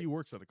graduate. He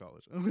works at a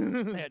college.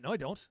 Yeah, no, I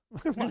don't.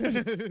 Why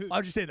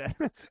would you say that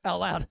out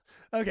loud?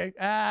 Okay.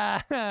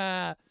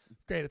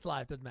 Great, it's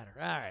live. Doesn't matter.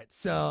 All right.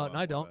 So, no,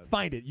 I don't. bad.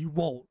 Find it. You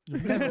won't.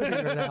 You'll never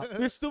figure it out.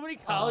 There's so many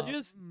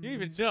colleges. You don't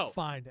even It's know.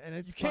 Find it. And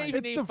it's You can't fine. even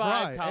It's name the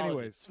 5 fry,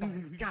 colleges.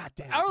 anyways. God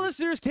damn it. Our dude.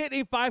 listeners can't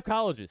name 5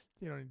 colleges.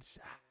 You don't need to,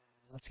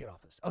 let's get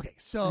off this. Okay,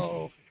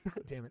 so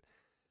God damn it,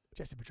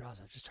 Jesse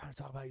Pedraza, just trying to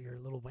talk about your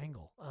little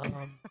wangle. And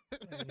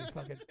you're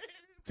fucking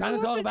trying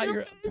to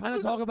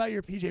talk about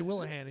your PJ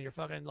Willihan, and you're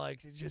fucking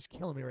like just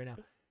killing me right now.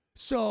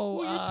 So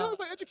Well, you're telling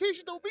my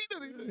education don't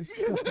mean anything.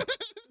 so-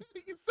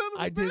 You son of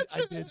a I did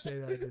bitch. say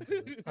that. I did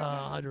say that.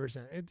 100%.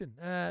 It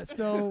didn't.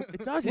 So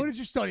It doesn't. what did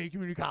you study at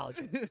community college?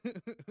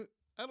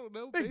 I don't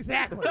know.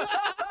 Exactly.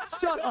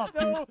 Shut up,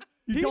 dude. No,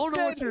 You he don't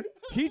know what said- you're.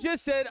 He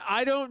just said,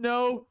 I don't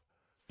know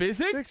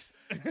physics.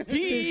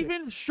 He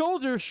even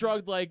shoulder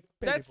shrugged like,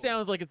 Baby that boy.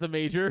 sounds like it's a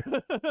major.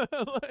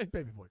 Like,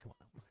 Baby boy, come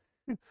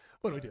on.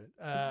 What are we doing?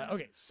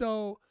 Okay,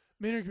 so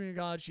Minor community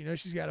college, you know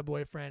she's got a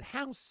boyfriend.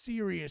 How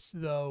serious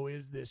though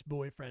is this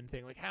boyfriend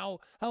thing? Like how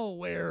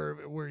aware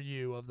were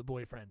you of the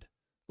boyfriend?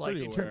 Like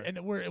Pretty in term, aware.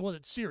 and where it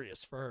wasn't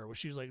serious for her. Was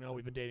she was like, no,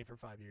 we've been dating for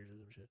 5 years or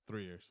some shit.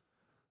 3 years.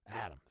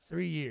 Adam,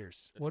 3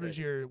 years. That's What is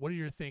crazy. what are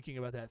your thinking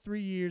about that?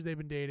 3 years they've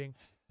been dating.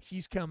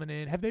 He's coming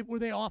in. Were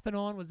they off and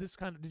on? Was this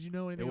kind of? Did you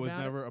know anything It was about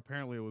never.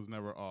 Apparently, it was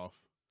never off.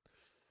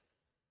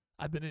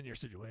 I've been in your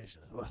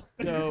situation as well.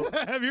 so,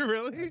 Have you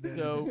really?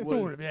 So Sort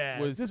was- of, yeah.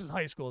 was- This is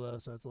high school though,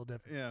 so it's a little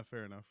different. Yeah,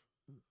 fair enough.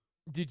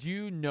 did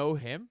you know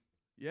him?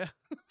 Yeah.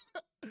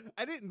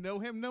 I didn't know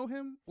him.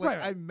 Right,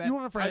 I right. met. You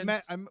weren't I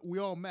met. friends. We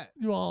all met.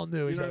 You all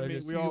knew You each know what other. I mean?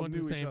 just We you all went to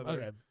the knew each same-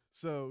 other. Okay.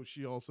 So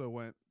she also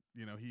went.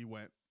 You know, he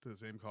went to the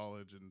same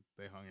college and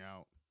they hung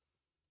out.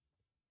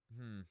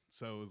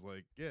 So it was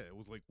like, yeah, it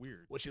was like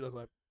weird. What she look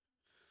like?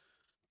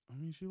 I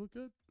mean, she looked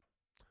good.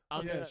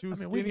 I'll Yeah, get- she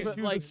was I mean, we skinny. can-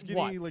 She was like a skinny,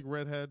 what? like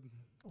redhead.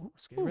 Ooh,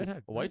 skinny Ooh,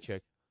 redhead. a white Nice.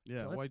 chick.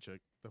 Yeah, What? white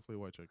chick. Definitely a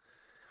white chick.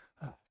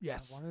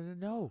 Yes. I wanted to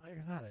know. I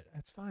got it.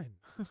 It's fine.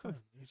 It's fine.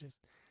 You just,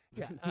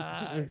 yeah.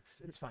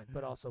 It's fine.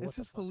 But also, what It's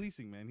the his fuck?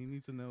 policing, man. He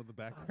needs to know the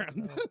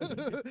background.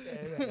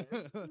 Yeah.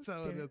 That's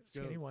how Skinny, it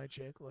skinny goes. white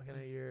chick looking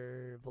at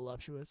your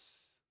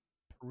voluptuous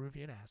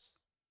Peruvian ass.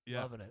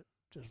 Yeah. Loving it.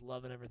 Just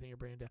loving everything you're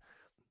bringing down.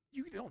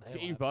 You don't Did you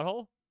eat your have.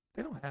 butthole?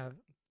 They don't have.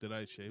 Did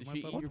I shave Did my she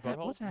eat butt? your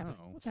butthole? What's happening?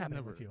 No, What's happening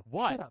never. with you?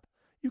 What? Shut up.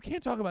 You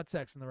can't talk about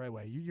sex in the right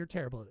way. You're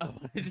terrible at it.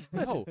 Oh, I just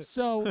Listen,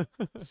 know.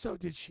 so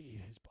did she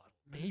eat his butthole?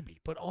 Maybe,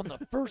 but on the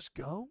first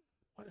go,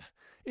 what,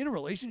 in a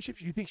relationship,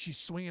 you think she's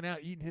swinging out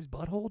eating his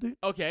butthole, dude?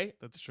 Okay.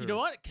 That's true. You know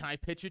what? Can I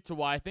pitch it to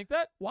why I think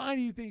that? Why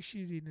do you think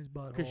she's eating his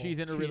butthole? Because she's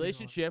in a cheating on him?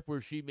 relationship where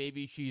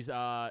she's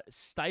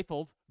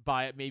stifled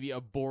by maybe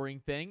a boring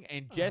thing,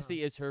 and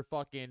Jesse is her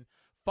fucking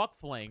fuck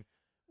fling,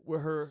 where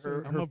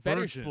her I'm a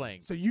fetish virgin.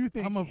 fling. So you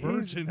think I'm a his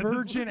virgin.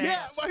 virgin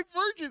yeah, ass my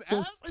virgin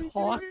was ass. Are you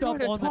tossed kidding me? up I'm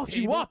trying on to the talk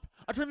you table? up.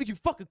 I'm trying to make you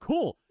fucking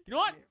cool. You know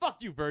what? Fuck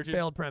you, virgin.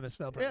 Failed premise.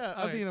 Failed premise. Yeah,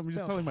 I Okay, mean, I'm just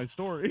failed telling my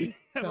story.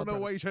 I Failed don't know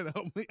why premise. you're trying to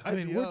help me. I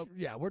mean, hype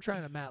me up. we're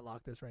trying to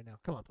Matlock this right now.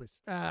 Come on, please.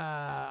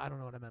 I don't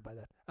know what I meant by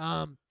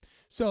that.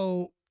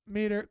 So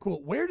made her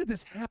cool. Where did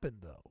this happen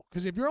though?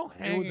 Because if you're all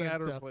It hanging was and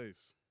at her stuff,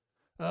 place.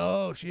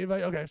 oh, she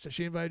invited. Okay, so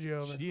she invited you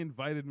over. She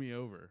invited me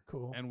over.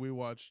 Cool. And we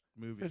watched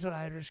movies. There's an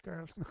Irish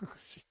girl.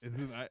 It's just-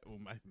 Isn't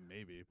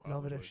maybe.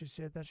 love it Probably. if she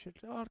said that shit.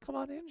 Oh, come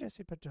on in,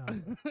 Jesse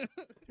Padonna.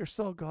 You're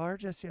so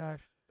gorgeous, you are,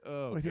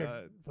 Oh, with your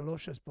God.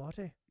 voluptuous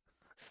body.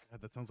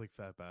 God, that sounds like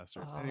Fat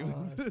Bastard. Oh, Anyway.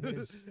 it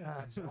is.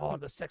 Oh,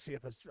 the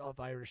sexiest of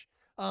Irish.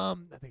 I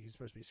think he's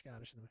supposed to be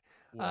Scottish in the way.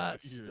 Well,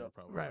 you're you're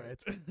probably right.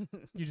 It's fine.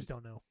 You just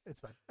don't know.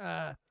 It's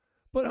fine.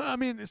 But I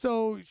mean,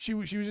 so she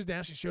was just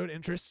down. She showed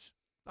interest.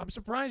 I'm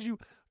surprised you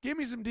give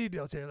me some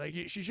details here. Like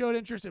she showed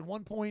interest at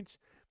one point.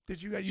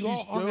 Did you guys? You She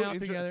all hung showed out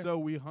interest- together. So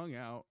we hung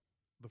out.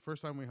 The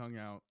first time we hung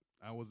out,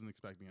 I wasn't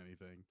expecting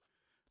anything,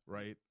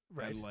 right?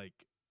 Right. And like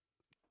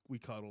we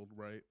cuddled,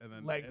 right? And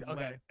then Like, and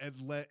okay.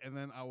 and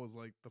then I was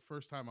like, the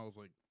first time I was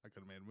like, I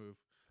could have made a move.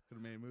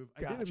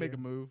 I didn't Gotcha. make a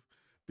move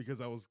because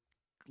I was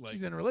like,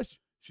 She's in a relationship.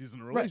 she's in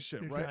a Right.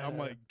 relationship, You're right? trying I'm to-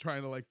 like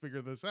trying to like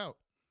figure this out.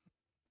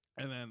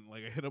 And then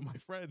like I hit up my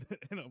friend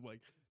and I'm like,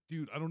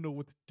 dude, I don't know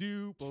what to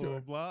do, blah, blah,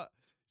 Sure. blah.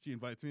 She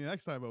invites me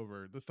next time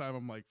over. This time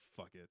I'm like,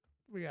 fuck it.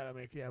 We gotta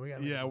make. Yeah, we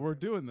gotta. Yeah, we're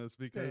doing this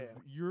because yeah.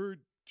 you're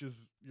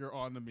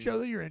on to me. Show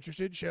that you're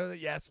interested. Show that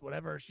yes,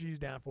 whatever she's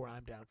down for,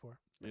 I'm down for.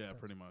 Makes Yeah, sense.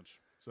 pretty much.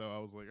 So I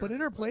was like, But in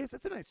 "Alright, her fine." place,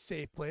 that's a nice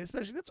safe place.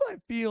 Especially that's what I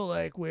feel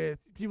like with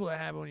people that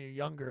have it when you're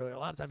younger. Like, a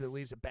lot of times it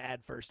leads to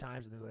bad first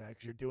times, and they're like,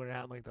 because you're doing it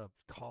out in like the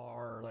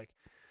car, or like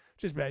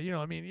just bad. You know,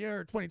 what I mean,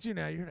 you're 22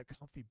 now. You're in a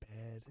comfy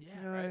bed. Yeah,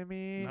 you know what I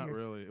mean. Not You're-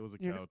 really. It was a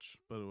you're- couch,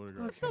 but it would Okay.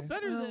 have It's still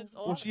better than. a lot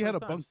Well, of she had a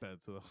first bunk times. bed,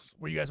 so that was,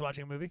 Were you guys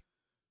watching a movie?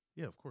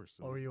 yeah, of course.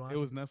 What were you It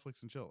was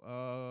Netflix and chill.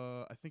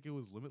 I think it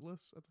was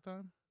Limitless at the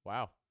time.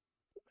 Wow.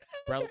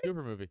 Bradley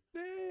Cooper movie.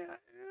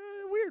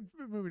 It weird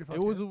movie to fuck. It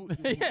was to.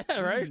 Yeah,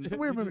 right? It's a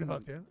weird movie to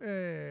fuck to.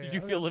 Yeah. Did you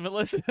okay. feel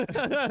limitless?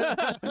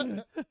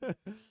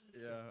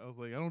 Yeah, I was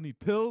like, I don't need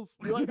pills.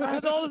 You're like, I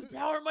have all this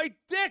power in my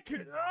dick.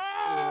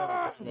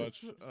 Yeah, pretty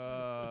much.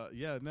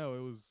 Yeah, no,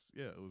 it was.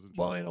 Yeah, it was.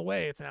 Well, in a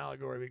way, it's an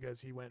allegory because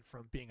he went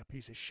from being a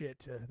piece of shit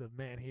to the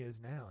man he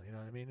is now. You know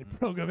what I mean? It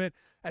broke him in.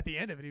 At the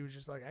end of it, he was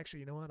just like, actually,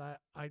 you know what?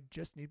 I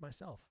just need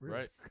myself. Really.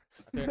 Right.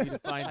 I think I need to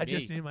find I me.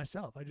 just need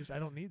myself. I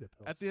don't need the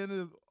pills. At the end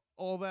of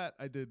all that,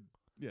 I did.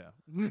 Yeah.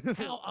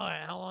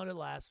 how long did it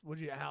last? Would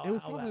you? How? It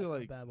was how probably bad,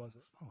 like how bad was it?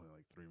 It's probably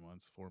like 3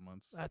 months, 4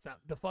 months. That's not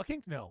the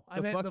fucking. No, I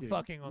The meant the fucking.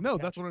 fucking on No,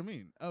 the that's couch. what I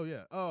mean. Oh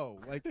yeah. Oh,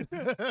 like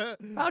How'd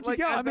you like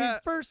go? at I mean,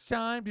 that- first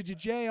time, did you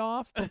jay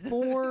off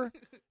before?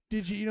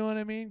 Did you? You know what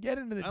I mean? Get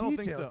into the I don't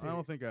details. think so. I here.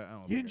 don't think I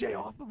don't You think didn't I jay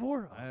off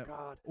before? Oh I-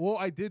 God. Well,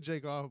 I did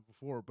Jake off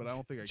before, but I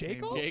don't think I Jake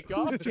came. off? Jake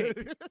off?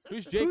 Jake.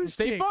 Who's Jake? from Who's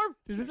State Jake? Farm?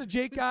 Is this a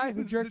Jake guy who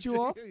This is jerked the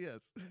you off?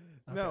 Yes.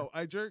 No,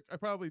 I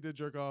probably did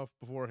jerk off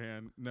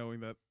beforehand, knowing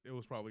that it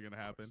was probably going to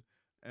happen,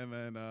 and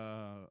then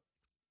I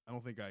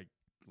don't think I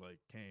like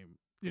came.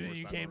 You, first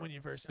you time came around. when you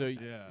first. So time.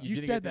 Yeah. you You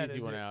didn't said get that the easy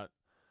as one your- out.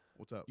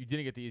 What's up? You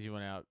didn't get the easy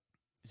one out.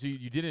 So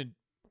you didn't.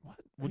 What?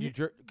 When you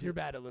jerk. You're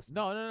bad at listening.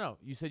 No.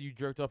 You said you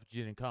jerked off, but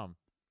you didn't come.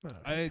 No.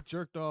 I had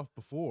jerked off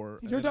before.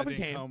 He and jerked then off I and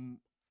didn't came. come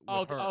with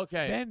Oh, her.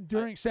 okay. Then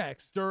during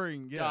sex,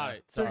 During, yeah. Got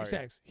it. during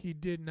Sorry. sex, he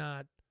did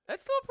not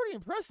That's still pretty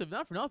impressive.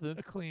 Not for nothing.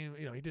 clean.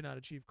 You know, he did not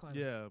achieve climax.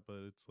 Yeah, but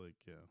it's like,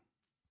 yeah.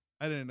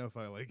 I didn't know if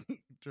I like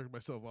jerked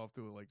myself off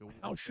to it like a.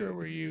 How sure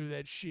were you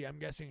that she? I'm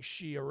guessing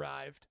she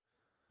arrived.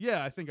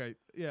 Yeah, I think I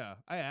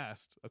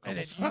asked a couple And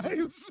then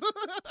times.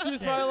 She was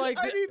probably like,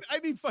 I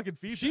need fucking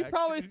feedback. she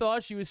probably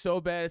thought she was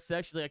so bad at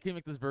sex. She's like, I can't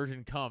make this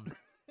virgin come.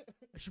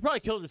 She probably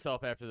killed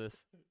herself after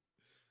this.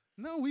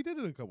 No, we did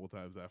it a couple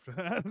times after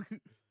that.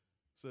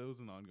 So it was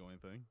an ongoing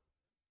thing.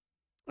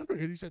 That's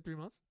pretty good. You said 3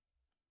 months.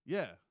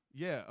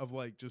 Yeah, of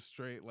like just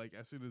straight like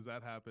as soon as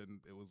that happened,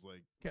 it was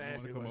like, Can I you ask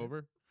wanna you a come question?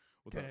 over?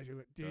 What's Can I up? ask you,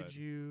 Go ahead. did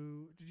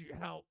you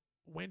how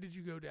when did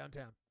you go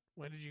downtown?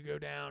 When did you go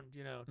down,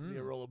 to the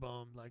Arola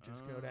Boom, like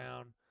just go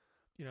down,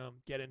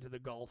 get into the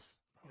Gulf,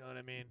 you know what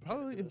I mean? Get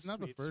Probably into if not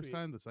the sweet, first sweet-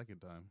 time, the second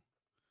time.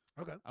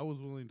 Okay. I was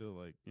willing to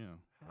like,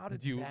 How did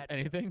Did you that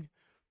anything?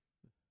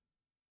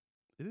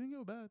 it didn't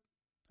go bad.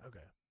 Okay.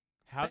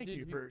 How Thank did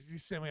you for you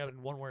summing up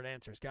in one word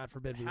answers. God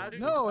forbid we How won't did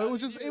do No, how it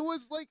was did just you- it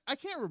was like I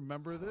can't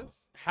remember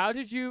this. How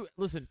did you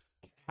listen?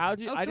 How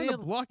did I was I trying to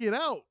didn't? block it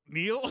out,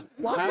 Neil.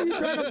 Why are you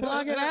trying to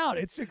block it out?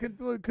 It's a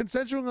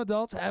consensual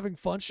adults having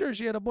fun. Sure,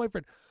 she had a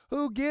boyfriend.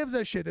 Who gives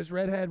a shit? This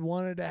redhead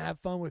wanted to have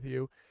fun with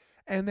you.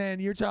 And then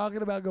you're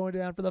talking about going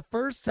down for the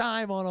first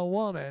time on a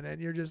woman, and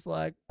you're just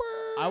like,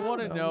 I want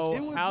to it know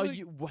was how like-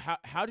 you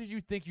how did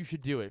you think you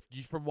should do it?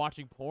 Just from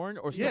watching porn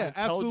or someone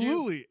Yeah, told you?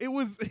 absolutely. It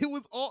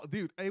was all,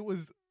 dude.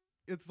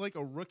 It's like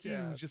a rookie who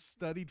Yes. just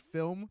studied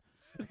film,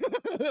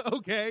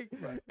 okay,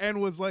 Right.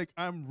 and was like,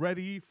 I'm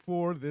ready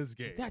for this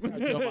game. That's how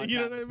Joe Montana You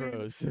know what I mean?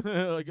 pros.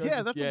 Like,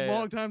 Yeah, that's a yeah.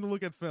 long time to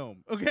look at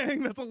film. Okay,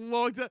 that's a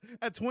long time.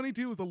 At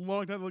 22, was a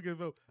long time to look at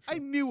film. I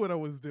knew what I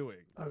was doing,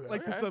 Okay.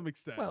 like to Okay. some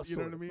extent. well, you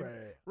know sort what I of, mean?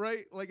 right.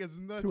 Right? Like as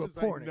much To a as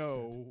I porn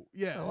know.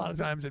 Yeah. A lot of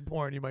times in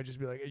porn, you might just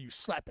be like, hey, you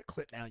slap the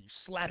clit now. You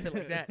slap it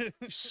like that.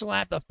 You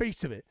slap the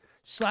face of it.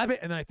 Slap it,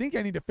 and I think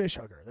I need to fish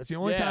hug her. That's the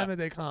only Yeah. time that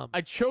they come.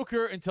 I choke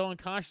her until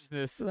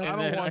unconsciousness, I and don't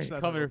then watch I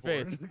that come in her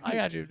type of face. porn. I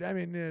got you. I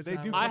mean, it's They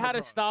not do my- I come had to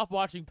across. stop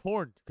watching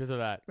porn because of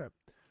that.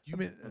 I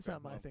mean, that's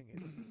not my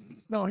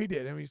thing. No, he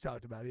did. I mean, he's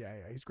talked about it.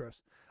 Yeah, he's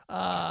gross.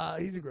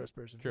 He's a gross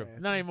person. True. Yeah,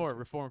 Not it's anymore.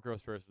 Reformed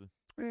gross person.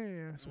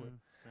 Yeah, sweet.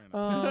 Fair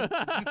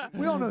enough.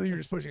 We all know that you're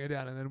just pushing it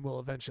down, and then we'll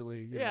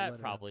eventually. Yeah, let it out.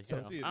 probably. So,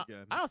 you know. See it I,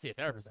 again. I don't see a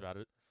therapist about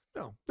it.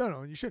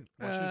 no, you shouldn't.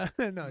 Why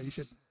No, you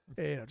shouldn't.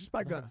 Yeah, just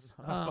buy guns.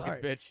 I'm a All fucking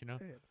right. bitch, you know.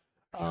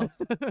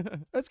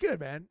 That's good,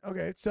 man.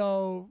 Okay,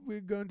 so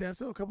we're going down.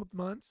 So a couple of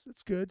months.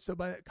 That's good. So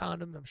by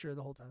condoms, I'm sure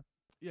the whole time.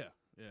 Yeah.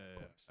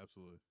 course.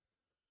 Absolutely.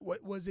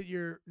 What was it?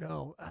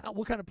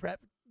 What kind of prep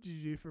did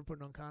you do for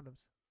putting on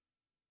condoms?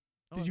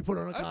 Did Oh, you put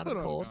on a I've condom put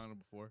on cold? a condom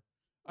before.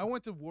 I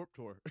went to Warp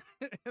Tour,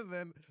 and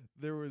then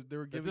they were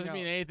That giving doesn't out.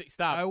 mean anything.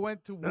 Stop. I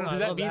went to No, Warp I Does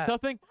that love mean that.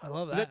 something? I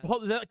love Is that.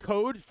 is that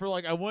code for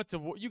like I went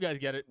to? You guys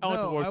get it? I went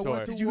to No, Warped I Tour.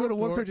 went to Did you go to Warped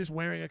Warped Tour. Tour just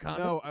wearing a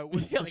condom? No, I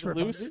was Yeah, like for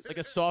loose, fun. like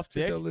a soft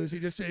Just dick. a loosey,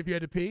 just if you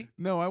had to pee.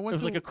 No, I It went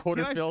was to like a Can I-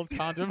 quarter-filled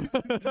condom.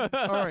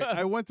 All right,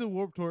 I went to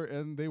Warp Tour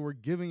and they were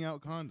giving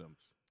out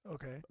condoms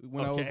Okay.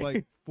 when I was Okay.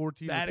 like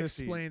 14 That or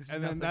 15. explains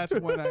and nothing. then that's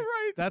when I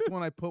Right. that's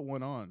when I put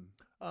one on.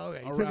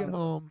 Okay. You took it Around-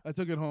 home. I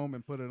took it home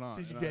and put it on.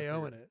 Did you and I J.O.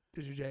 in figured- it?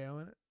 Did you J.O.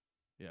 in it?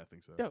 Yeah, I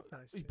think so. Yeah,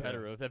 Nice. he yeah.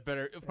 better have. That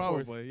better. Of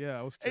course. Probably. Yeah,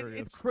 I was It,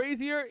 curious. it's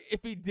crazier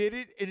if he did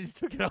it and just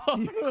took it off.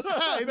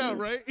 I know,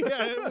 right?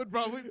 Yeah, it would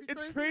probably be It's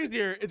crazy.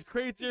 crazier. It's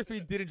crazier if he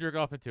didn't jerk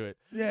off into it.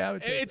 Yeah, I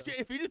would say It's so.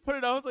 if he just put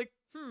it on, I was like,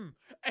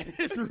 and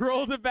just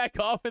rolled it back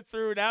off and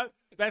threw it out.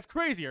 That's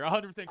crazier.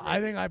 100% crazy. I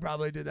think I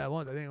probably did that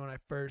once. I think when I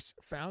first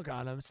found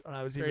condoms, when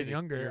I was even Crazy. You're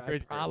younger, a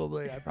crazy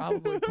I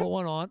probably put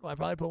one on. I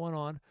probably put one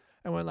on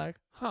and went like,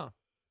 huh,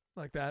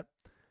 like that.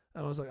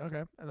 And I was like,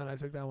 okay. And then I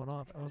took that one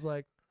off. I was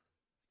like,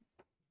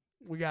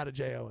 we got a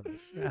J.O. in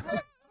this. Yeah.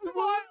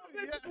 What?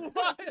 That's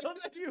wild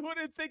that you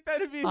wouldn't think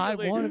that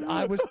immediately.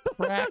 I was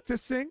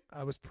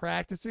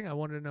practicing. I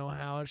wanted to know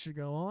how it should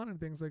go on and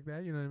things like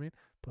that. You know what I mean?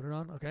 Put it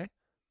on. Okay.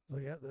 I was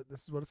like, yeah,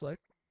 this is what it's like.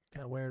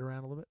 Kind of wear it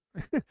around a little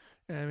bit. You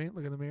know what I mean?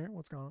 Look in the mirror.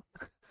 What's going on?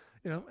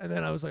 You know? And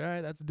then I was like, all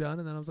right, that's done.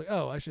 And then I was like,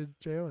 oh, I should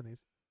JO in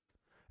these.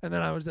 And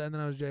then I was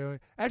JOing.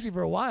 Actually,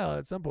 for a while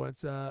at some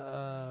points,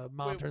 mom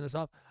Wait, turned this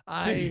off.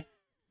 I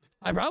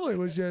probably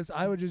was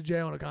I would just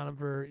JO on a condom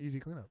for easy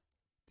cleanup.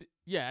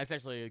 Yeah, that's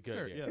actually a good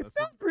Sure, idea. yeah, It's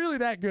that's not really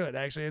that good,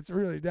 actually. It's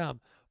really dumb.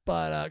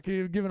 But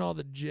given all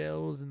the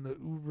gels and the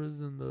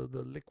oovers and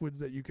the liquids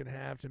that you can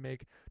have to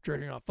make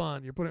jerking off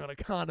fun, you're putting on a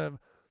condom,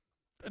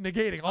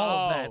 negating all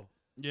of that.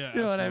 yeah.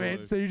 You know what I mean?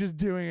 absolutely. So you're just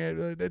doing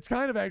it. It's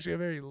kind of actually a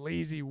very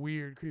lazy,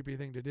 weird, creepy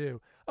thing to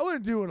do. I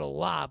wouldn't do it a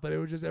lot, but it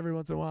was just every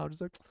once in a while, I'm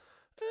just like,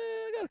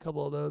 I got a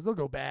couple of those. They'll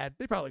go bad.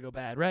 They probably go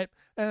bad, right?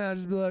 And I'll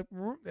just be like,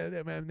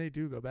 and they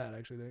do go bad,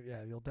 actually.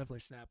 Yeah, you'll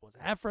definitely snap ones.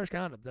 Have fresh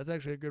condoms. That's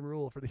actually a good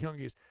rule for the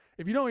youngies.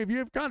 If you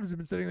have condoms that have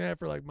been sitting there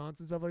for like months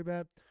and stuff like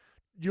that,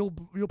 you'll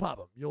pop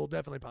them. You'll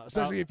definitely pop,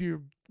 especially if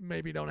you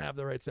maybe don't have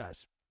the right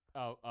size.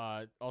 Oh,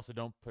 also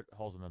don't put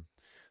holes in them.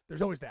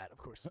 There's always that, of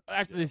course.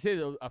 Actually, they say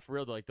though, for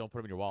real, like don't put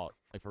them in your wallet,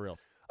 like for real.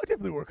 I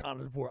definitely wore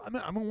condoms before. I'm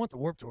gonna want the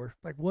Warped Tour.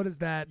 Like, what is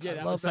that? Yeah, I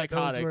that love was that those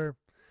psychotic. were-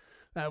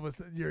 that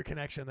was your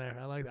connection there.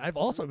 I like that. I've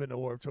also been to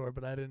Warped Tour,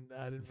 but I didn't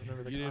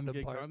remember the You didn't condom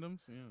get part. condoms?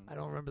 Yeah. I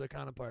don't remember the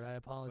condom part. I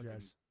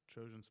apologize.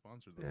 Fucking Trojan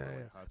sponsored them. Yeah, for, yeah.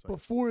 like, hot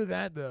seconds. Before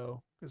that,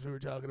 though, because we were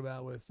talking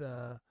about with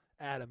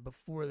Adam,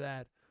 before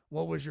that,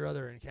 what was your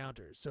other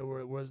encounters? So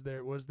was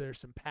there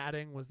some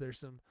padding? Was there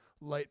some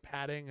light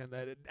padding and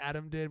that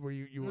Adam did? Were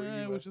you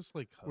Nah, it was just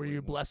like were you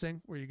cuddling.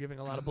 blessing? Were you giving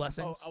a lot of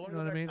blessings? I You wanna know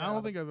go what I back mean? I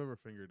don't think I've ever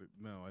fingered it.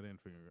 No, I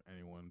didn't finger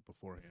anyone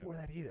beforehand. before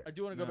that either. I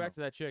do want to go No. back to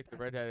that chick, the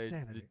That's redheaded,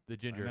 insanity. the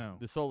ginger, know.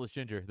 the soulless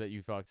ginger that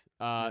you fucked.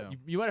 Yeah.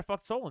 You might have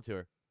fucked soul into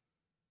her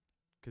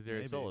because they're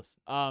Maybe. soulless.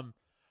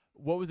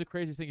 What was the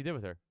craziest thing you did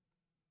with her?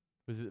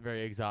 Was it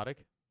very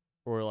exotic,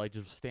 or like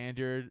just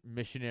standard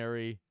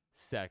missionary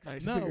sex?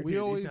 Nice. No, Bigger we dude, he's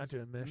always not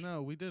doing mesh.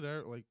 No, we did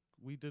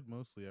we did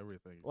mostly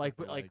everything. Like,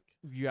 except for, like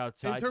you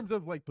outside? in terms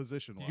of like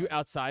position. Did you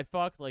outside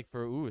fuck like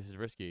for? Ooh, this is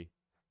risky.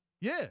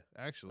 Yeah,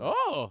 actually.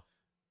 Oh,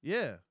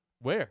 Yeah.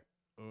 where?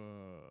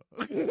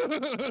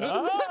 Ah.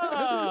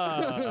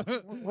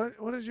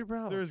 What is your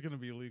problem? There's gonna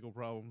be legal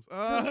problems.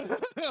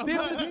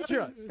 See,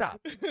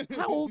 stop.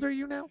 How old are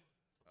you now?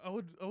 I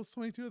was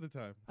 22 at the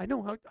time. I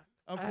know how.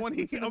 I'm I 20.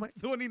 haven't seen I'm him-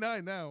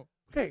 29 now.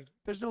 Okay,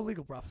 there's no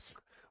legal problems.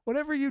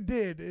 Whatever you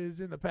did is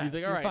in the past. He's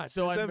like, You're all right, fine.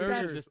 so I Seven murdered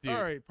years. this dude.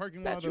 All right,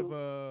 parking lot Statue? of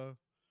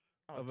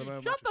Oh, an dude,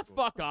 elementary shut the school.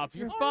 fuck up.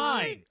 You're All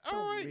fine. right, All no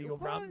right, legal all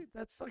problems. right.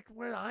 That's like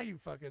where are you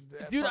fucking?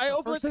 Dude, I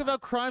openly talk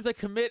about crimes I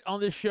commit on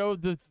this show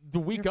the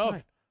week You're of.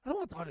 fine. I don't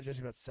want to talk to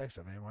Jesse about sex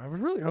stuff anymore. I was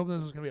really hoping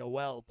this was gonna be a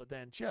well, but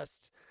then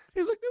just he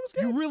was like, it was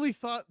You good. really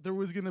thought there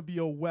was gonna be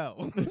a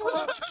well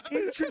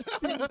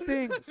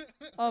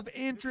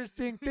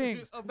Interesting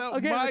things. about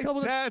Again, a my couple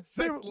of- sad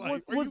sex there-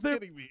 life. Are was you there-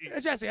 kidding me?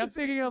 Jesse, I'm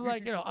thinking of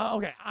like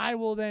okay, I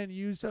will then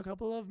use a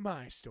couple of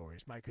my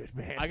stories, my good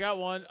man. I got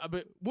one,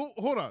 but Well,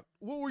 hold on.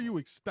 What were you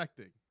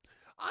expecting?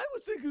 I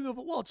was thinking of,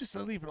 well, just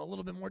to leave it a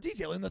little bit more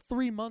detail. In the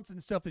 3 months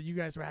and stuff that you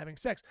guys were having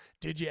sex,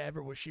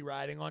 was she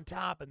riding on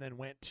top and then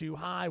went too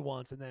high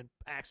once and then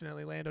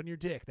accidentally land on your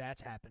dick? That's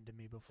happened to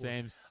me before.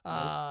 same.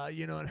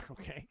 You know,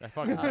 okay. That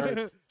fucking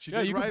hurts. She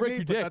Yeah, did you can ride break me,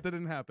 your but dick. that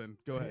didn't happen.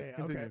 Go ahead. Yeah,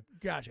 Continue. okay,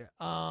 gotcha.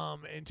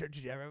 Did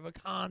you ever have a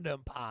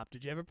condom pop?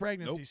 Did you have a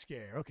pregnancy Nope.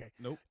 scare? Okay.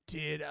 Nope.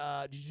 Did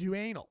you do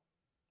anal?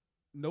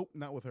 Nope,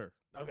 not with her.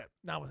 Okay,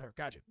 not with her.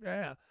 Gotcha.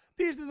 Yeah.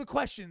 These are the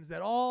questions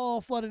that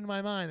all flood into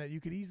my mind that you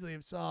could easily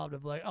have solved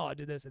of like, oh, I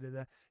did this, I did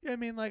that. You know what I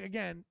mean? Like,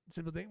 again,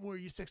 simple thing. Were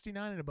you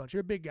 69 in a bunch?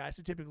 You're a big guy,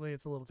 so typically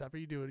it's a little tougher.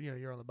 You do it,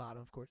 you're on the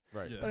bottom, of course.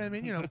 Right. Yeah. But I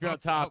mean, If you're on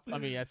top, I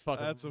mean, that's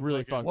fucking That's a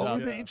really fucking- fucked what up.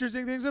 were the Yeah.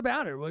 interesting things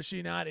about her? Was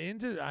she not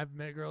into? I've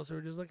met girls who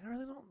are just like, I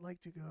really don't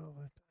like to go.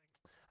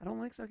 I don't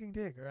like sucking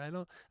dick, or I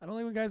don't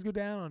like when guys go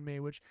down on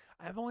me. Which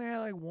I've only had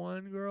like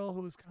one girl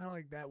who was kind of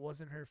like that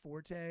wasn't her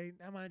forte.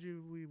 Now, mind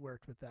you, we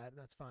worked with that, and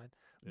that's fine.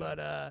 Yeah.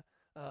 But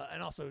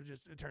and also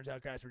just it turns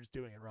out guys were just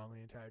doing it wrong the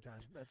entire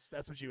time.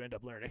 That's what you end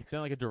up learning.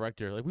 Sound like a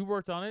director. Like we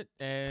worked on it,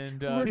 and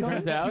Worked on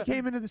turns it. out She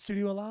came into the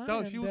studio a lot. No,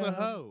 and, she was a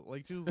hoe.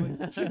 Like she was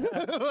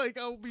like, like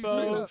I'll be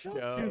Faux straight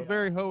up. show. She was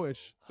very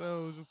hoish.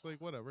 So it was just like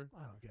whatever.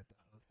 I don't get the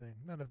whole thing.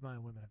 None of my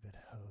women have been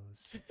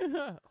hoes.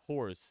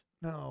 whores.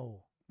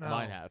 No.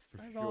 Mine have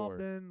for I've all sure.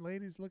 been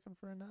ladies looking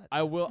for a nut.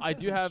 I will. I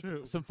do have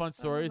True. some fun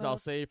stories. I'll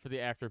nuts. save for the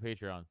after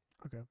Patreon.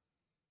 Okay.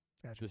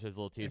 Gotcha. Just as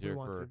a little If we teaser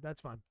want for. to.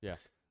 That's fine. Yeah.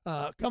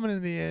 Coming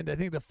in the end, I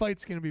think the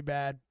fight's gonna be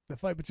bad. The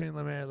fight between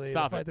Lemaire and Lee,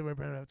 Stop the fight it. that we're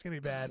playing, it's gonna be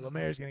bad.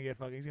 Lemaire's gonna get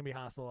fucking. He's gonna be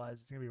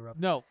hospitalized. It's gonna be rough.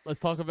 No, let's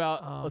talk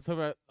about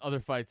Um, other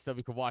fights that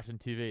we could watch on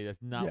TV.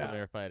 That's not Yeah. what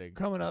they're fighting.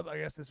 Coming up, I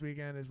guess this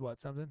weekend is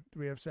what something. Do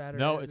we have Saturday?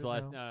 No, Is it's it? the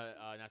last. No?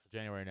 Not till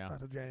January now. Not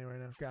till January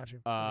now. Got you.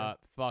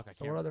 Fuck, I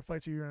So can't. what other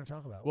fights are you gonna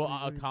talk about? Well,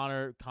 What do you-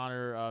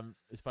 Connor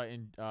is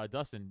fighting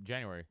Dustin in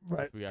January.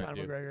 right, we gotta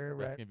Conor do. McGregor,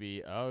 That's right? gonna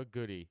be a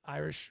goodie.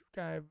 Irish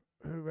guy.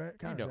 Who, right? You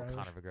Connor's know who Irish.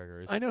 Conor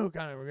McGregor is. I know who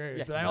Conor McGregor is,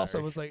 Yeah, but I he's also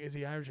Irish. was like, is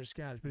he Irish or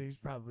Scottish? But he's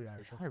probably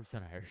Irish.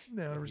 100% Irish.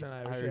 Yeah, 100% Irish.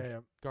 Irish Yeah, yeah.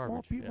 garbage.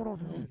 Well, people yeah.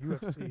 don't know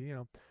UFC, you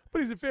know.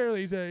 But he's a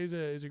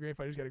great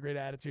fighter. He's got a great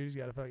attitude. He's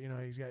got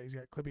he's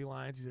got clippy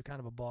lines. He's a kind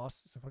of a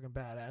boss. He's a fucking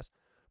badass.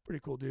 Pretty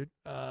cool dude.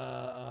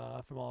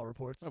 From all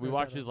reports. We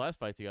watched his last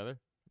fight together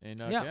in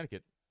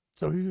Connecticut.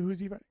 So who's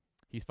he fighting?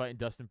 He's fighting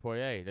Dustin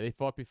Poirier. They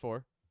fought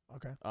before.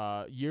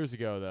 Okay. Years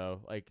ago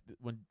though, like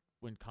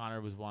when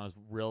Conor was on his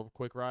real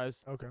quick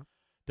rise. Okay.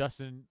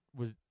 Dustin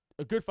was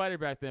a good fighter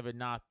back then, but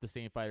not the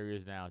same fighter he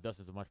is now.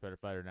 Dustin's a much better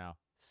fighter now.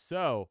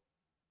 So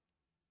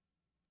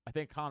I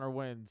think Conor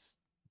wins,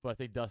 but I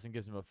think Dustin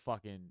gives him a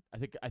fucking. I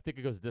think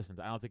it goes distance.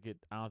 I don't think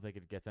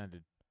it gets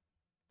ended.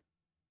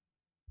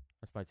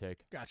 That's my take.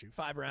 Got you.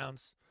 5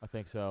 rounds. I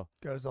think so.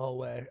 Goes the whole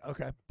way.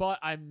 Okay. But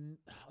I'm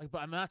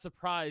not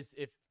surprised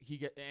if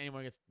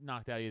anyone gets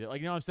knocked out either.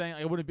 Like, you know what I'm saying?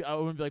 I wouldn't be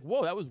like,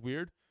 whoa, that was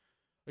weird.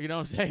 Like, you know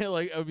what I'm saying?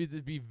 Like, it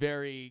would be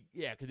very,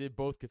 yeah, because they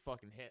both could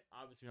fucking hit.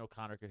 Obviously,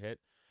 Conor could hit.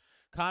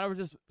 Conor was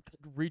just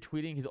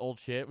retweeting his old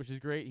shit, which is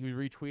great. He was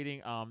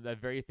retweeting that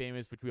very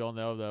famous, which we all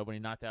know, though, when he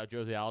knocked out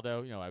Jose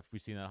Aldo. You know,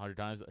 we've seen that 100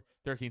 times.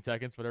 13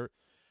 seconds, whatever.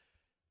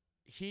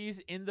 He's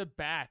in the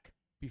back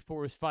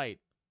before his fight,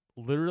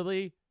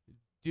 literally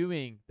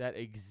doing that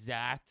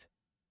exact,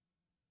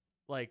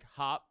 like,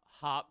 hop,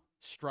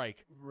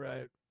 strike.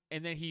 Right.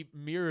 And then he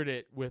mirrored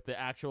it with the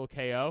actual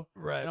KO.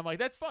 Right. And I'm like,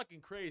 that's fucking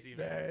crazy,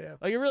 man. Yeah.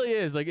 Like, it really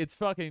is. Like, it's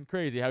fucking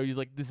crazy how he's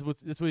like, this is what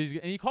he's,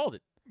 and he called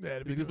it. Yeah.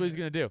 Like, this is what he's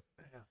going to do.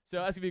 Yeah. So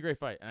that's going to be a great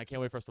fight, and I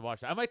can't wait for us to watch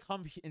that. I might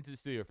come into the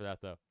studio for that,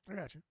 though, I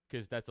got you.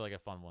 because that's like a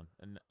fun one.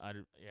 And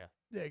yeah.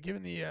 Yeah.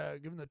 Given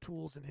the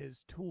tools in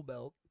his tool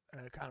belt,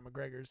 Conor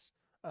McGregor's,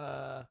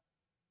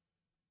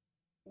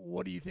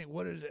 what do you think?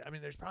 What is it? I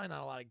mean, there's probably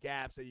not a lot of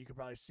gaps that you could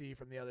probably see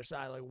from the other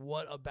side. Like,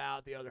 what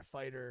about the other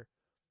fighter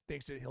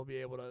thinks that he'll be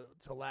able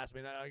to last? I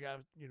mean, I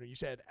got, you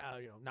said,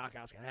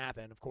 knockouts can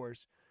happen, of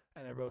course,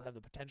 and they both have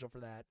the potential for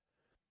that.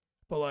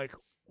 But like,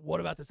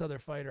 what about this other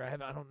fighter? I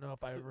don't know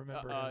if I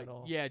remember him at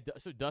all. Yeah,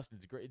 so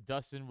Dustin's great.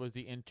 Dustin was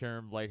the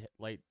interim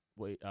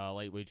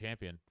lightweight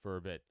champion for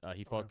a bit.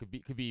 He fought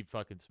could be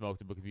fucking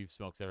smoked, but could be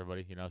smokes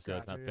everybody, so it's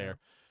not Gotcha, fair.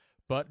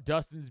 But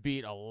Dustin's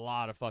beat a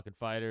lot of fucking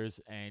fighters,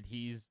 and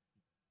he's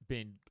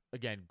been,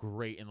 again,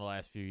 great in the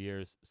last few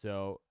years.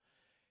 So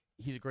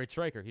he's a great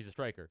striker. He's a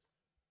striker.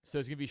 So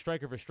it's going to be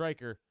striker for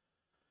striker.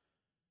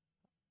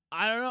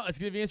 I don't know. It's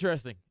going to be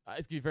interesting.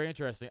 It's going to be very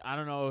interesting. I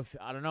don't know if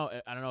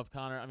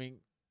Conor,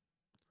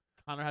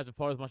 Conor hasn't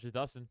fought as much as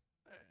Dustin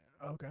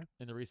Okay.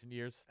 in the recent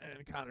years.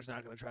 And Conor's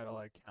not going to try to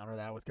like counter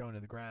that with going to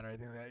the ground or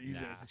anything like that.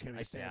 Usually it's going to be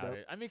I stand doubt up.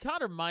 it. I mean,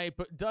 Conor might,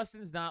 but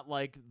Dustin's not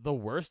like the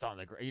worst on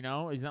the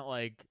ground. He's not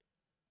like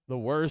the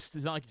worst.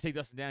 It's not like you take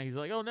Dustin down. He's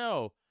like, oh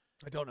no.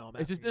 I don't know.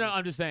 It's just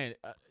I'm just saying.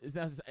 It's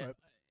not. Right.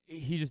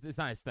 It's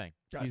not his thing.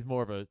 Gotcha. He's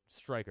more of a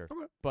striker.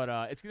 Okay. But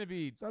it's gonna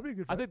be. So that'd be a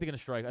good I fight. think they're gonna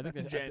strike. I think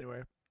That's in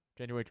January.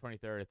 January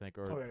 23rd, I think,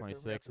 or Okay, so we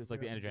got 26th. some- It's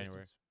like we the got end of some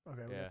January. distance.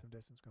 Okay, we Yeah. got some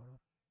distance going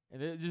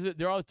on. And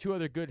there are 2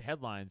 other good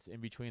headlines in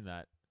between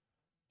that.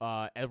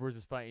 Edwards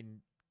is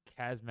fighting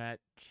Kazmat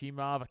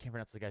Chimov. I can't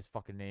pronounce the guy's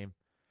fucking name.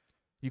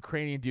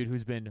 Ukrainian dude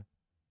who's been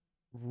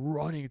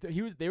running.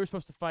 They were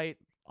supposed to fight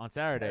on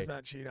Saturday.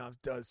 Kazmat Chinov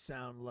does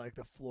sound like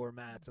the floor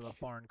mats of a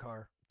foreign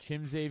car.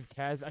 Chimzav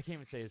Kaz. I can't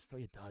even say his.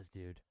 It does,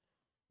 dude.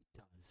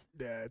 It does.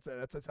 Yeah,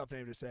 that's a tough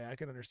name to say. I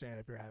can understand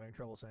if you're having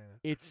trouble saying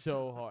it. It's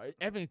so hard.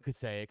 Evan could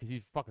say it because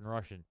he's fucking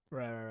Russian.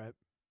 Right.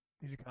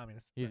 He's a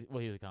communist. He's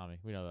right. a commie.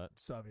 We know that.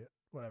 Soviet,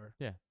 whatever.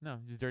 Yeah. No,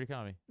 he's a dirty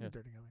commie. He's Yeah. a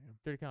dirty commie. Yeah.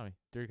 Dirty commie.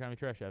 Dirty commie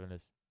trash. Evan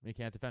is. He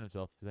can't defend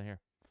himself. He's not here.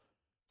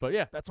 But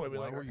yeah, That's why we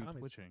Why like were our you commies.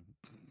 twitching?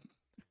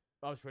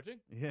 I was switching.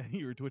 Yeah,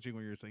 you were twitching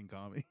when you were saying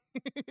commie.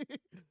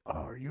 Oh,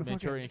 are you a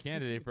Manchurian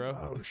candidate, bro.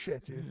 Oh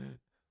shit, dude.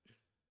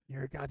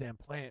 You're a goddamn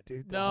plant,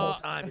 dude. The No. whole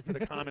time you're for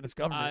the communist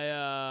government.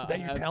 I Is that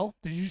your tell?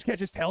 Did you just catch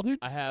his tell, dude?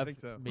 I have think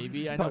so.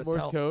 maybe I Thought know it's Morse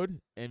hell.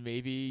 code, and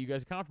maybe you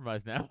guys are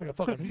compromised now. Like a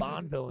fucking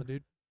Bond villain,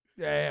 dude.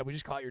 Yeah, we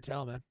just caught your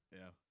tell, man.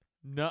 Yeah.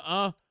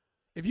 Nuh-uh.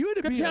 If you had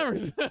to Good be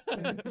cameras.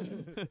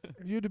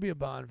 if you had to be a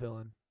Bond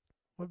villain,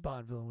 what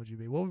Bond villain would you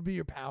be? What would be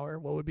your power?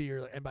 What would be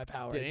your, and by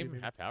power, Did I do anyone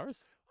mean- have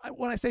powers?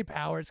 when I say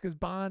power, it's because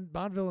Bond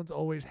villains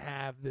always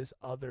have this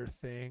other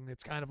thing.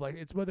 It's kind of like,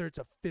 it's whether it's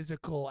a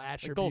physical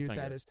attribute Goldfinger.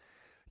 that is.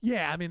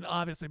 Yeah, I mean,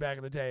 obviously back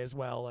in the day as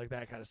well, like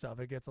that kind of stuff.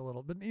 It gets a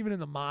little, but even in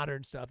the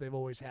modern stuff, they've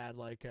always had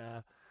like,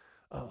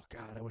 oh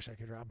God, I wish I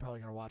could. I'm probably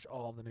gonna watch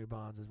all of the new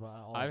Bonds as well.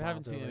 all the I haven't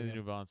Bonds seen over any of the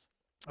again. new Bonds.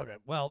 Okay,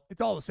 well, it's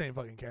all the same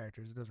fucking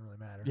characters. It doesn't really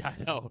matter. Yeah,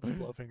 I know.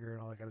 Blowfinger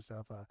and all that kind of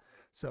stuff.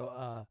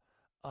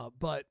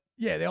 But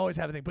yeah, they always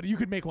have a thing. But you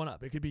could make one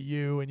up. It could be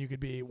you, and you could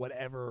be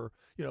whatever.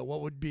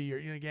 What would be your?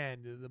 Again,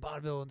 the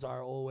Bond villains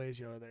are always,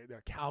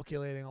 they're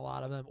calculating a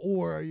lot of them.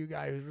 Or are you a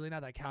guy who's really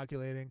not that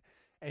calculating,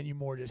 and you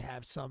more just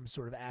have some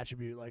sort of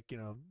attribute like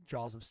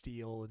Jaws of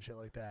Steel and shit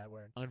like that.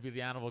 Where I'm gonna be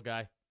the animal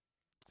guy.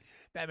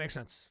 that makes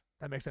sense.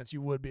 That makes sense.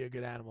 You would be a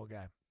good animal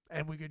guy.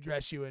 And we could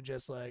dress you in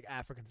just like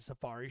African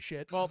safari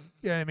shit. Well,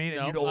 You know what I mean?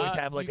 And no, you'd always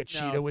have like a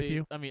cheetah with see,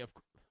 you. I mean, of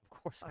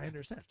course, I man.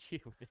 understand. You,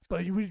 it's But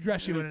cool. you would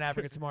dress you in an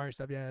African Samoan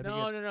stuff. Yeah.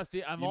 No.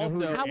 See, I'm You know also.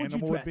 who your How would you animal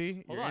dress? would be?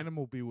 Hold Your on.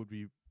 animal would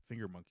be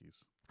finger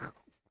monkeys.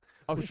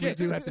 Oh Which we shit.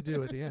 do have to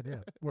do at the end. Yeah.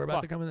 We're about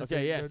to Fuck. come in. And Okay,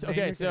 say, yeah. so So, name your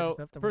okay, character so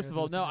stuff, then we're first of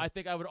gonna all, do it no, from I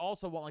think I would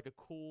also want like a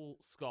cool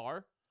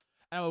scar,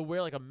 and I would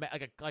wear like a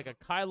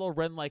Kylo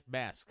Ren like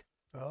mask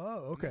there.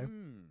 Oh, okay.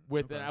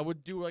 with, okay. and I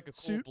would do like a cool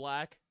Suit?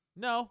 black.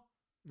 No,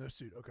 No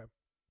suit. Okay.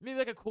 maybe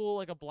like a cool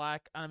like a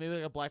black. I don't know, maybe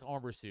like a black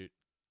armor suit,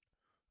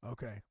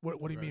 Okay. What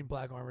do you Okay. mean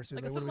black armor suit?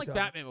 like what something are we like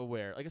talking? Batman would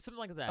wear, like something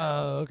like that.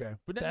 Oh, okay.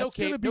 But no That's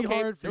gonna cape, be no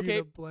cape, hard for no you to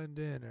cape. blend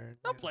in, or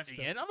Not yeah, blending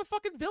stuff. in. I'm a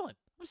fucking villain.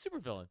 I'm a super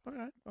villain.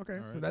 Okay. Okay.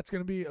 All So right. that's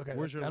gonna be okay.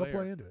 Where's your that'll lair?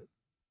 play into it.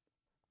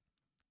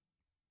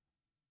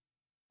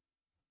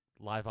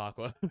 Live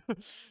Aqua.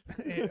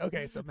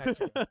 Okay. So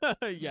Mexico.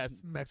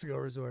 Yes. Mexico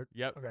resort.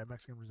 Yep. Okay.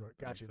 Mexican resort.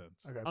 Got Makes you. sense.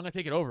 Okay. I'm gonna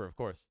take it over, of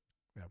course.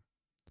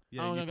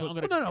 Yeah, I'm and you gonna,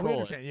 put- I'm gonna Well, no, we control it.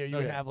 understand. You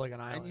Okay. have like an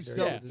island. and you or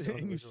sell you just own a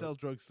and you resort. sell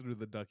drugs through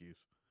the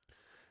duckies.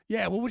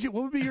 Yeah, what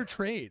would be your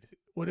trade?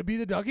 Would it be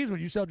the duckies? Would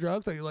you sell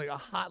drugs like a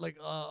hot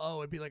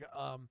it'd be like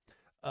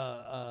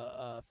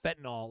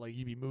fentanyl, like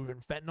you'd be moving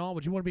fentanyl?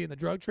 Would you want to be in the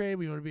drug trade?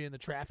 Would you want to be in the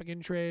trafficking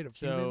trade of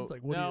So humans?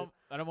 Like what no,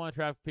 I don't want to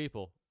traffic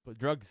people, but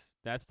drugs,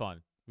 that's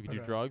fun. We could do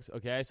Okay. drugs.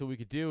 Okay, so what we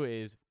could do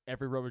is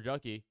every rubber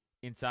ducky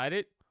inside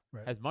it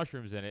Right. has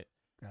mushrooms in it,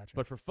 Gotcha.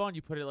 but for fun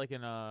you put it like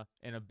in a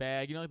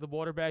bag. You know, like the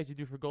water bags you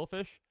do for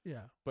goldfish,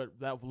 yeah. but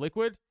that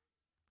liquid,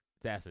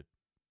 it's acid,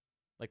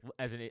 like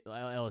as an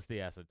LSD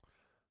acid.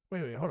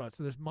 Wait, hold on.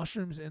 So there's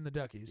mushrooms in the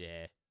duckies,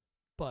 Yeah,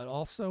 but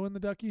also in the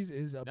duckies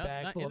is a no,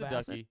 bag not full in of the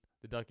acid. ducky.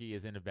 The ducky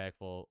is in a bag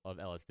full of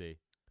LSD.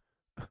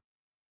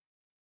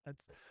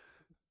 That's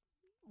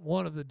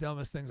one of the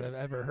dumbest things I've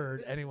ever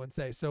heard anyone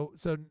say. So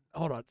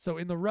hold on. So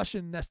in the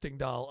Russian nesting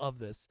doll of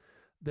this,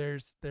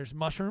 there's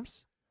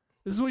mushrooms.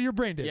 This is what your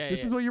brain did. Yeah, This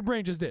yeah. is what your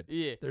brain just did.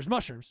 Yeah. There's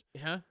mushrooms.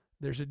 Huh?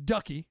 There's a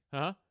ducky,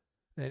 Huh?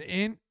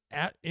 and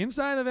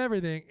inside of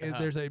everything is Uh-huh.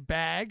 there's a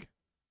bag.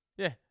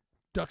 Yeah.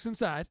 Ducks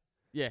inside,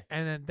 Yeah.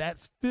 and then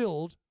that's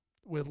filled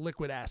with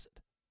liquid acid.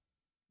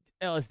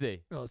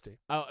 LSD. LSD.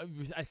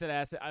 I said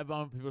acid. I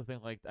want people to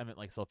think like I meant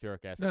like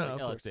sulfuric acid. No, like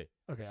no, of LSD.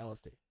 course. Okay,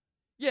 LSD.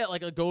 Yeah,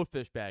 like a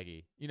goldfish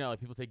baggie. You know, like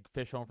people take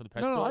fish home from the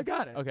pet No, store. I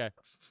got it. Okay.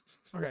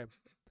 Okay.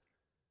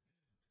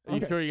 Are you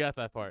Okay. sure you got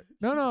that part?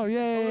 No, Oh,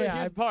 yeah.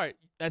 here's the part.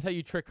 That's how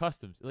you trick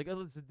customs. Like,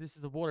 oh, this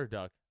is a water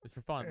duck. It's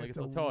for fun. Like it's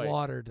a toy.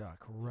 water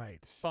duck,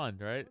 right? Fun,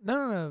 right?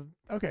 No.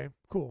 Okay,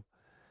 cool.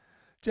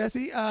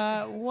 Jesse,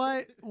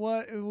 what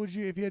would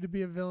you, if you had to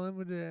be a villain,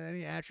 would there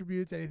any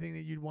attributes, anything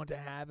that you'd want to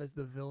have as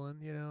the villain?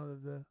 You know,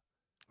 of the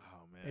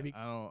Oh man, Maybe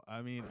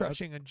I mean,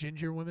 crushing a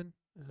ginger woman.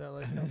 Is that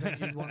like something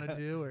you'd want to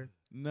do, or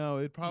no,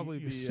 it'd probably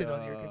you be sit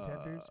on your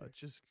contenders, or-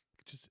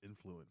 just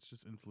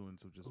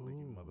influence of just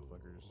making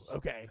motherfuckers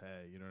okay?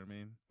 pay. You know what I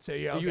mean? So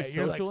you're Are you a okay.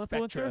 You're like social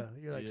influencer? Spectra.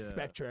 You're like Yeah.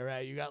 Spectra,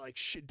 right? You got like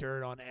shit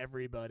dirt on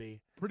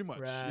everybody. Pretty much.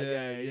 Right,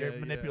 Yeah, you're yeah.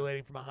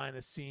 manipulating from behind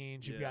the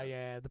scenes. You've got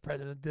Yeah. the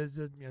president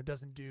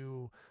doesn't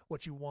do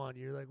what you want.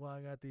 You're like, well,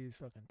 I got these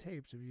fucking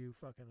tapes of you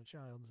fucking a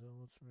child, so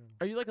let's.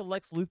 Are you like a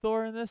Lex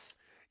Luthor in this?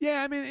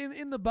 Yeah, I mean,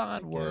 in the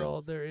Bond I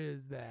world, guess. there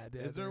is that.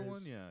 Is there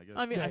one? Yeah, I guess.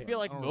 I mean, Yeah, I yeah. feel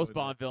like I don't most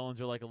really know. Bond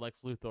villains are like a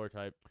Lex Luthor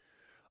type.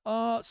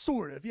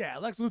 Sort of. Yeah,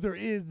 Lex Luthor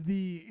is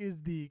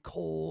the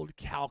cold,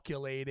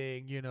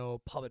 calculating,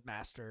 puppet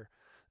master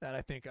that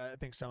I think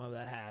some of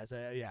that has.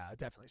 Yeah,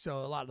 definitely. So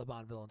a lot of the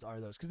Bond villains are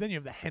those, because then you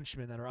have the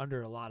henchmen that are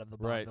under a lot of the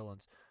Bond Right.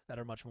 villains that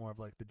are much more of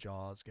like the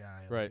Jaws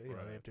guy. and, Right. They have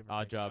Right. different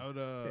Odd things. job. I would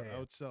yeah. I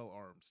would sell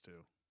arms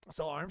too.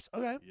 So arms.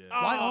 Okay. Yeah.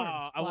 Why Ah,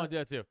 arms? I Why- want to do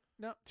that too.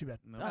 No, too bad.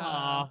 No.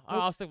 Aw, nope.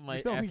 I'll stick with my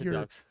Just don't think acid you're-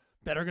 ducks.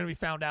 That are going to be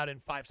found out in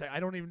 5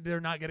 seconds.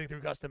 They're not getting through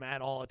custom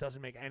at all. It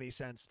doesn't make any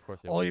sense. Of course,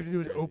 they All won't. you have to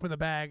do is Crazy. open the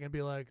bag and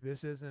be like,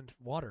 this isn't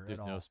water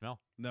There's at no all. smell.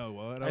 No,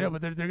 what? I know, but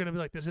they're going to be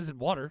like, this isn't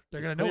water. They're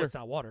It's going to know clear. it's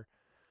not water.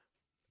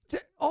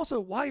 Also,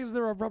 why is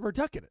there a rubber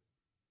duck in it?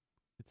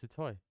 It's a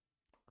toy.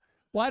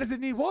 Why does it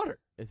need water?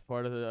 It's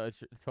part of the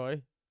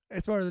toy.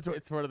 It's part of the toy.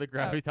 It's part of the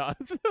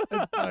gravitas.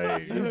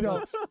 You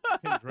don't.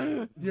 Fucking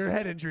dread. Your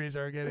head injuries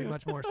are getting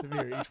much more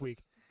severe each week.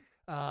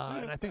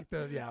 And I think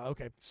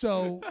okay.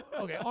 So,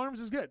 arms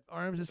is good.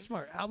 Arms is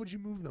smart. How would you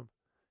move them?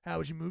 How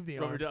would you move the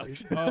Rubber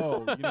arms? ducks. please?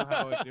 Oh, you know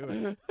how I do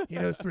it. He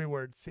knows 3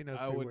 words. He knows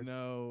I 3 would words.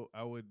 know.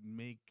 I would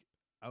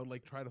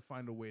like try to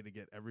find a way to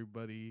get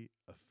everybody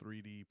a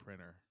 3D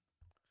printer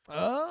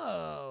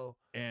Oh,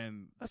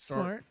 and That's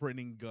start smart.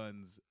 printing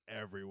guns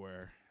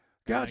everywhere.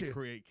 got and you.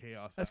 create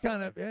chaos. That's that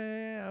kind way. of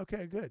yeah.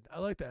 Okay, good. I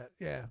like that.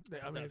 Yeah, I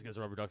It's not mean, as good as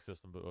a rubber duck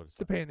system, but it's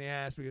a pain in the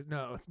ass because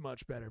no, it's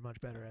much better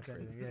at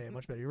everything. Yeah,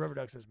 much better. Your rubber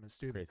duck system is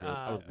stupid. Crazy.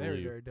 I would Very,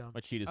 bully you. very dumb. my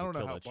cheetahs I would don't know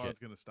kill how that Bond's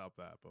shit. gonna stop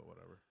that, but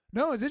whatever.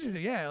 No, it's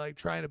interesting. Yeah, like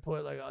trying to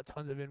put like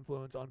tons of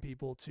influence on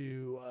people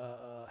to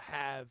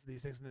have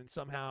these things, and then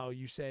somehow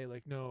you say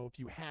like, no, if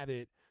you have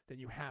it, then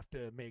you have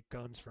to make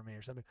guns for me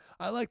or something.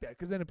 I like that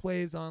because then it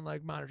plays on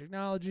like modern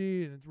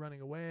technology and it's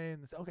running away.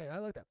 And it's okay. I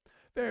like that.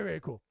 Very, very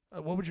cool.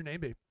 What would your name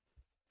be?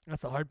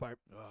 That's the hard part.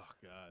 Oh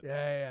God.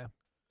 Yeah.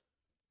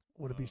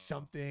 Would it be Uh,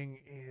 something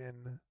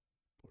in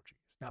Portuguese?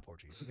 Not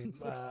Portuguese. I mean,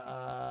 what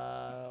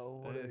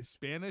are they?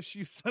 Spanish,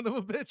 you son of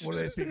a bitch. What do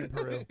they speak in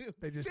Peru?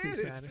 They just speak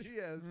Spanish.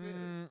 Yeah,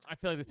 Spanish. I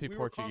feel like they speak We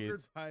were conquered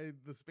Portuguese. by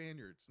the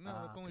Spaniards. No,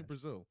 it's only okay.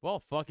 Brazil.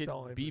 Well, fuck it. It's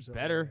only Be Brazil,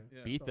 better.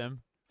 yeah. Beat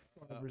them.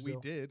 We Brazil.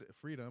 did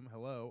freedom.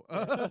 Hello.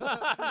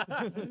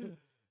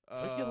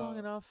 Took you long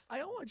enough.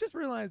 I just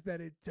realized that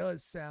it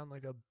does sound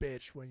like a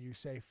bitch when you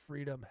say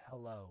freedom.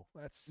 Hello,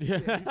 that's Yeah.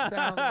 you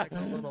sound like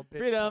a little bitch.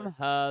 Freedom. tart.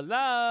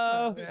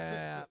 Hello.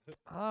 Yeah.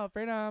 Oh,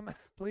 freedom,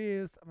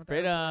 please. I'm a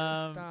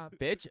Freedom. Stop.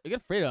 Bitch. We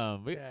got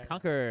freedom. We Yeah, It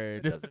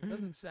conquered.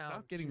 doesn't sound.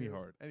 Stop getting me too-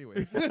 hard.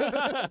 Anyways.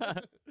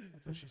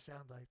 That's what she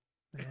sounded like.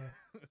 Yeah.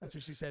 That's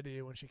what she said to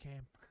you when she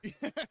came.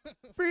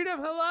 Freedom,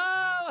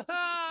 hello.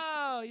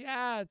 Oh,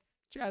 yes,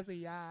 Jesse,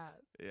 yes.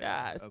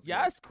 Yes. that's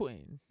Yes,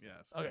 queen. good.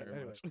 Yes. Okay, very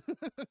anyway. much.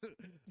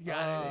 You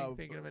got anything?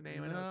 Thinking of a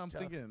name? I know No, it's I'm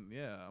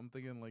tough.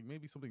 thinking like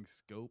maybe something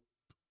scope.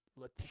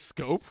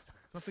 Scope?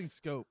 Something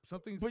scope.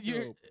 Something But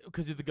you're scope.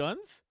 because of the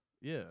guns.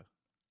 Yeah.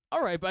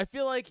 All right, but I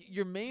feel like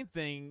your main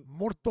thing.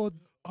 Morto,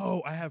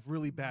 Oh, I have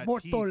really bad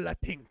morto teeth.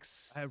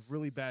 latinx. I have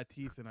really bad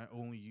teeth and I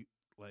only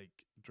like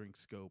drink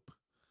scope.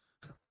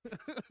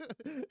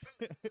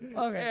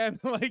 Okay. And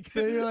like,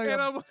 So you're like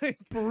and a- I'm like,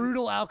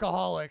 brutal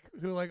alcoholic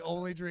who like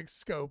only drinks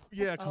scope.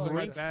 yeah, I because like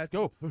my that. bad.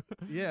 Scope.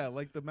 Yeah,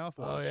 like the mouthwash.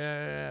 Oh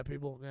yeah,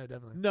 people, yeah,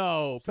 definitely.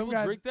 No, Some people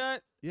guys- drink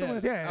that. Yeah,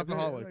 Someone's, yeah, if they're,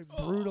 alcoholics. like,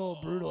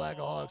 brutal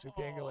alcoholics who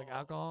can't get like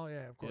alcohol.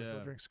 Yeah, of course Yeah.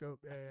 they'll drink scope.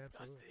 Yeah,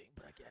 absolutely.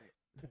 but I get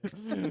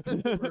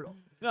it. Brutal.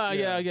 No,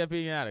 Yeah. I get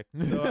being an addict.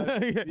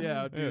 So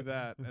yeah, I'll do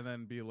that and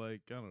then be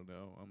like, I don't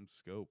know, I'm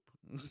scope.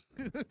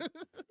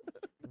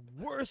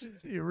 Worst.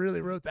 You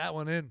really wrote that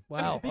one in.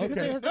 Wow. Because it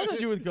Okay. has nothing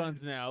to do with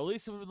guns now. At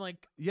least something like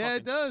Yeah,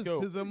 it fucking does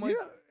scope. because I'm like,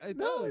 Yeah, it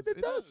no, does,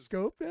 it does.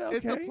 Scope. Yeah, okay.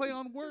 It's a play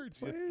on words.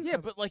 Play- Yeah,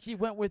 but like he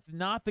went with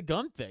not the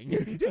gun thing.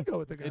 Yeah, he did go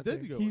with the gun. It did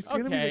thing. go He's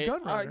with gonna be the Okay,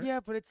 gun all right, runner. yeah,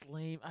 but it's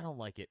lame. I don't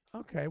like it.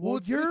 Okay. Well, Well,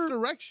 it's you're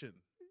misdirection.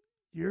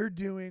 you're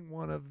doing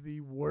one of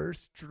the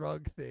worst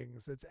drug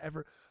things that's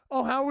ever.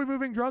 Oh, how are we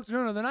moving drugs?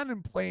 No, they're not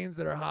in planes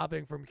that are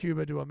hopping from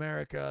Cuba to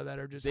America that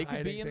are just They could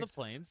hiding be in the things.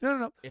 planes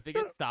No. if they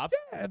No, get stopped.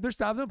 Yeah, if they're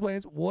stopped in the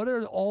planes, what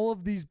are all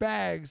of these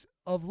bags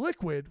of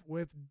liquid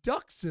with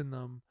ducks in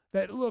them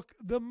that look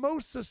the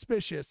most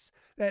suspicious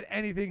that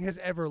anything has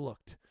ever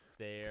looked?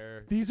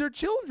 They're These are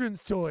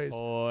children's toys.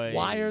 toys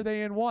Why are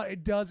they in what?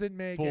 It doesn't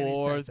make any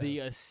for sense. the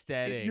Adam.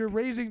 aesthetic. You're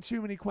raising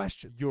too many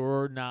questions.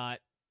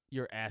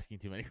 You're asking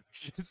too many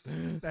questions.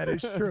 That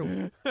is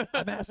true.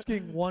 I'm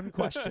asking one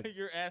question,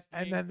 You're asking,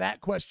 and then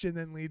that question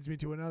then leads me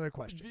to another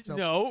question. So,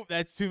 no,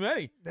 that's too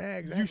many. yeah,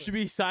 exactly. You should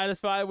be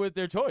satisfied with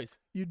their choice.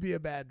 You'd be a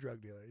bad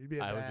drug dealer. You'd be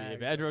a I bad would be a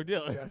bad drug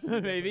dealer. Yes, you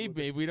definitely maybe, would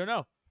be. maybe we don't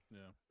know. Yeah.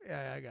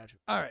 Yeah, I got you.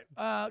 All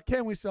right.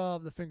 Can we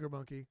solve the finger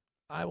monkey?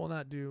 I will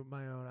not do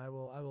my own. I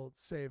will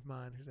save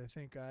mine because I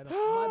think I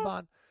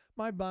don't.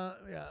 my bond.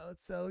 Yeah.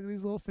 Let's look at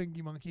these little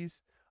fingy monkeys.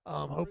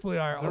 Hopefully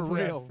our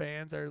real.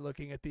 fans are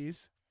looking at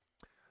these.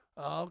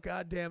 Oh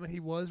God damn it!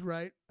 He was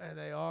right, and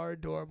they are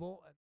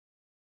adorable.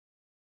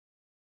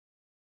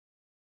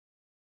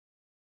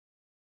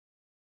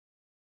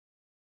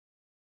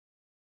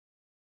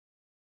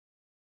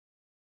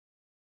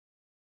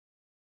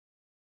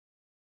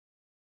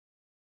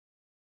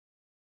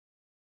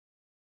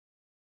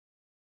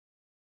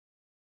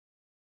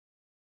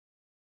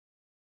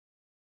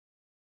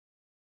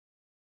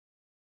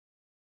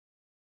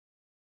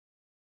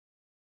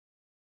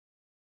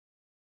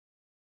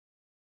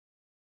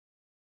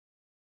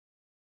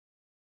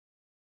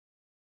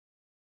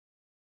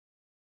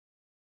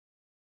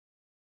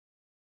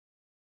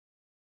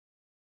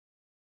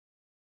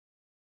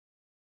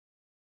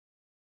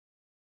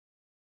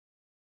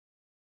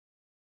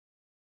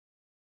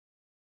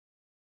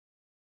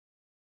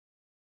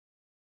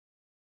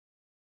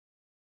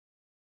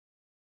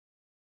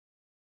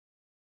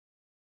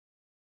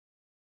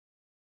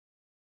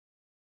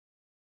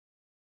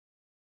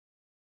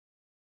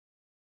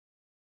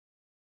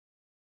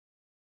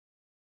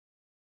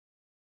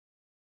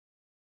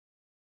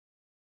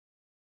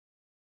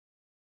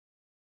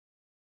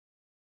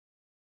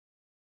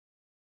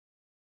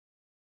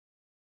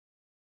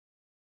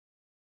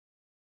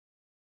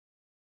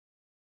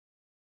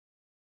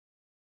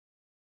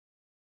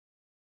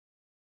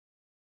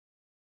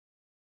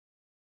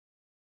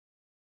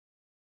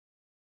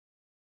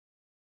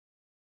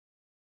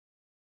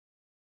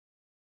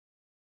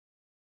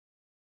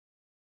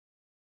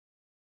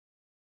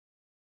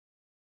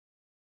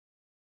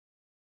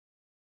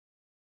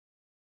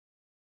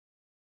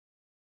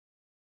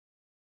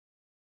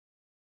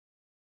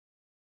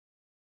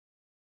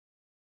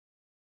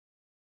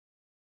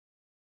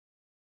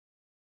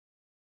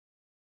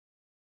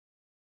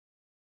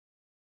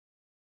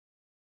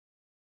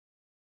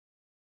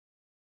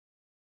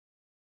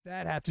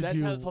 That have to That's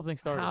do. how this whole thing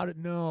started. How did?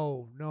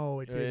 No,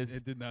 it It didn't.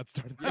 It did not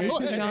start Yeah, that It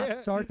way. did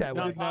not start that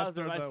No, way. I'm positive.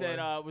 start I that said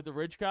way. with the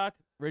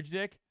ridge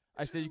dick.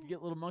 I said you could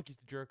get little monkeys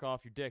to jerk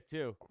off your dick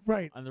too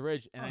Right. on the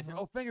ridge, and I said,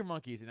 Uh-huh. "Oh, finger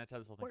monkeys," and that's how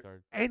this whole thing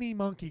started. Any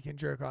monkey can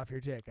jerk off your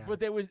dick. Adam. But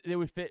they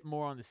would fit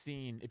more on the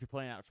scene if you're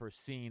playing out for a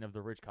scene of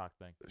the ridge cock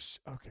thing.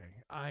 Okay,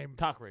 I'm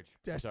Cock ridge.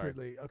 Sorry.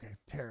 desperately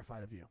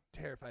terrified of you.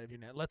 Terrified of you,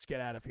 Ned. Let's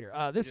get out of here.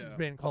 This has Yeah.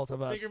 been Cult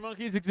of Us. Finger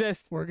monkeys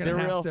exist. We're gonna They're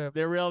have real. to-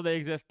 They're real. They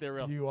exist. They're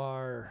real. You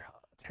are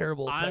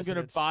terrible. I'm gonna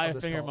presidents buy of a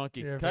this finger cult.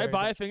 monkey. You're Can I very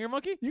buy good. a finger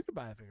monkey? You could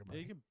buy a finger Yeah, monkey.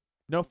 you can,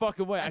 No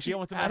fucking way. I Actually, get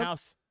one to my Adam-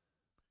 house.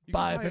 you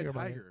Buy can a buy finger a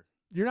monkey. tiger.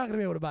 You're not gonna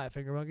be able to buy a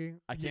finger monkey.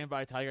 I can't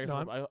buy a tiger.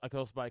 No, I could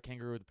also buy a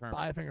kangaroo with a permit.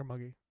 Buy a finger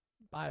monkey.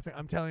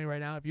 I'm telling you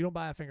right now, if you don't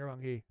buy a finger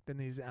monkey, then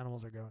these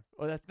animals are going.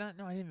 Oh, that's not.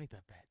 No, I didn't make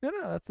that bet.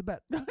 No, that's the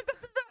bet. No, that's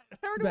the bet. I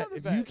The already bet. won the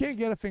If bet. you can't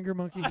get a finger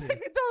monkey I here, can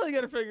totally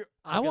get a finger.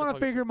 I want a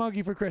finger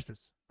monkey for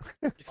Christmas.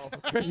 Oh, for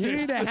Christmas. You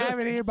need to have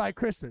it here by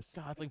Christmas.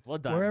 God, like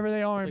blood diamond. Wherever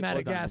they are in Like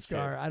blood diamond shit.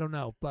 Madagascar, I don't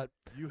know, but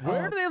You have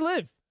Where do they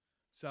live?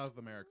 South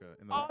America.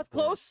 In the Oh, it's forest.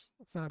 close.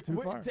 it's not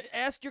too far.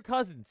 Ask your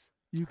cousins.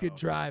 You could Oh,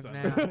 drive son.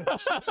 now.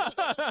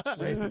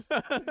 Racist.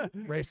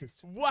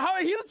 Racist. Wow,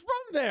 he was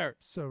from there.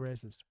 So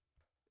racist.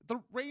 The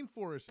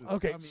rainforest. Is,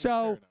 Okay, I mean, so-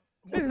 fair enough.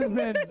 This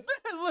has been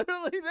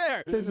Literally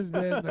there. this has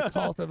been the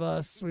Cult of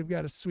Us. We've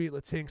got a sweet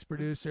Latinx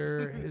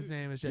producer. His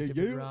name is Jacob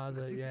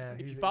Pedraza. Yeah, If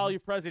you he's- follow your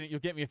he's- president, you'll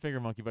get me a finger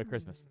monkey by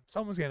Christmas.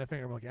 Someone's getting a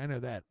finger monkey. I know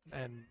that,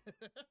 and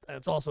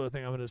it's also a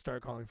thing I'm going to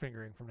start calling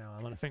fingering from now on.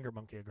 I'm going to finger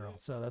monkey a girl,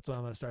 so that's what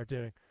I'm going to start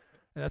doing.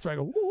 And that's where I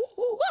go. "Ooh,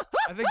 ooh, ooh,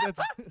 I think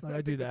that's.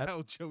 I do That's that.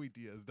 how Joey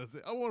Diaz does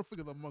it. I want to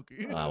figure the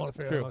monkey. I want to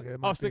figure True. out. Okay,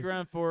 I'll stick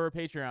around for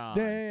Patreon.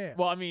 Yeah.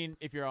 Well, I mean,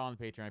 if you're on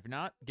Patreon. If you're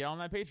not, get on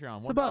that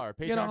Patreon. $1. $1.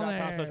 Get on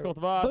Patreon.com/Cult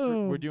of there. Us.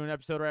 Boom. We're doing an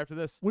episode right after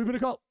this. We've been a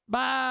cult.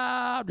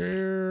 Bob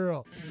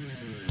Deal.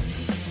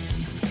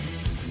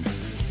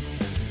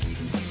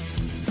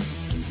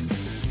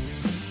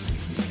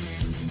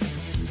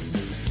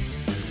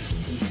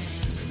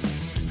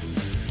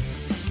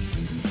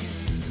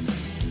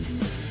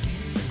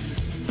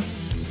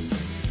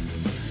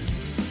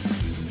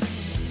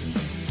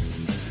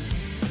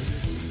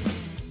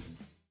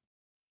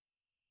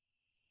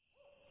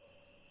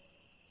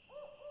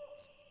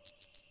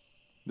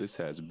 This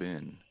has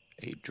been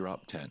a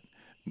Drop Tent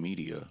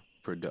Media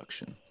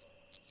production.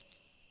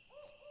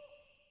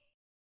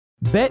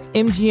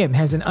 BetMGM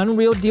has an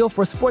unreal deal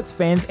for sports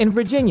fans in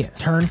Virginia.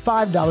 Turn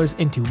 $5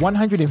 into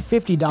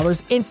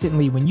 $150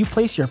 instantly when you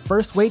place your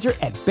first wager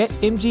at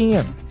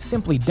BetMGM.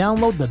 Simply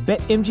download the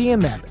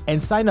BetMGM app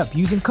and sign up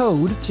using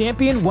code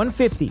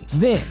Champion150.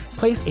 Then,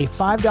 place a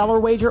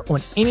 $5 wager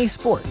on any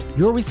sport.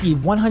 You'll receive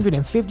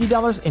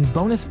 $150 in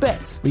bonus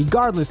bets,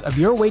 regardless of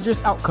your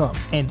wager's outcome.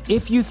 And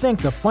if you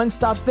think the fun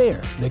stops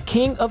there, the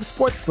king of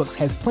sportsbooks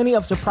has plenty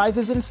of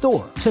surprises in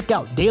store. Check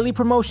out daily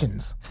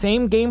promotions,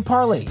 same-game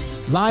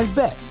parlays, live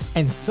bets,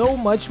 and so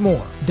much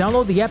more.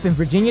 Download the app in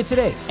Virginia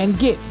today and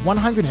get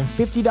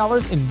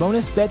 $150 in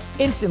bonus bets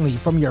instantly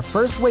from your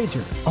first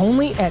wager.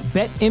 Only at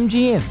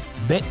BetMGM.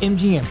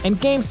 BetMGM and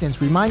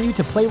GameSense remind you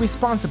to play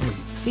responsibly.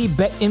 See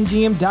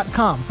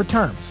BetMGM.com for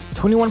terms.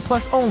 21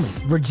 plus only.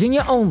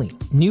 Virginia only.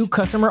 New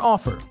customer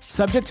offer.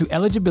 Subject to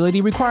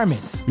eligibility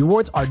requirements.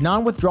 Rewards are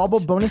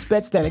non-withdrawable bonus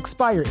bets that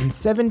expire in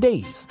 7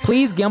 days.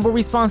 Please gamble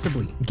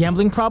responsibly.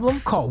 Gambling problem?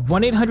 Call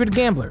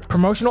 1-800-GAMBLER.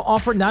 Promotional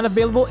offer not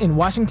available in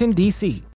Washington, D.C.